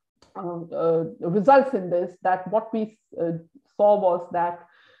results in this, that what we saw was that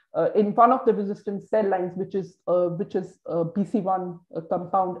in one of the resistant cell lines, which is BC1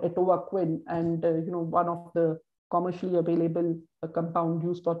 compound etovaquin, and one of the commercially available compound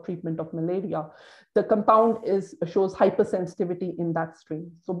used for treatment of malaria, the compound shows hypersensitivity in that strain.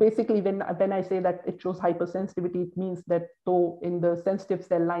 So basically, when I say that it shows hypersensitivity, it means that though in the sensitive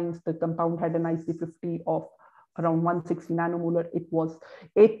cell lines the compound had an IC50 of around 160 nanomolar, it was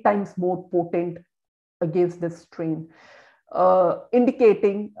 8 times more potent against this strain.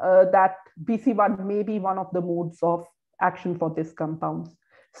 Indicating that BC1 may be one of the modes of action for this compound.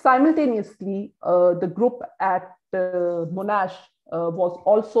 Simultaneously, the group at Monash was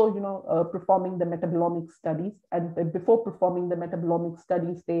also performing the metabolomic studies, and before performing the metabolomic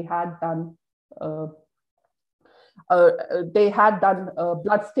studies, they had done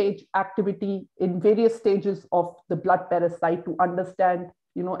blood stage activity in various stages of the blood parasite to understand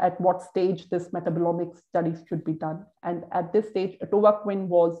at what stage this metabolomic studies should be done. And at this stage, etovaquin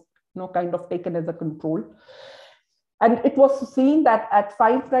was kind of taken as a control. And it was seen that at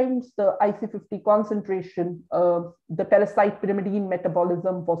 5 times the IC50 concentration, the parasite pyrimidine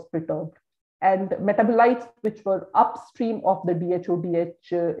metabolism was perturbed. And metabolites which were upstream of the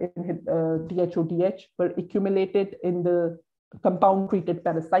DHODH were accumulated in the compound treated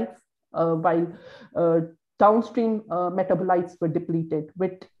parasites, while downstream metabolites were depleted,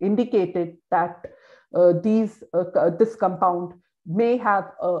 which indicated that this compound may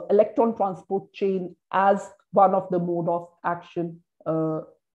have electron transport chain as one of the mode of action.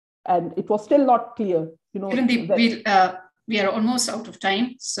 And it was still not clear. We are almost out of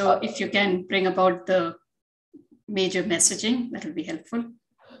time. So if you can bring about the major messaging, that will be helpful.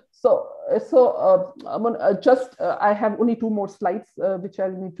 I have only 2 more slides which I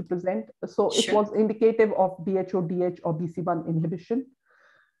need to present. So sure. It was indicative of DHODH or BC1 inhibition.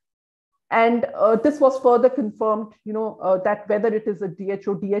 And this was further confirmed, that whether it is a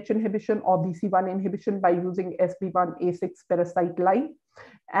DHODH inhibition or BC1 inhibition by using SB1A6 parasite line.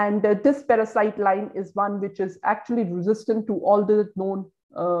 And this parasite line is one which is actually resistant to all the known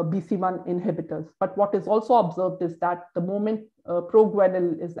BC1 inhibitors. But what is also observed is that the moment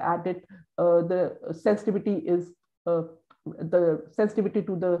proguanil is added, the sensitivity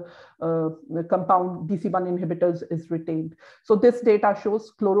to the compound BC1 inhibitors is retained. So this data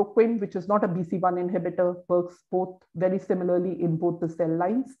shows chloroquine, which is not a BC1 inhibitor, works both very similarly in both the cell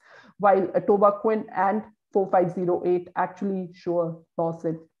lines, while etovaquin and 4508 actually show a loss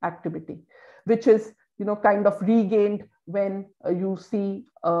in activity, which is kind of regained when you see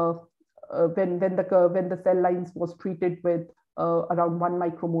when the cell lines was treated with around 1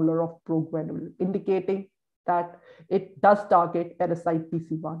 micromolar of proguanil, indicating that it does target parasite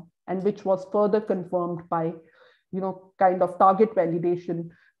BC1, and which was further confirmed by kind of target validation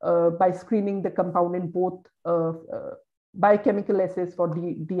by screening the compound in both biochemical assays for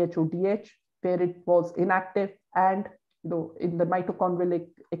DHODH, where it was inactive, and in the mitochondrial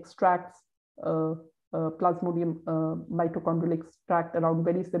extracts, Plasmodium mitochondrial extract, around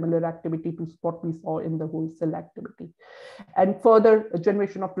very similar activity to what we saw in the whole cell activity. And further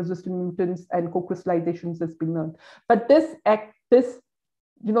generation of resistant mutants and co-crystallizations has been learned. But this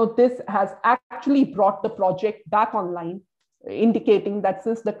has actually brought the project back online indicating that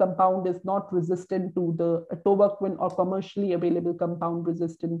since the compound is not resistant to the atovaquone or commercially available compound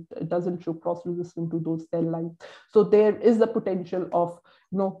resistant, it doesn't show cross-resistant to those cell lines. So there is the potential of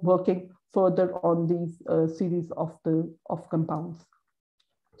working further on these series of compounds.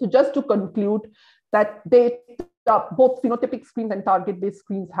 So just to conclude, that both phenotypic screens and target-based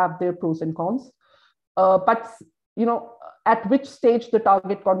screens have their pros and cons, but at which stage the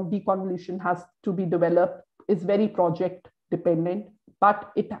target deconvolution has to be developed is very project dependent,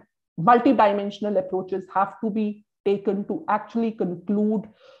 but multidimensional approaches have to be taken to actually conclude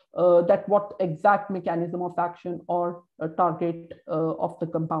that what exact mechanism of action or target of the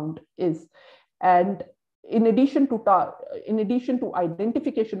compound is. And in addition to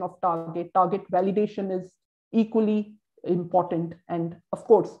identification of target validation is equally important. And of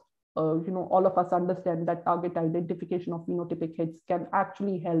course, all of us understand that target identification of phenotypic hits can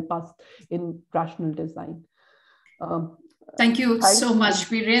actually help us in rational design. Thank you so much.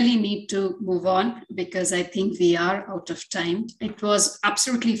 We really need to move on because I think we are out of time. It was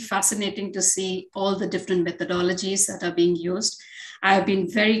absolutely fascinating to see all the different methodologies that are being used. I have been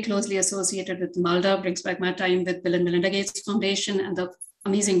very closely associated with MALDA, brings back my time with Bill and Melinda Gates Foundation and the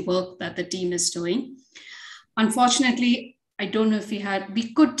amazing work that the team is doing. Unfortunately, I don't know if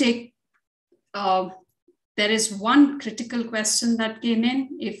we could take, there is one critical question that came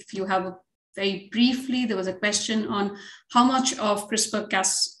in. If you have very briefly, there was a question on how much of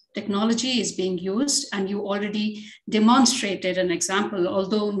CRISPR-Cas technology is being used, and you already demonstrated an example,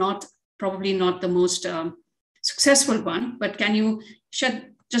 although probably not the most successful one, but can you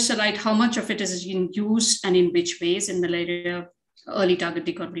shed just a light how much of it is being used and in which ways in the area early target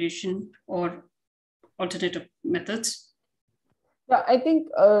deconvolution or alternative methods? Yeah, I think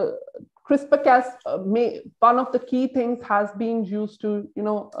CRISPR-Cas, one of the key things has been used to,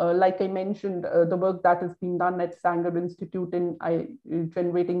 like I mentioned, the work that has been done at Sanger Institute in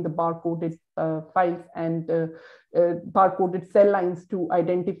generating the barcoded files and barcoded cell lines to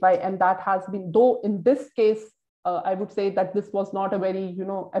identify. And that has been, though in this case, I would say that this was not a very,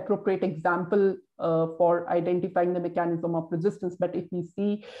 appropriate example for identifying the mechanism of resistance. But if we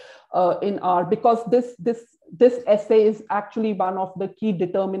see because this assay is actually one of the key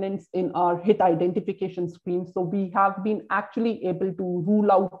determinants in our hit identification screen. So we have been actually able to rule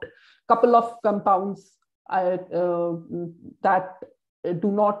out a couple of compounds that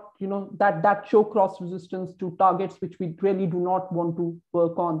do not, that show cross resistance to targets which we really do not want to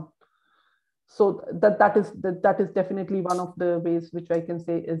work on. So that is definitely one of the ways which I can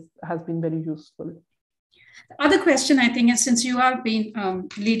say has been very useful. The other question, I think, is since you have been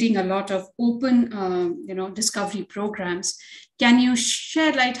leading a lot of open, discovery programs, can you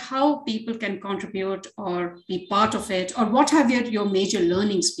share light how people can contribute or be part of it, or what have your major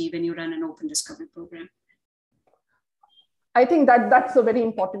learnings be when you run an open discovery program? I think that's a very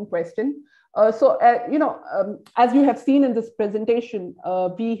important question. As you have seen in this presentation,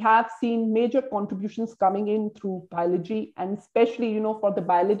 we have seen major contributions coming in through biology, and especially, for the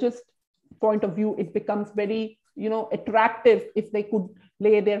biologist point of view, it becomes very, attractive if they could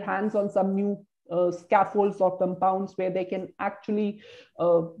lay their hands on some new scaffolds or compounds where they can actually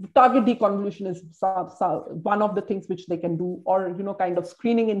target deconvolution is one of the things which they can do, or kind of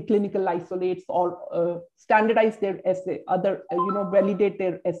screening in clinical isolates, or standardize their assay, validate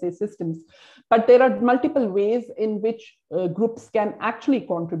their assay systems. But there are multiple ways in which groups can actually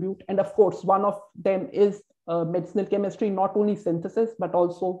contribute, and of course one of them is medicinal chemistry, not only synthesis but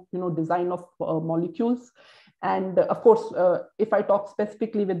also design of molecules. And of course, if I talk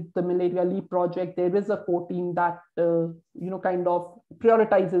specifically with the Malaria Leap project, there is a core team that kind of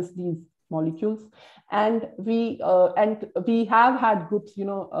prioritizes these molecules. And we have had groups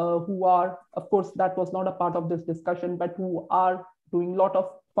who are, of course, that was not a part of this discussion, but who are doing a lot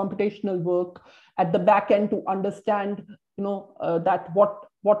of computational work at the back end to understand that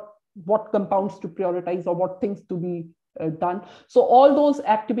what compounds to prioritize or what things to be done. So all those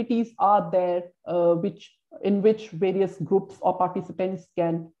activities are there, in which various groups or participants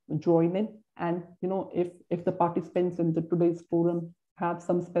can join in. And if the participants in today's forum have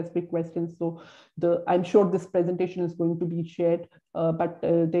some specific questions, so I'm sure this presentation is going to be shared, but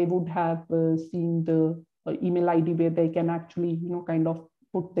they would have seen the email ID where they can actually kind of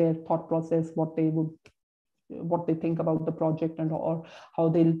put their thought process, what they think about the project, and or how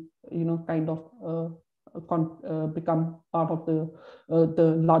they'll kind of become part of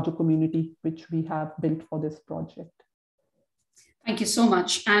the larger community which we have built for this project. Thank you so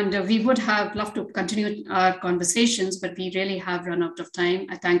much. And we would have loved to continue our conversations, but we really have run out of time.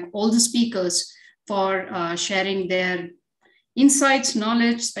 I thank all the speakers for sharing their insights,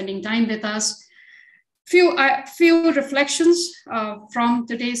 knowledge, spending time with us. Few reflections from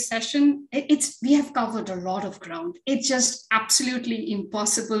today's session. We have covered a lot of ground. It's just absolutely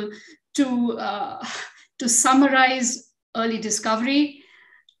impossible to summarize early discovery,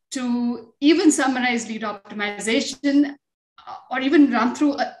 to even summarize lead optimization, or even run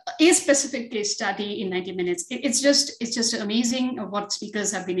through a specific case study in 90 minutes. It's just amazing what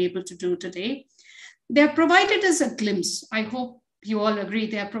speakers have been able to do today. They're provided as a glimpse. I hope you all agree.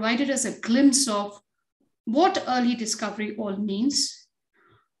 They are provided as a glimpse of what early discovery all means.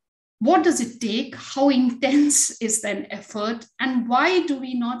 What does it take? How intense is then effort? And why do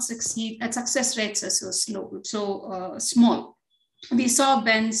we not succeed at success rates are so small? We saw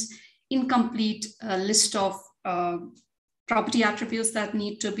Ben's incomplete list of property attributes that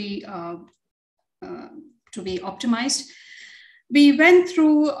need to be optimized. We went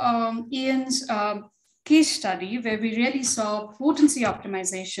through Ian's case study where we really saw potency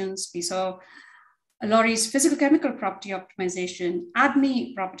optimizations. We saw Laurie's physical chemical property optimization,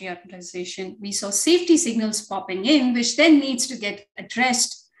 ADME property optimization. We saw safety signals popping in, which then needs to get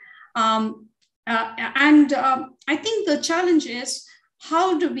addressed. I think the challenge is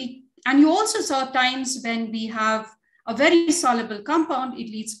how do we, and you also saw times when we have a very soluble compound, it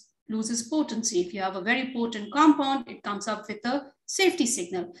loses potency. If you have a very potent compound, it comes up with a safety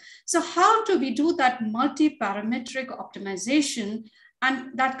signal. So how do we do that multi-parametric optimization,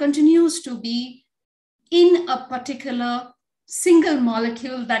 and that continues to be in a particular single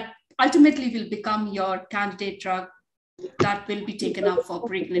molecule that ultimately will become your candidate drug that will be taken up for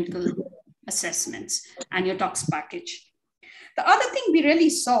preclinical assessments and your tox package. The other thing we really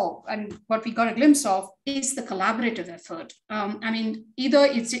saw, and what we got a glimpse of, is the collaborative effort. Either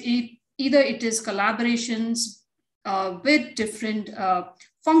it is collaborations with different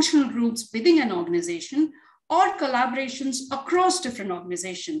functional groups within an organization, or collaborations across different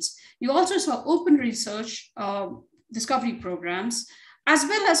organizations. You also saw open research discovery programs, as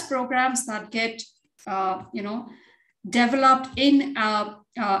well as programs that get developed in a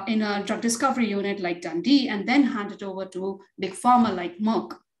drug discovery unit like DNDi and then handed over to big pharma like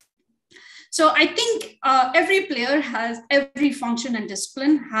Merck. So I think every function and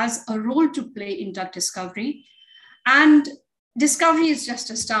discipline has a role to play in drug discovery, and discovery is just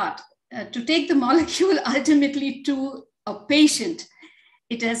a start. To take the molecule ultimately to a patient,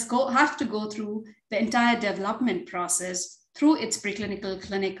 it has to go through the entire development process, through its preclinical,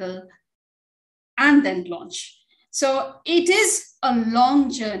 clinical, and then launch. So it is a long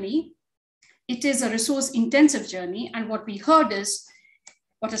journey. It is a resource-intensive journey. And what we heard is,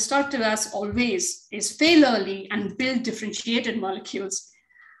 what has taught to us always is fail early and build differentiated molecules.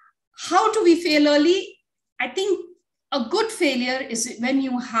 How do we fail early? I think a good failure is when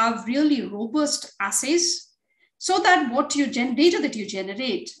you have really robust assays, so that data that you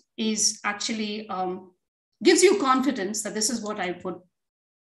generate is actually gives you confidence that this is what I would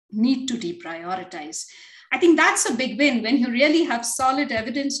need to deprioritize. I think that's a big win when you really have solid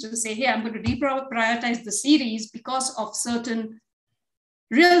evidence to say, hey, I'm going to deprioritize the series because of certain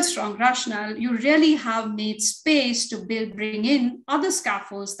real strong rationale. You really have made space to bring in other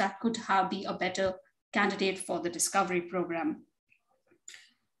scaffolds that could be a better candidate for the discovery program.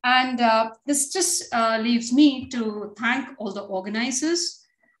 And this just leaves me to thank all the organizers,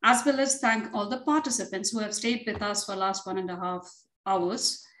 as well as thank all the participants who have stayed with us for the last 1.5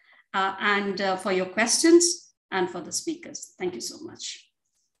 hours, and for your questions and for the speakers. Thank you so much.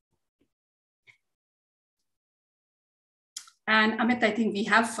 And Amit, I think we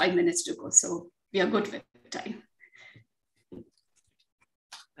have 5 minutes to go, so we are good with time.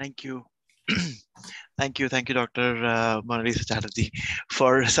 Thank you. Thank you, Dr. Mona Lisa Chatterjee,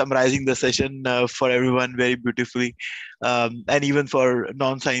 for summarizing the session for everyone very beautifully, and even for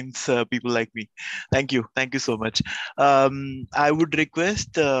non-science people like me. Thank you so much. I would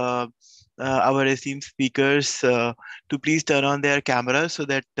request our esteemed speakers to please turn on their cameras so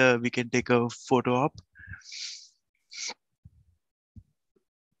that we can take a photo op.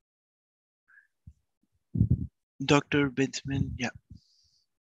 Dr. Benjamin, yeah.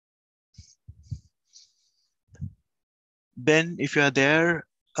 Ben, if you are there,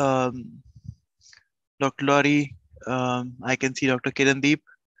 Dr. Laurie, I can see Dr. Kirandeep,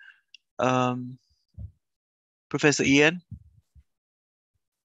 Professor Ian.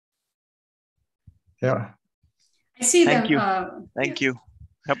 Yeah. I see Thank them. You. Thank you.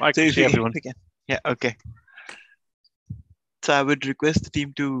 Yep, I can see everyone. Yeah, okay. So I would request the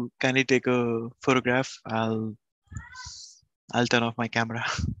team to kindly take a photograph. I'll turn off my camera.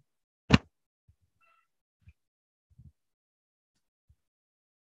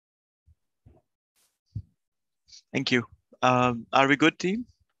 Thank you. Are we good, team?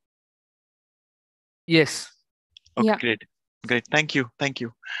 Yes. Okay, Yeah. great. Great. Thank you. Thank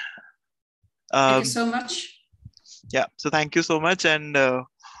you. Thank you so much. Yeah. So thank you so much, and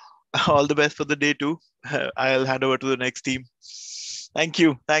all the best for the day too. I'll hand over to the next team. Thank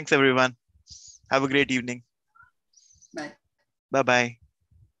you. Thanks, everyone. Have a great evening. Bye. Bye-bye.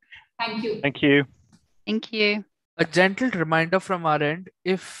 Thank you. Thank you. Thank you. A gentle reminder from our end,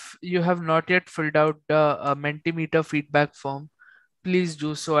 if you have not yet filled out the Mentimeter feedback form, please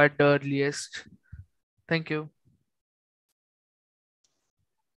do so at the earliest. Thank you.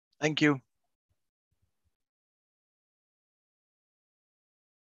 Thank you.